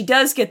shows that she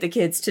does get the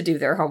kids to do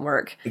their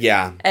homework.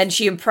 Yeah. And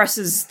she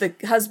impresses the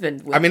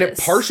husband with it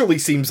partially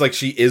seems like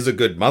she is a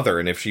good mother,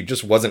 and if she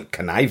just wasn't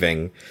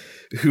conniving,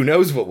 who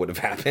knows what would have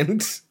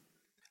happened.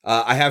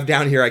 I have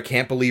down here, I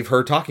can't believe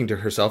her talking to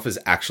herself is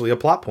actually a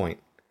plot point.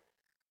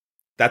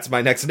 That's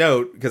my next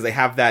note, because they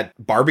have that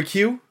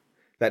barbecue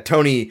that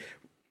Tony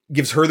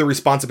gives her the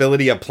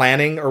responsibility of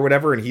planning or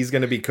whatever, and he's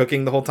going to be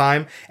cooking the whole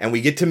time. And we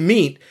get to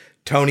meet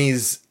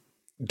Tony's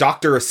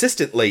doctor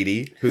assistant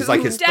lady, who's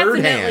like his third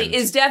hand.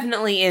 Is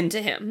definitely into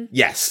him.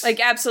 Yes. Like,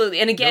 absolutely.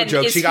 And again,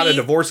 no joke, she got a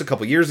divorce a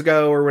couple years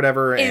ago or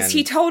whatever. Is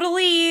he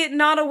totally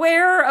not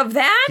aware of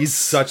that? He's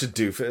such a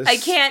doofus. I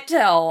can't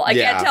tell. I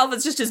can't tell if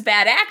it's just his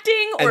bad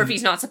acting or if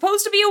he's not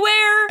supposed to be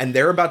aware. And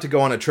they're about to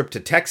go on a trip to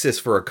Texas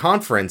for a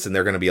conference, and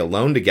they're going to be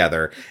alone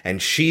together.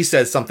 And she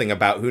says something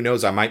about, who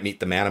knows, I might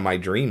meet the man of my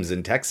dreams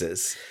in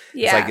Texas.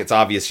 Yeah. It's like, it's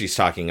obvious she's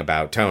talking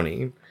about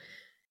Tony.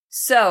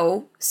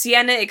 So,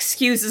 Sienna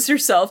excuses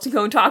herself to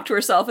go and talk to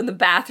herself in the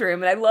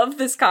bathroom, and I love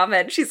this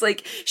comment. She's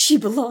like, she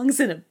belongs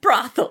in a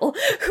brothel.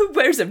 Who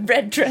wears a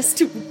red dress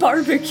to a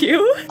barbecue?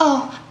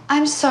 Oh,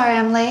 I'm sorry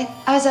I'm late.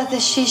 I was at the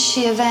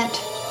She event.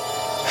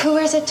 Who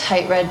wears a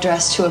tight red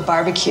dress to a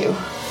barbecue?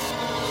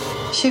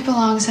 She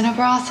belongs in a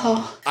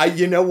brothel.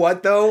 You know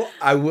what, though?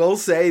 I will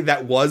say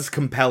that was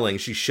compelling.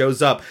 She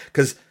shows up,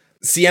 because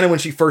Sienna, when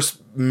she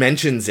first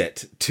mentions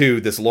it to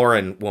this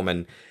Lauren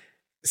woman,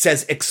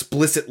 says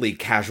explicitly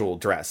casual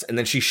dress, and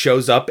then she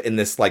shows up in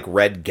this like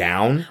red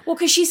gown. Well,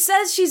 because she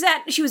says she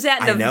was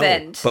at an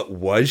event. But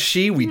was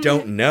she? We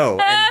don't know.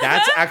 And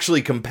that's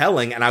actually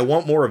compelling, and I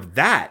want more of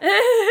that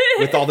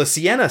with all the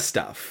Sienna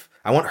stuff.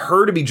 I want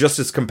her to be just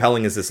as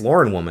compelling as this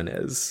Lauren woman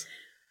is.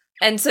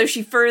 And so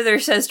she further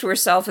says to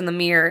herself in the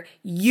mirror,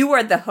 you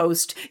are the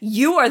host,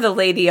 you are the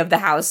lady of the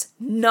house,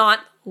 not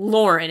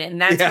Lauren.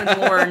 And that's when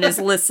Lauren is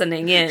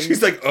listening in.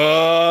 She's like,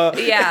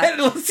 Yeah.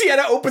 And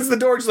Sienna opens the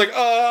door, she's like,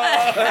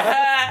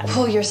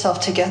 Pull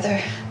yourself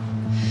together.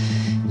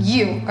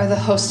 You are the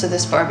host of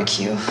this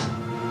barbecue.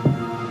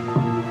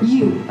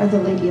 You are the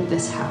lady of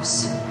this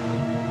house.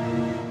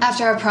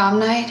 After our prom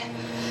night,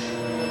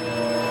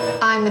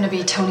 I'm gonna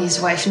be Tony's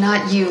wife,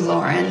 not you,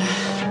 Lauren.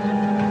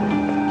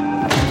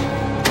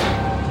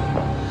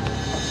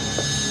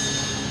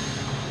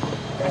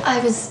 I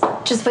was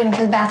just waiting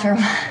for the bathroom.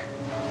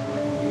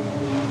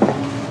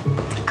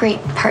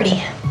 Great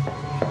party.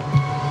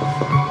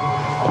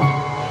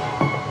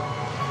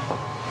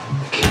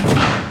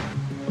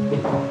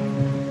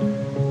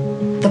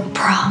 The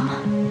prom?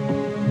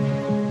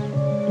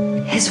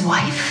 His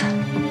wife?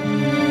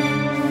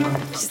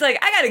 She's like,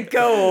 I gotta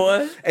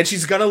go. And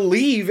she's gonna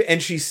leave,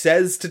 and she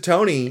says to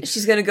Tony,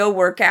 she's gonna go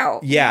work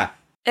out. Yeah.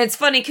 And it's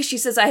funny because she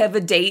says, I have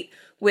a date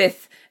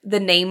with the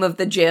name of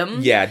the gym.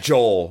 Yeah,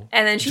 Joel.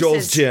 And then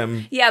Joel's says,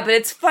 gym. Yeah, but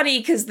it's funny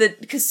because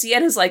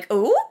Sienna's like,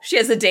 oh, she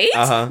has a date?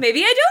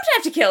 Maybe I don't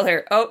have to kill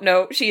her. Oh,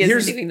 no, she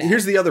isn't doing that.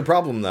 Here's the other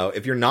problem, though.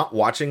 If you're not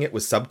watching it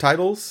with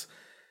subtitles,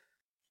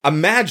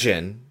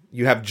 imagine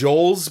you have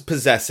Joel's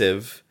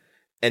possessive,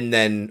 and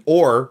then,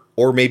 or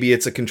maybe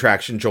it's a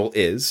contraction, Joel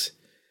is,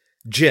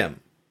 Jim.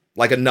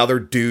 Like another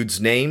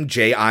dude's name,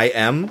 Jim.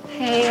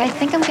 Hey, I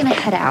think I'm gonna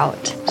head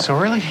out. So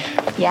early?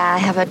 Yeah, I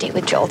have a date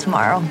with Joel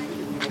tomorrow.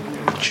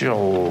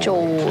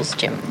 Joel's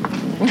gym.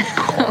 Of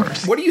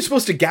course. What are you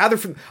supposed to gather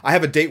from? I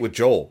have a date with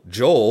Joel.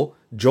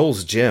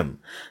 Joel's gym.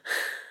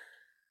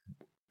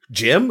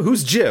 Jim?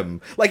 Who's Jim?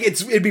 Like,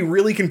 it'd be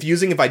really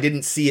confusing if I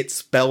didn't see it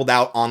spelled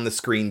out on the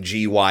screen,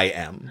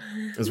 GYM,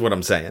 is what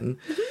I'm saying.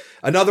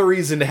 Another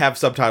reason to have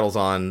subtitles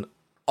on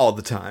all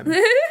the time.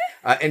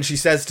 And she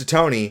says to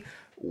Tony,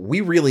 we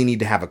really need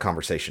to have a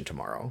conversation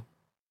tomorrow.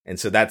 And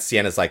so that's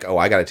Sienna's like, oh,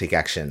 I got to take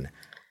action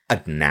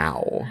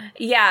now.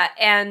 Yeah,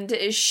 and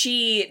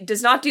she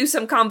does not do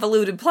some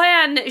convoluted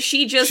plan.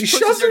 She just pushes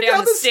shoves her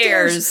down the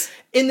stairs.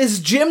 In this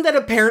gym that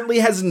apparently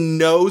has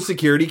no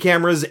security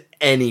cameras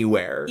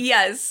anywhere.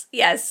 Yes.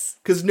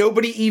 Because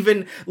nobody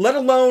even, let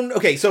alone,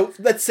 okay, so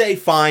let's say,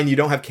 fine, you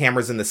don't have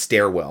cameras in the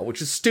stairwell,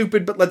 which is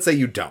stupid, but let's say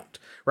you don't,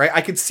 right?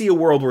 I could see a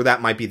world where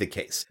that might be the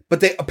case. But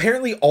they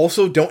apparently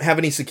also don't have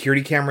any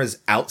security cameras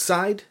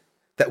outside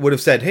that would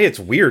have said, hey, it's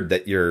weird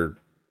that your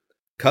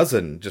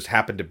cousin just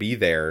happened to be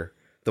there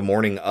the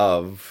morning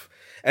of.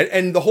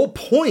 And the whole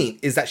point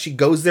is that she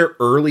goes there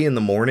early in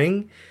the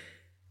morning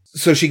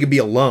so she could be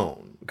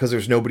alone because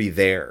there's nobody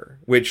there,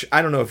 which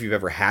I don't know if you've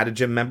ever had a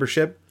gym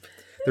membership.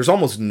 There's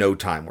almost no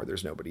time where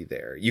there's nobody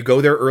there. You go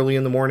there early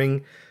in the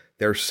morning,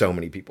 there are so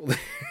many people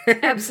there.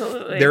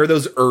 Absolutely. There are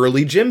those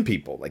early gym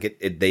people. Like,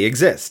 they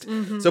exist.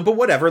 Mm-hmm. So, but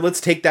whatever,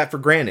 let's take that for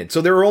granted. So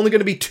there are only going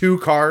to be 2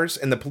 cars,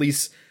 and the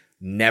police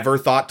never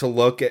thought to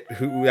look at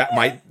who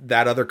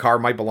that other car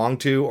might belong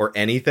to or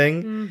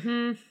anything.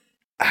 Mm-hmm.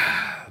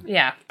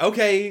 Yeah.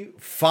 Okay,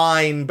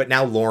 fine, but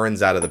now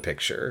Lauren's out of the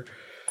picture.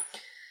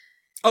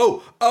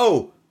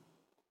 Oh.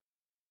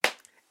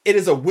 It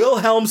is a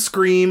Wilhelm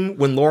scream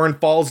when Lauren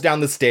falls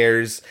down the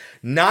stairs.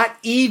 Not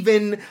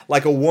even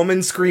like a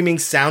woman screaming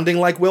sounding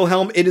like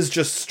Wilhelm. It is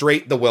just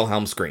straight the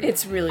Wilhelm scream.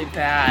 It's really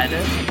bad.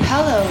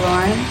 Hello,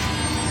 Lauren.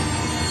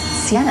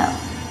 Sienna,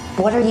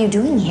 what are you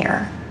doing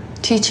here?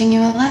 Teaching you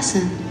a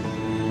lesson.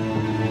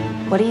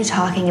 What are you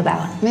talking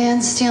about?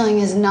 Man stealing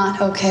is not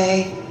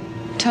okay.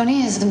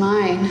 Tony is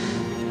mine.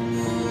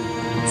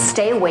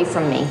 Stay away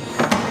from me.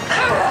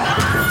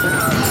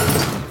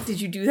 Did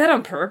you do that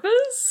on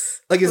purpose?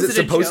 Like, is it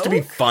supposed to be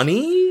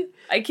funny?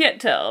 I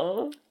can't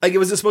tell. Like,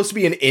 was it supposed to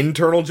be an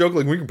internal joke?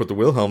 Like, we can put the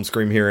Wilhelm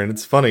scream here and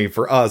it's funny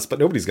for us, but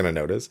nobody's going to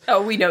notice.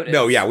 Oh, we noticed.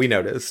 No, yeah, we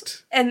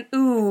noticed. And,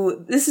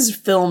 this is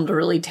filmed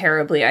really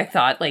terribly, I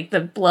thought. Like,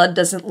 the blood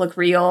doesn't look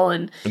real,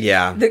 and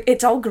yeah,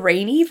 it's all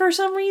grainy for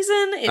some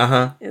reason.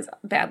 It is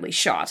badly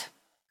shot.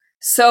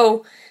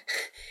 So,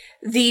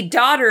 the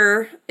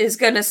daughter is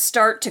going to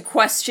start to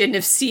question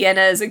if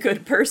Sienna is a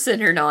good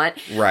person or not.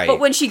 Right.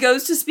 But when she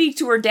goes to speak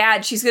to her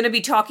dad, she's going to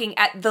be talking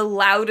at the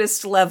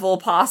loudest level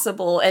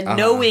possible and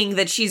knowing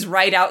that she's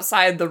right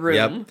outside the room.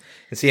 Yep.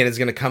 And Sienna's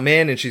going to come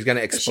in and she's going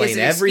to explain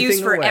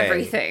everything for away,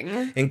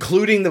 everything.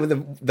 Including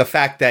the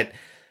fact that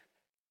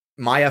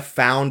Maya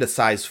found a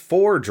size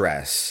 4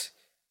 dress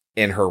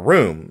in her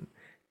room.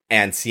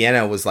 And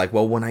Sienna was like,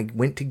 well, when I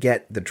went to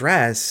get the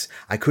dress,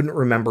 I couldn't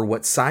remember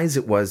what size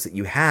it was that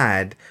you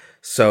had.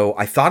 So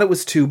I thought it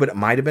was 2, but it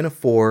might have been a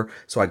 4.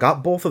 So I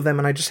got both of them,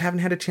 and I just haven't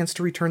had a chance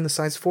to return the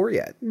size 4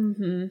 yet.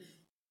 Mm-hmm.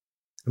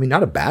 I mean,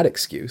 not a bad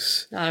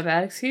excuse. Not a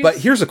bad excuse. But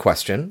here's a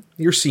question.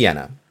 You're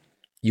Sienna.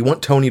 You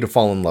want Tony to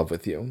fall in love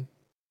with you.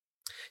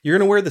 You're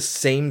going to wear the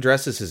same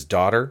dress as his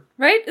daughter?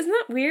 Right? Isn't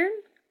that weird?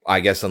 I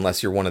guess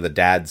unless you're one of the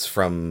dads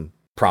from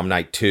Prom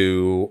Night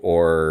 2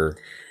 or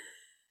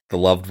The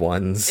Loved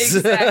Ones.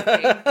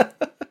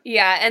 Exactly.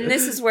 Yeah, and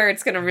this is where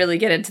it's going to really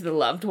get into the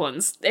Loved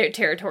Ones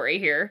territory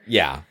here.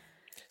 Yeah.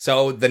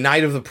 So the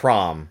night of the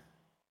prom,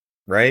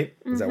 right?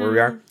 Is that where we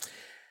are?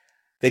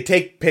 They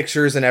take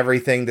pictures and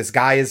everything. This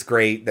guy is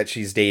great that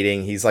she's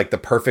dating. He's like the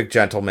perfect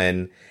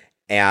gentleman.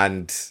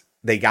 And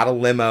they got a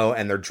limo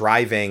and they're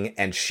driving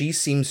and she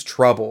seems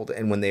troubled.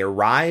 And when they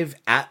arrive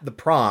at the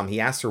prom, he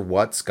asks her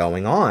what's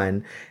going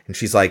on. And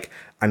she's like,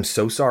 I'm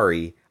so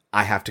sorry.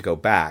 I have to go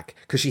back,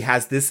 because she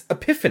has this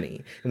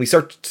epiphany, and we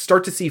start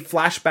to see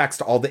flashbacks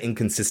to all the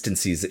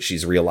inconsistencies that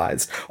she's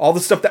realized, all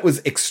the stuff that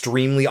was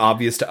extremely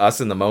obvious to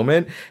us in the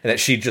moment, and that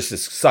she just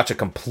is such a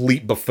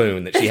complete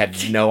buffoon that she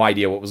had no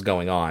idea what was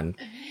going on.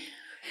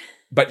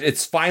 But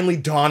it's finally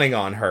dawning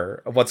on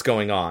her of what's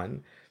going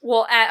on.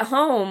 Well, at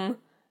home,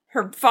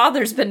 her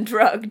father's been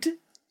drugged.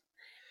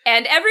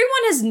 And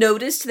everyone has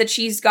noticed that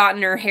she's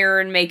gotten her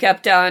hair and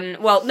makeup done.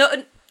 Well,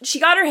 no, she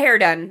got her hair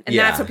done, and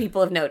that's what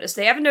people have noticed.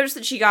 They haven't noticed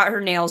that she got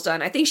her nails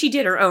done. I think she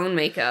did her own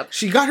makeup.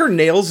 She got her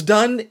nails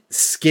done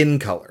skin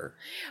color.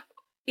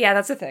 Yeah,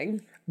 that's a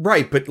thing.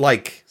 Right, but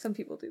like... Some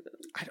people do that.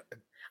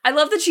 I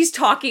love that she's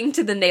talking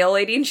to the nail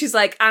lady, and she's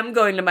like, I'm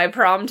going to my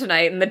prom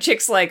tonight. And the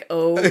chick's like,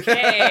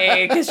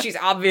 okay, because she's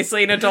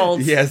obviously an adult.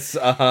 Yes,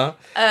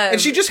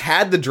 and she just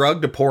had the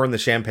drug to pour in the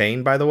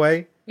champagne, by the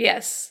way.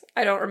 Yes,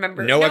 I don't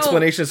remember. No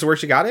explanation as to where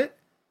she got it?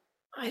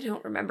 I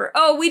don't remember.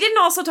 Oh, we didn't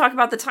also talk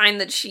about the time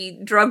that she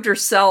drugged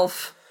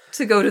herself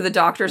to go to the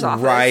doctor's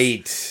office.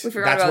 Right. We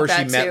forgot That's where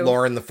that she met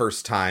Lauren the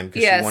first time,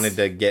 because she wanted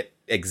to get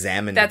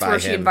examined by him. That's where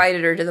she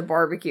invited her to the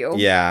barbecue.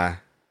 Yeah.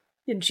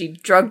 And she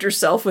drugged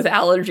herself with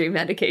allergy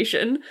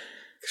medication.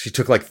 She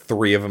took like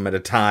 3 of them at a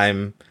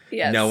time,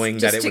 knowing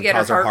that it would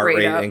cause her heart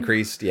rate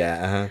increased.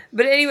 Yeah.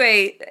 But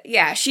anyway,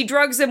 yeah, she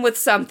drugs him with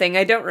something.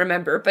 I don't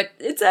remember, but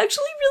it's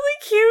actually really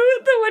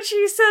cute what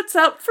she sets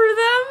up for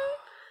them.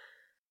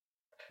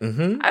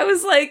 Mm-hmm. I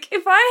was like,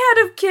 if I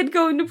had a kid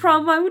going to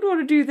prom, I would want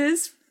to do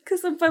this,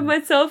 because I'm by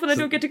myself and I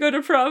don't get to go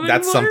to prom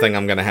That's anymore. something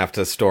I'm going to have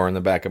to store in the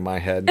back of my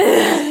head.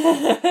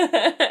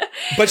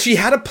 But she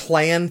had a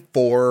plan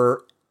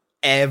for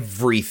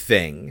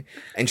everything,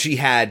 and she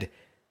had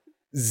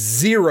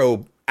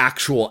 0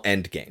 actual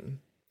end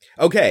game.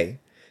 Okay,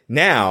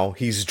 now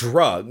he's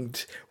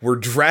drugged, we're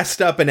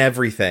dressed up and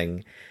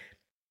everything.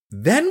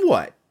 Then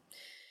what?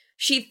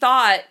 She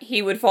thought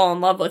he would fall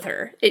in love with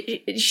her.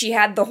 She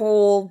had the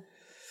whole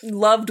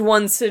loved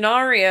one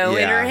scenario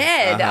in her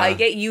head. I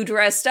get you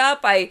dressed up,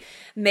 I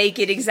make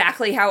it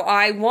exactly how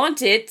I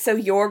want it, so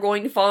you're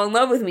going to fall in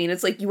love with me. And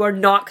it's like, you are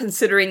not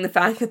considering the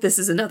fact that this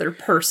is another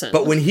person.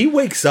 But when he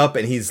wakes up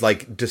and he's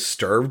like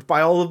disturbed by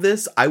all of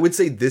this, I would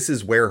say this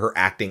is where her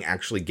acting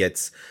actually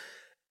gets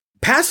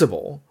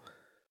passable.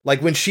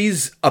 Like when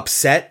she's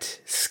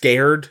upset,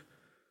 scared,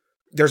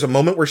 there's a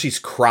moment where she's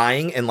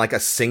crying and like a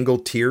single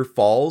tear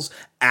falls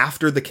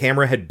after the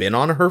camera had been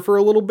on her for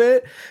a little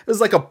bit. It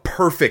was like a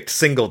perfect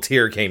single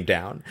tear came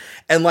down.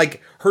 And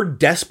like her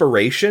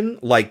desperation,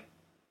 like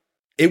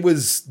it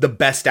was the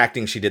best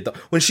acting she did.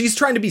 When she's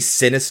trying to be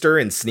sinister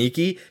and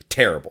sneaky,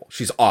 terrible.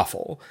 She's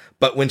awful.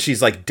 But when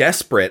she's like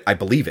desperate, I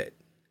believe it.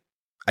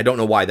 I don't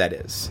know why that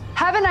is.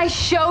 Haven't I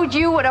showed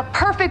you what a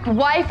perfect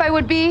wife I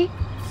would be?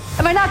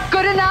 Am I not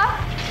good enough?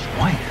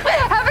 Why?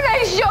 Haven't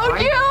I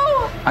showed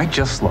you? I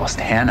just lost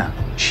Hannah.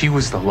 She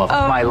was the love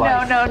of my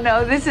life.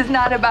 No. This is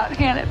not about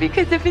Hannah,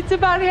 because if it's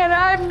about Hannah,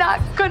 I'm not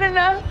good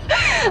enough.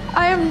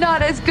 I am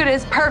not as good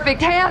as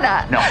perfect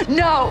Hannah.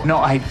 No,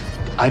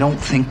 I don't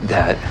think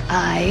that.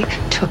 I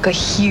took a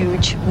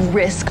huge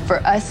risk for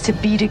us to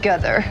be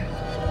together.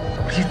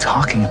 What are you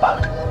talking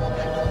about?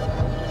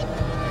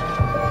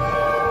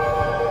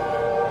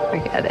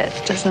 Forget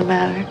it. Doesn't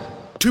matter.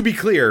 To be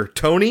clear,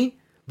 Tony,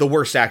 the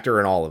worst actor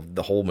in all of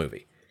the whole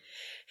movie.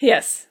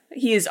 Yes,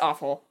 he is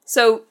awful.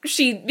 So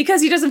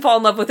because he doesn't fall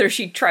in love with her,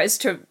 she tries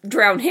to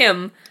drown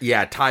him.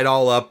 Yeah, tied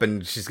all up,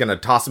 and she's going to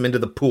toss him into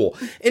the pool.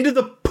 Into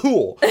the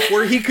pool,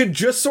 where he could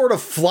just sort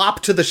of flop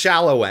to the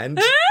shallow end.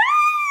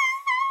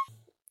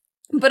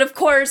 But of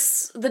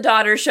course, the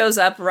daughter shows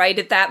up right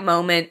at that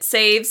moment,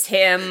 saves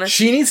him.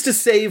 She needs to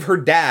save her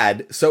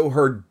dad, so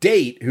her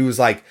date, who's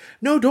like,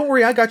 no, don't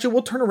worry, I got you,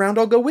 we'll turn around,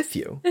 I'll go with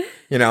you.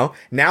 Now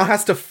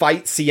has to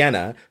fight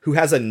Sienna, who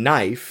has a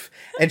knife,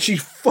 and she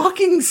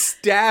fucking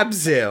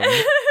stabs him.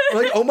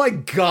 Like, oh my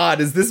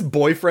god, is this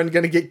boyfriend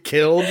gonna get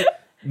killed?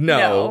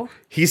 No,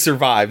 he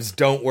survives,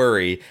 don't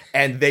worry.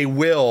 And they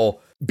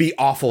will be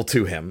awful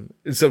to him.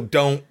 So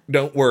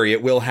don't worry,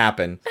 it will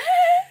happen.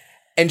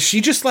 And she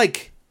just,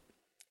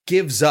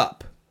 gives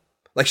up.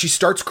 She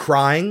starts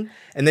crying,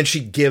 and then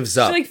she gives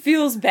up. She,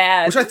 feels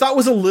bad. Which I thought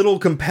was a little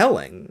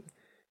compelling.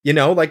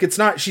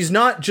 She's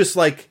not just,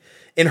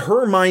 in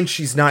her mind,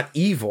 she's not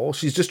evil.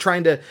 She's just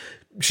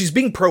she's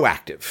being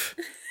proactive.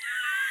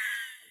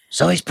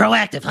 So he's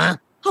proactive, huh?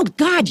 Oh,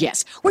 God,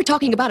 yes. We're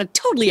talking about a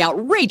totally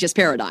outrageous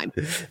paradigm.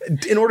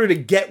 In order to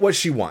get what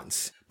she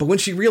wants. But when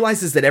she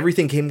realizes that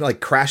everything came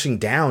crashing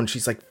down,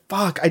 she's like,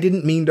 fuck, I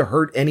didn't mean to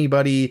hurt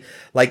anybody.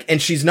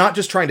 And she's not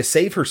just trying to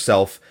save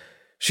herself.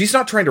 She's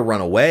not trying to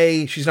run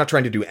away. She's not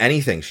trying to do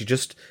anything. She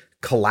just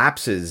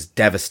collapses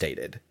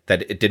devastated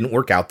that it didn't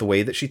work out the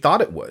way that she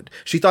thought it would.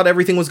 She thought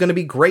everything was going to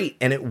be great,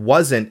 and it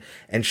wasn't.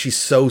 And she's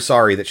so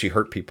sorry that she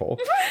hurt people.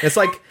 It's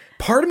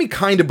part of me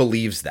kind of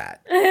believes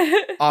that.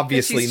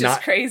 Obviously she's not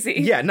just crazy.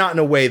 Yeah, not in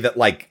a way that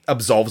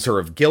absolves her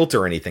of guilt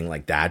or anything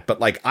like that, but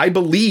I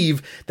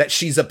believe that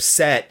she's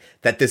upset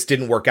that this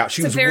didn't work out.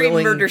 She was very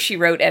willing. Murder, She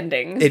Wrote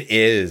ending. It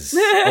is.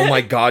 Oh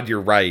my god,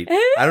 you're right.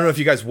 I don't know if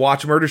you guys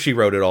watch Murder, She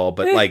Wrote at all,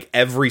 but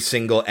every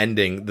single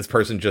ending, this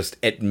person just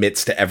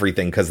admits to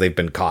everything because they've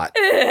been caught.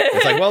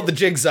 It's well, the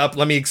jig's up.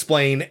 Let me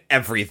explain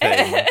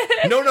everything.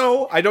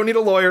 No, I don't need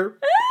a lawyer.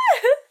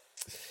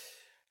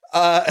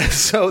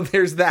 So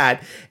there's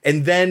that.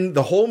 And then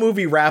the whole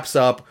movie wraps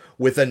up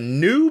with a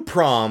new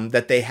prom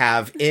that they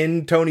have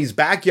in Tony's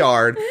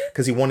backyard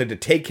because he wanted to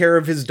take care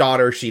of his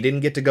daughter. She didn't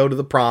get to go to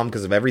the prom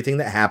because of everything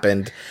that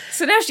happened.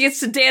 So now she gets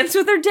to dance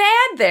with her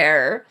dad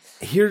there.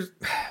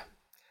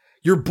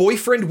 Your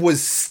boyfriend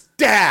was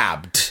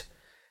stabbed,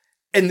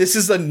 and this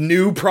is a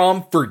new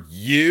prom for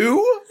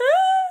you?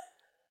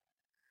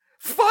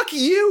 Fuck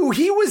you!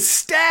 He was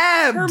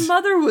stabbed! Her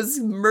mother was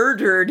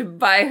murdered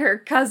by her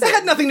cousin. That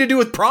had nothing to do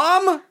with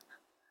prom!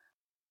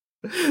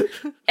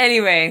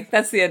 Anyway,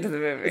 that's the end of the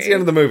movie. It's the end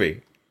of the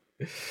movie.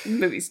 The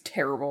movie's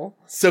terrible.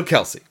 So,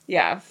 Kelsey.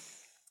 Yeah.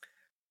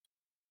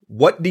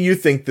 What do you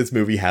think this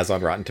movie has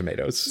on Rotten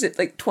Tomatoes? Is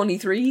it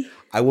 23?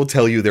 I will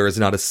tell you there is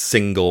not a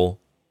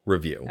single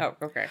review. Oh,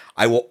 okay.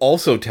 I will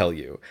also tell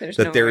you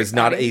there is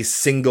not a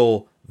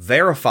single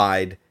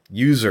verified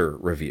user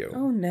review.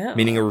 Oh, no.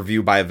 Meaning a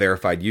review by a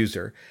verified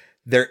user.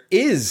 There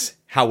is,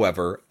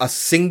 however, a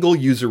single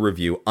user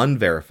review,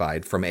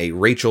 unverified, from a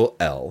Rachel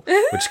L.,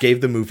 which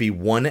gave the movie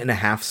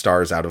 1.5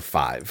 stars out of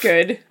 5.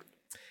 Good.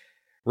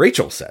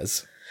 Rachel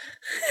says,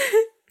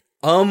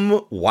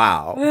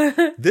 wow.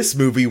 This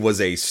movie was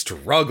a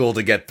struggle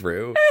to get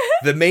through.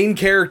 The main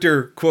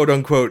character, quote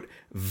unquote,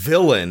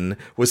 villain,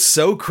 was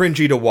so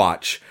cringy to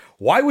watch.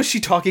 Why was she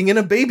talking in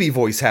a baby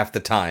voice half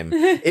the time?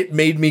 It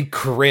made me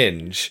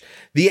cringe.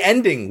 The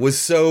ending was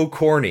so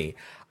corny.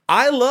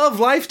 I love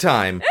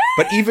Lifetime,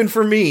 but even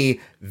for me,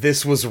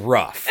 this was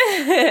rough.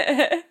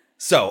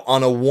 So,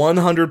 on a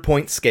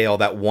 100-point scale,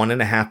 that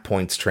 1.5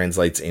 points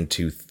translates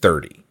into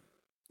 30.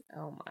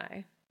 Oh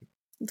my.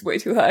 It's way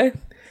too high.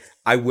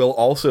 I will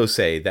also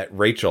say that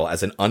Rachel,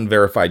 as an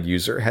unverified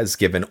user, has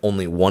given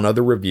only one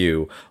other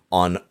review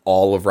on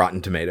all of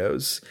Rotten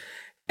Tomatoes,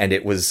 and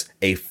it was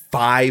a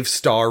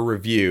 5-star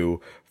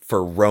review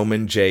for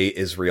Roman J.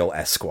 Israel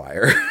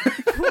Esquire.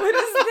 What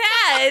is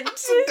that?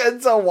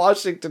 Denzel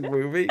Washington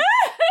movie.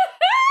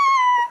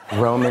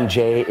 Roman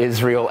J.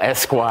 Israel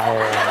Esquire.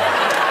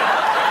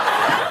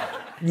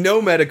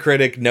 No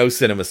Metacritic, no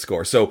Cinema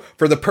Score. So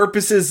for the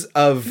purposes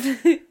of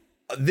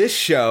this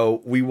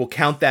show, we will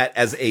count that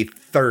as a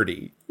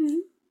 30.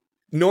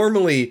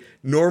 Normally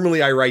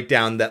I write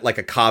down that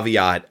a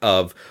caveat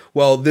of,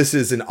 well, this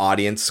is an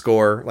audience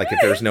score.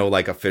 If there's no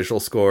official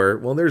score,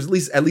 well, there's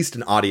at least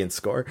an audience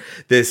score.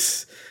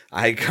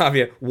 I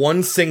caveat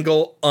one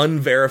single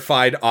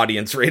unverified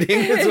audience rating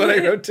is what I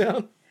wrote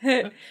down.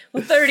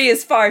 Well, 30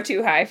 is far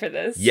too high for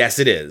this. Yes,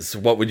 it is.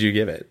 What would you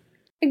give it?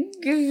 I'd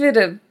give it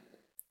a...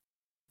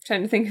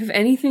 trying to think of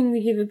anything to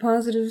give it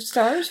positive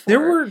stars for.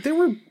 There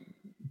were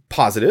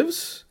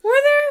positives. Were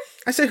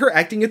there? I say her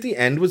acting at the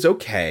end was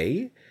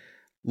okay.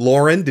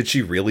 Lauren, did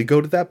she really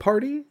go to that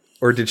party?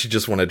 Or did she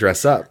just want to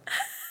dress up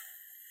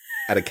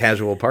at a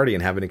casual party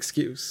and have an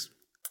excuse?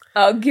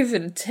 I'll give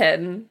it a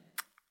 10.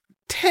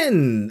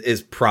 10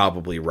 is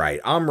probably right.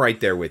 I'm right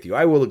there with you.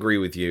 I will agree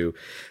with you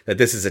that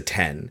this is a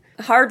 10.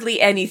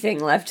 Hardly anything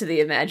left to the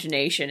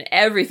imagination.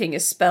 Everything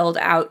is spelled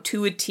out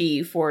to a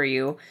T for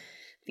you.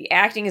 The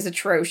acting is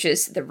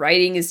atrocious. The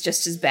writing is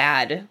just as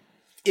bad.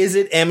 Is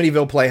it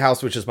Amityville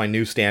Playhouse, which is my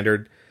new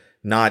standard?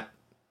 Not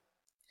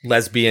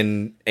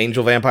lesbian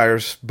angel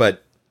vampires,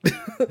 but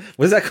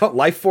what is that called?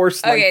 Life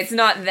Force? Okay, it's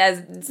not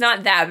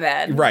that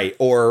bad. Right,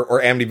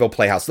 or Amityville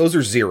Playhouse. Those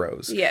are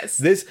zeros.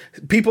 Yes.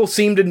 People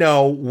seem to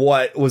know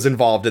what was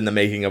involved in the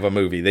making of a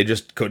movie. They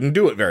just couldn't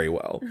do it very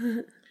well.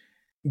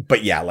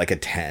 But yeah, like a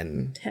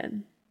 10.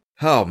 10.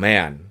 Oh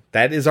man,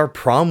 that is our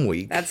prom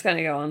week. That's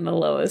gonna go on the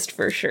lowest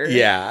for sure.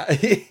 Yeah,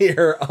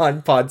 here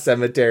on Pod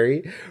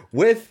Cemetery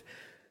with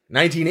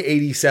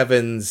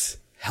 1987's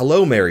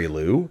Hello, Mary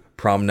Lou,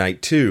 Prom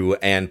Night 2,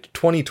 and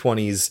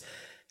 2020's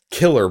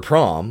Killer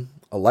Prom,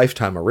 a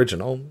Lifetime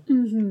original.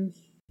 Mm-hmm.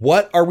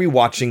 What are we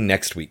watching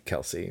next week,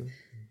 Kelsey?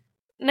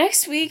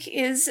 Next week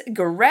is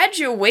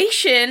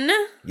Graduation.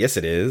 Yes,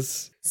 it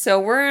is. So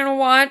we're going to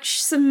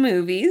watch some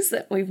movies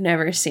that we've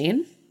never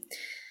seen.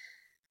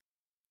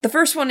 The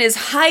first one is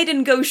Hide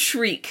and Go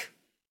Shriek,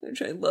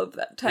 which I love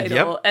that title.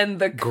 Yep. And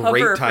the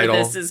cover for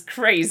this is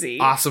crazy.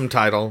 Awesome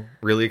title.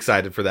 Really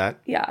excited for that.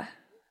 Yeah.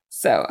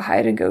 So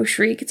Hide and Go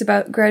Shriek. It's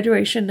about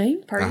graduation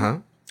night party. Uh-huh.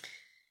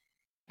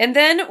 And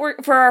then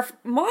for our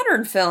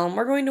modern film,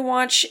 we're going to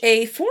watch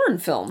a foreign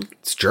film.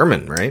 It's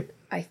German, right?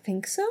 I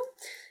think so.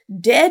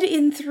 Dead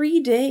in 3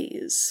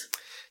 Days.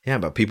 Yeah,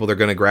 about people that are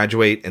going to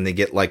graduate and they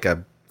get like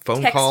a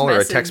phone call or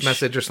a text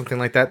message or something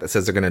like that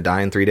says they're going to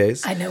die in 3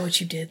 days. I know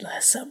what you did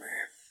last summer.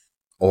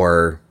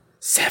 Or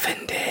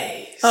 7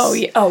 days. Oh,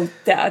 yeah. Oh,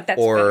 that's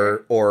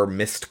better. Or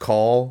missed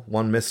call,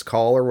 one missed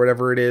call or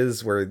whatever it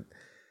is, where...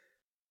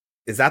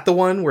 Is that the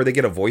one where they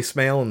get a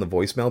voicemail and the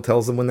voicemail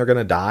tells them when they're going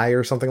to die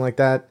or something like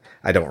that?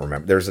 I don't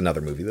remember. There's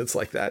another movie that's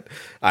like that.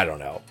 I don't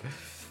know.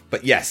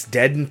 But yes,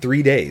 Dead in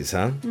 3 Days,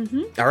 huh?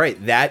 Mm-hmm. All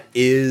right, that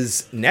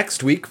is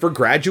next week for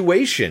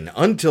Graduation.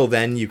 Until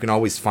then, you can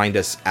always find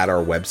us at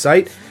our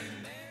website,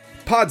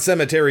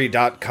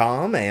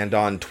 podcemetery.com, and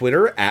on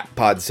Twitter at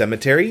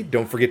podcemetery.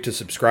 Don't forget to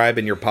subscribe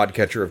in your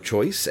podcatcher of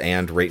choice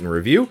and rate and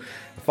review.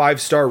 A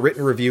 5-star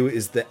written review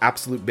is the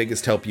absolute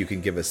biggest help you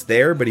can give us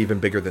there, but even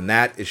bigger than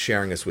that is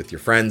sharing us with your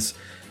friends.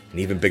 And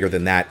even bigger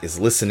than that is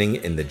listening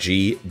in the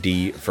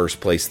GD first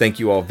place. Thank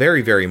you all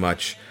very, very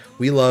much.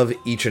 We love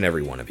each and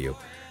every one of you.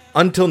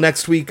 Until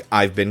next week,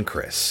 I've been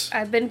Chris.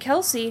 I've been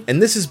Kelsey.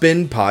 And this has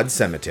been Pod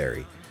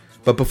Cemetery.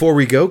 But before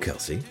we go,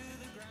 Kelsey,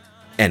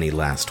 any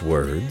last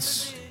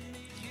words?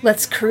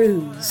 Let's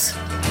cruise.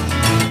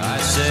 I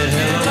said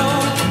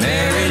hello,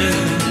 Mary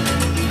Lou.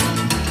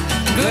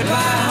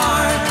 Goodbye,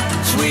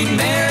 heart, sweet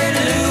Mary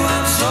Lou.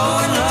 I'm so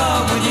in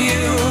love with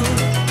you.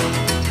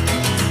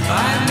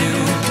 I knew,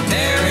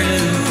 Mary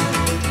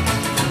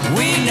Lou,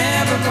 we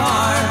never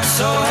part.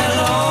 So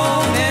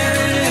hello,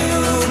 Mary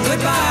Lou.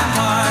 Goodbye,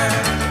 heart.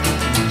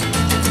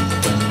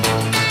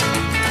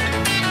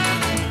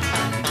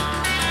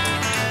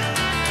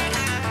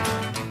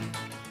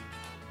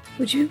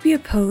 Would you be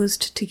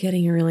opposed to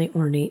getting a really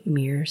ornate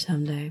mirror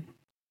someday?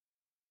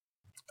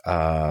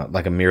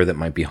 Like a mirror that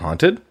might be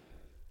haunted?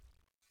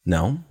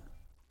 No.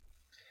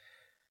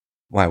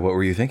 Why? What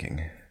were you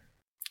thinking?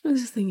 I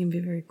was just thinking it'd be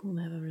very cool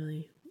to have a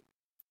really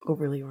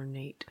overly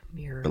ornate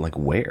mirror. But like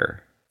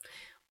where?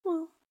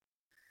 Well,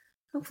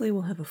 hopefully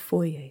we'll have a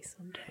foyer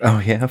someday. Oh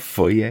yeah,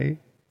 foyer?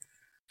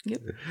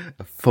 Yep.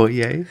 A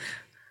foyer?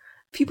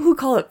 People who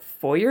call it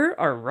foyer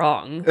are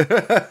wrong.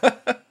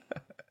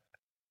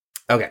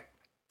 Okay.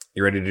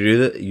 You ready to do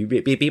this? You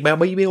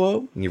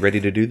ready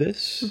to do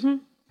this? Mm-hmm.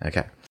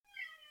 Okay.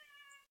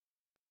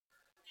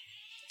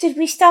 Did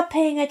we stop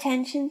paying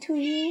attention to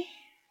you?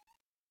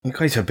 You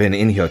guys have been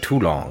in here too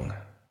long.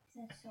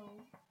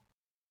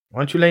 Why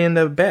don't you lay in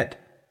the bed?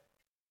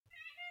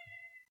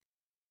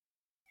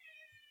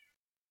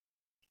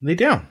 Lay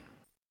down.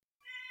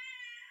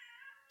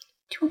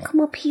 Do you want to come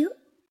up here?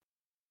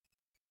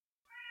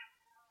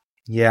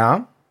 Yeah?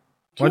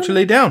 Why don't you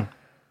lay down?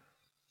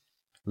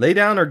 Lay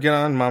down or get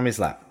on mommy's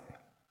lap.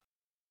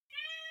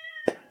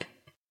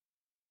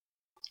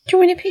 Do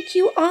you want to pick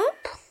you up?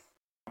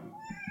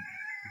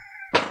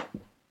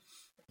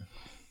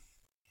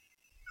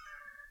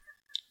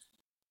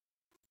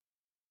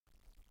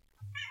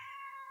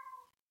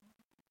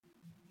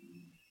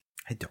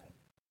 I don't.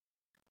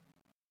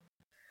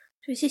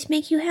 Does this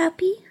make you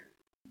happy?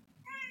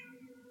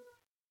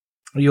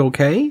 Are you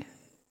okay?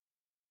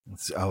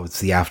 It's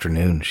the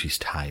afternoon. She's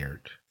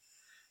tired.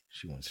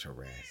 She wants to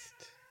rest.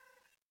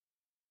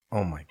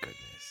 Oh my goodness.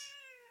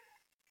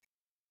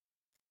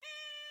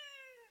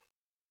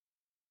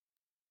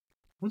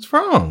 What's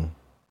wrong?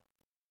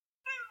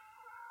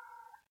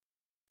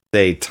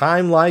 A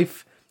Time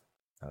Life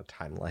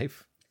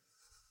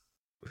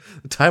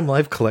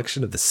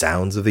collection of the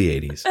sounds of the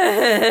 80s.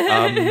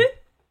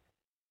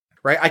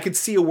 right? I could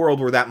see a world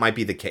where that might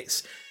be the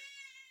case.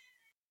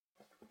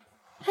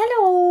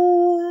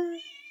 Hello.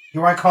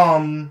 Here I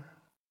come.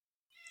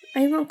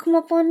 Are you gonna come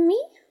up on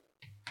me?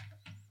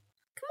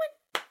 Come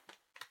on.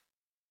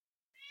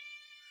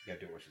 You gotta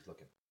do it where she's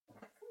looking.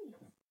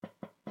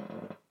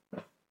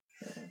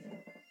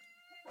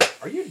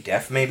 Are you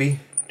deaf, maybe?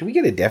 Do we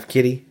get a deaf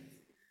kitty?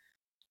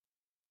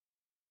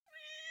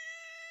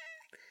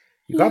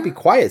 You gotta be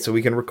quiet so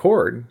we can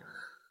record.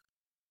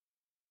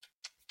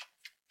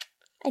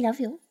 I love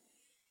you.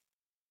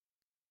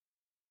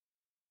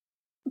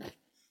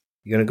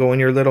 You gonna go in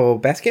your little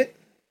basket?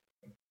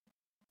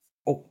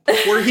 Oh,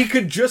 where he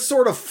could just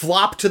sort of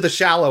flop to the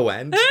shallow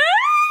end.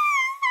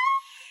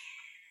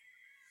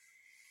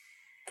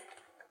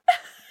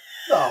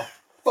 The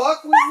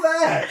fuck was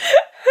that?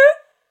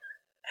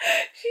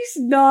 She's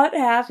not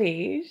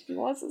happy. She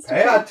wants us to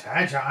Pay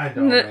attention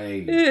to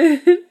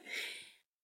me.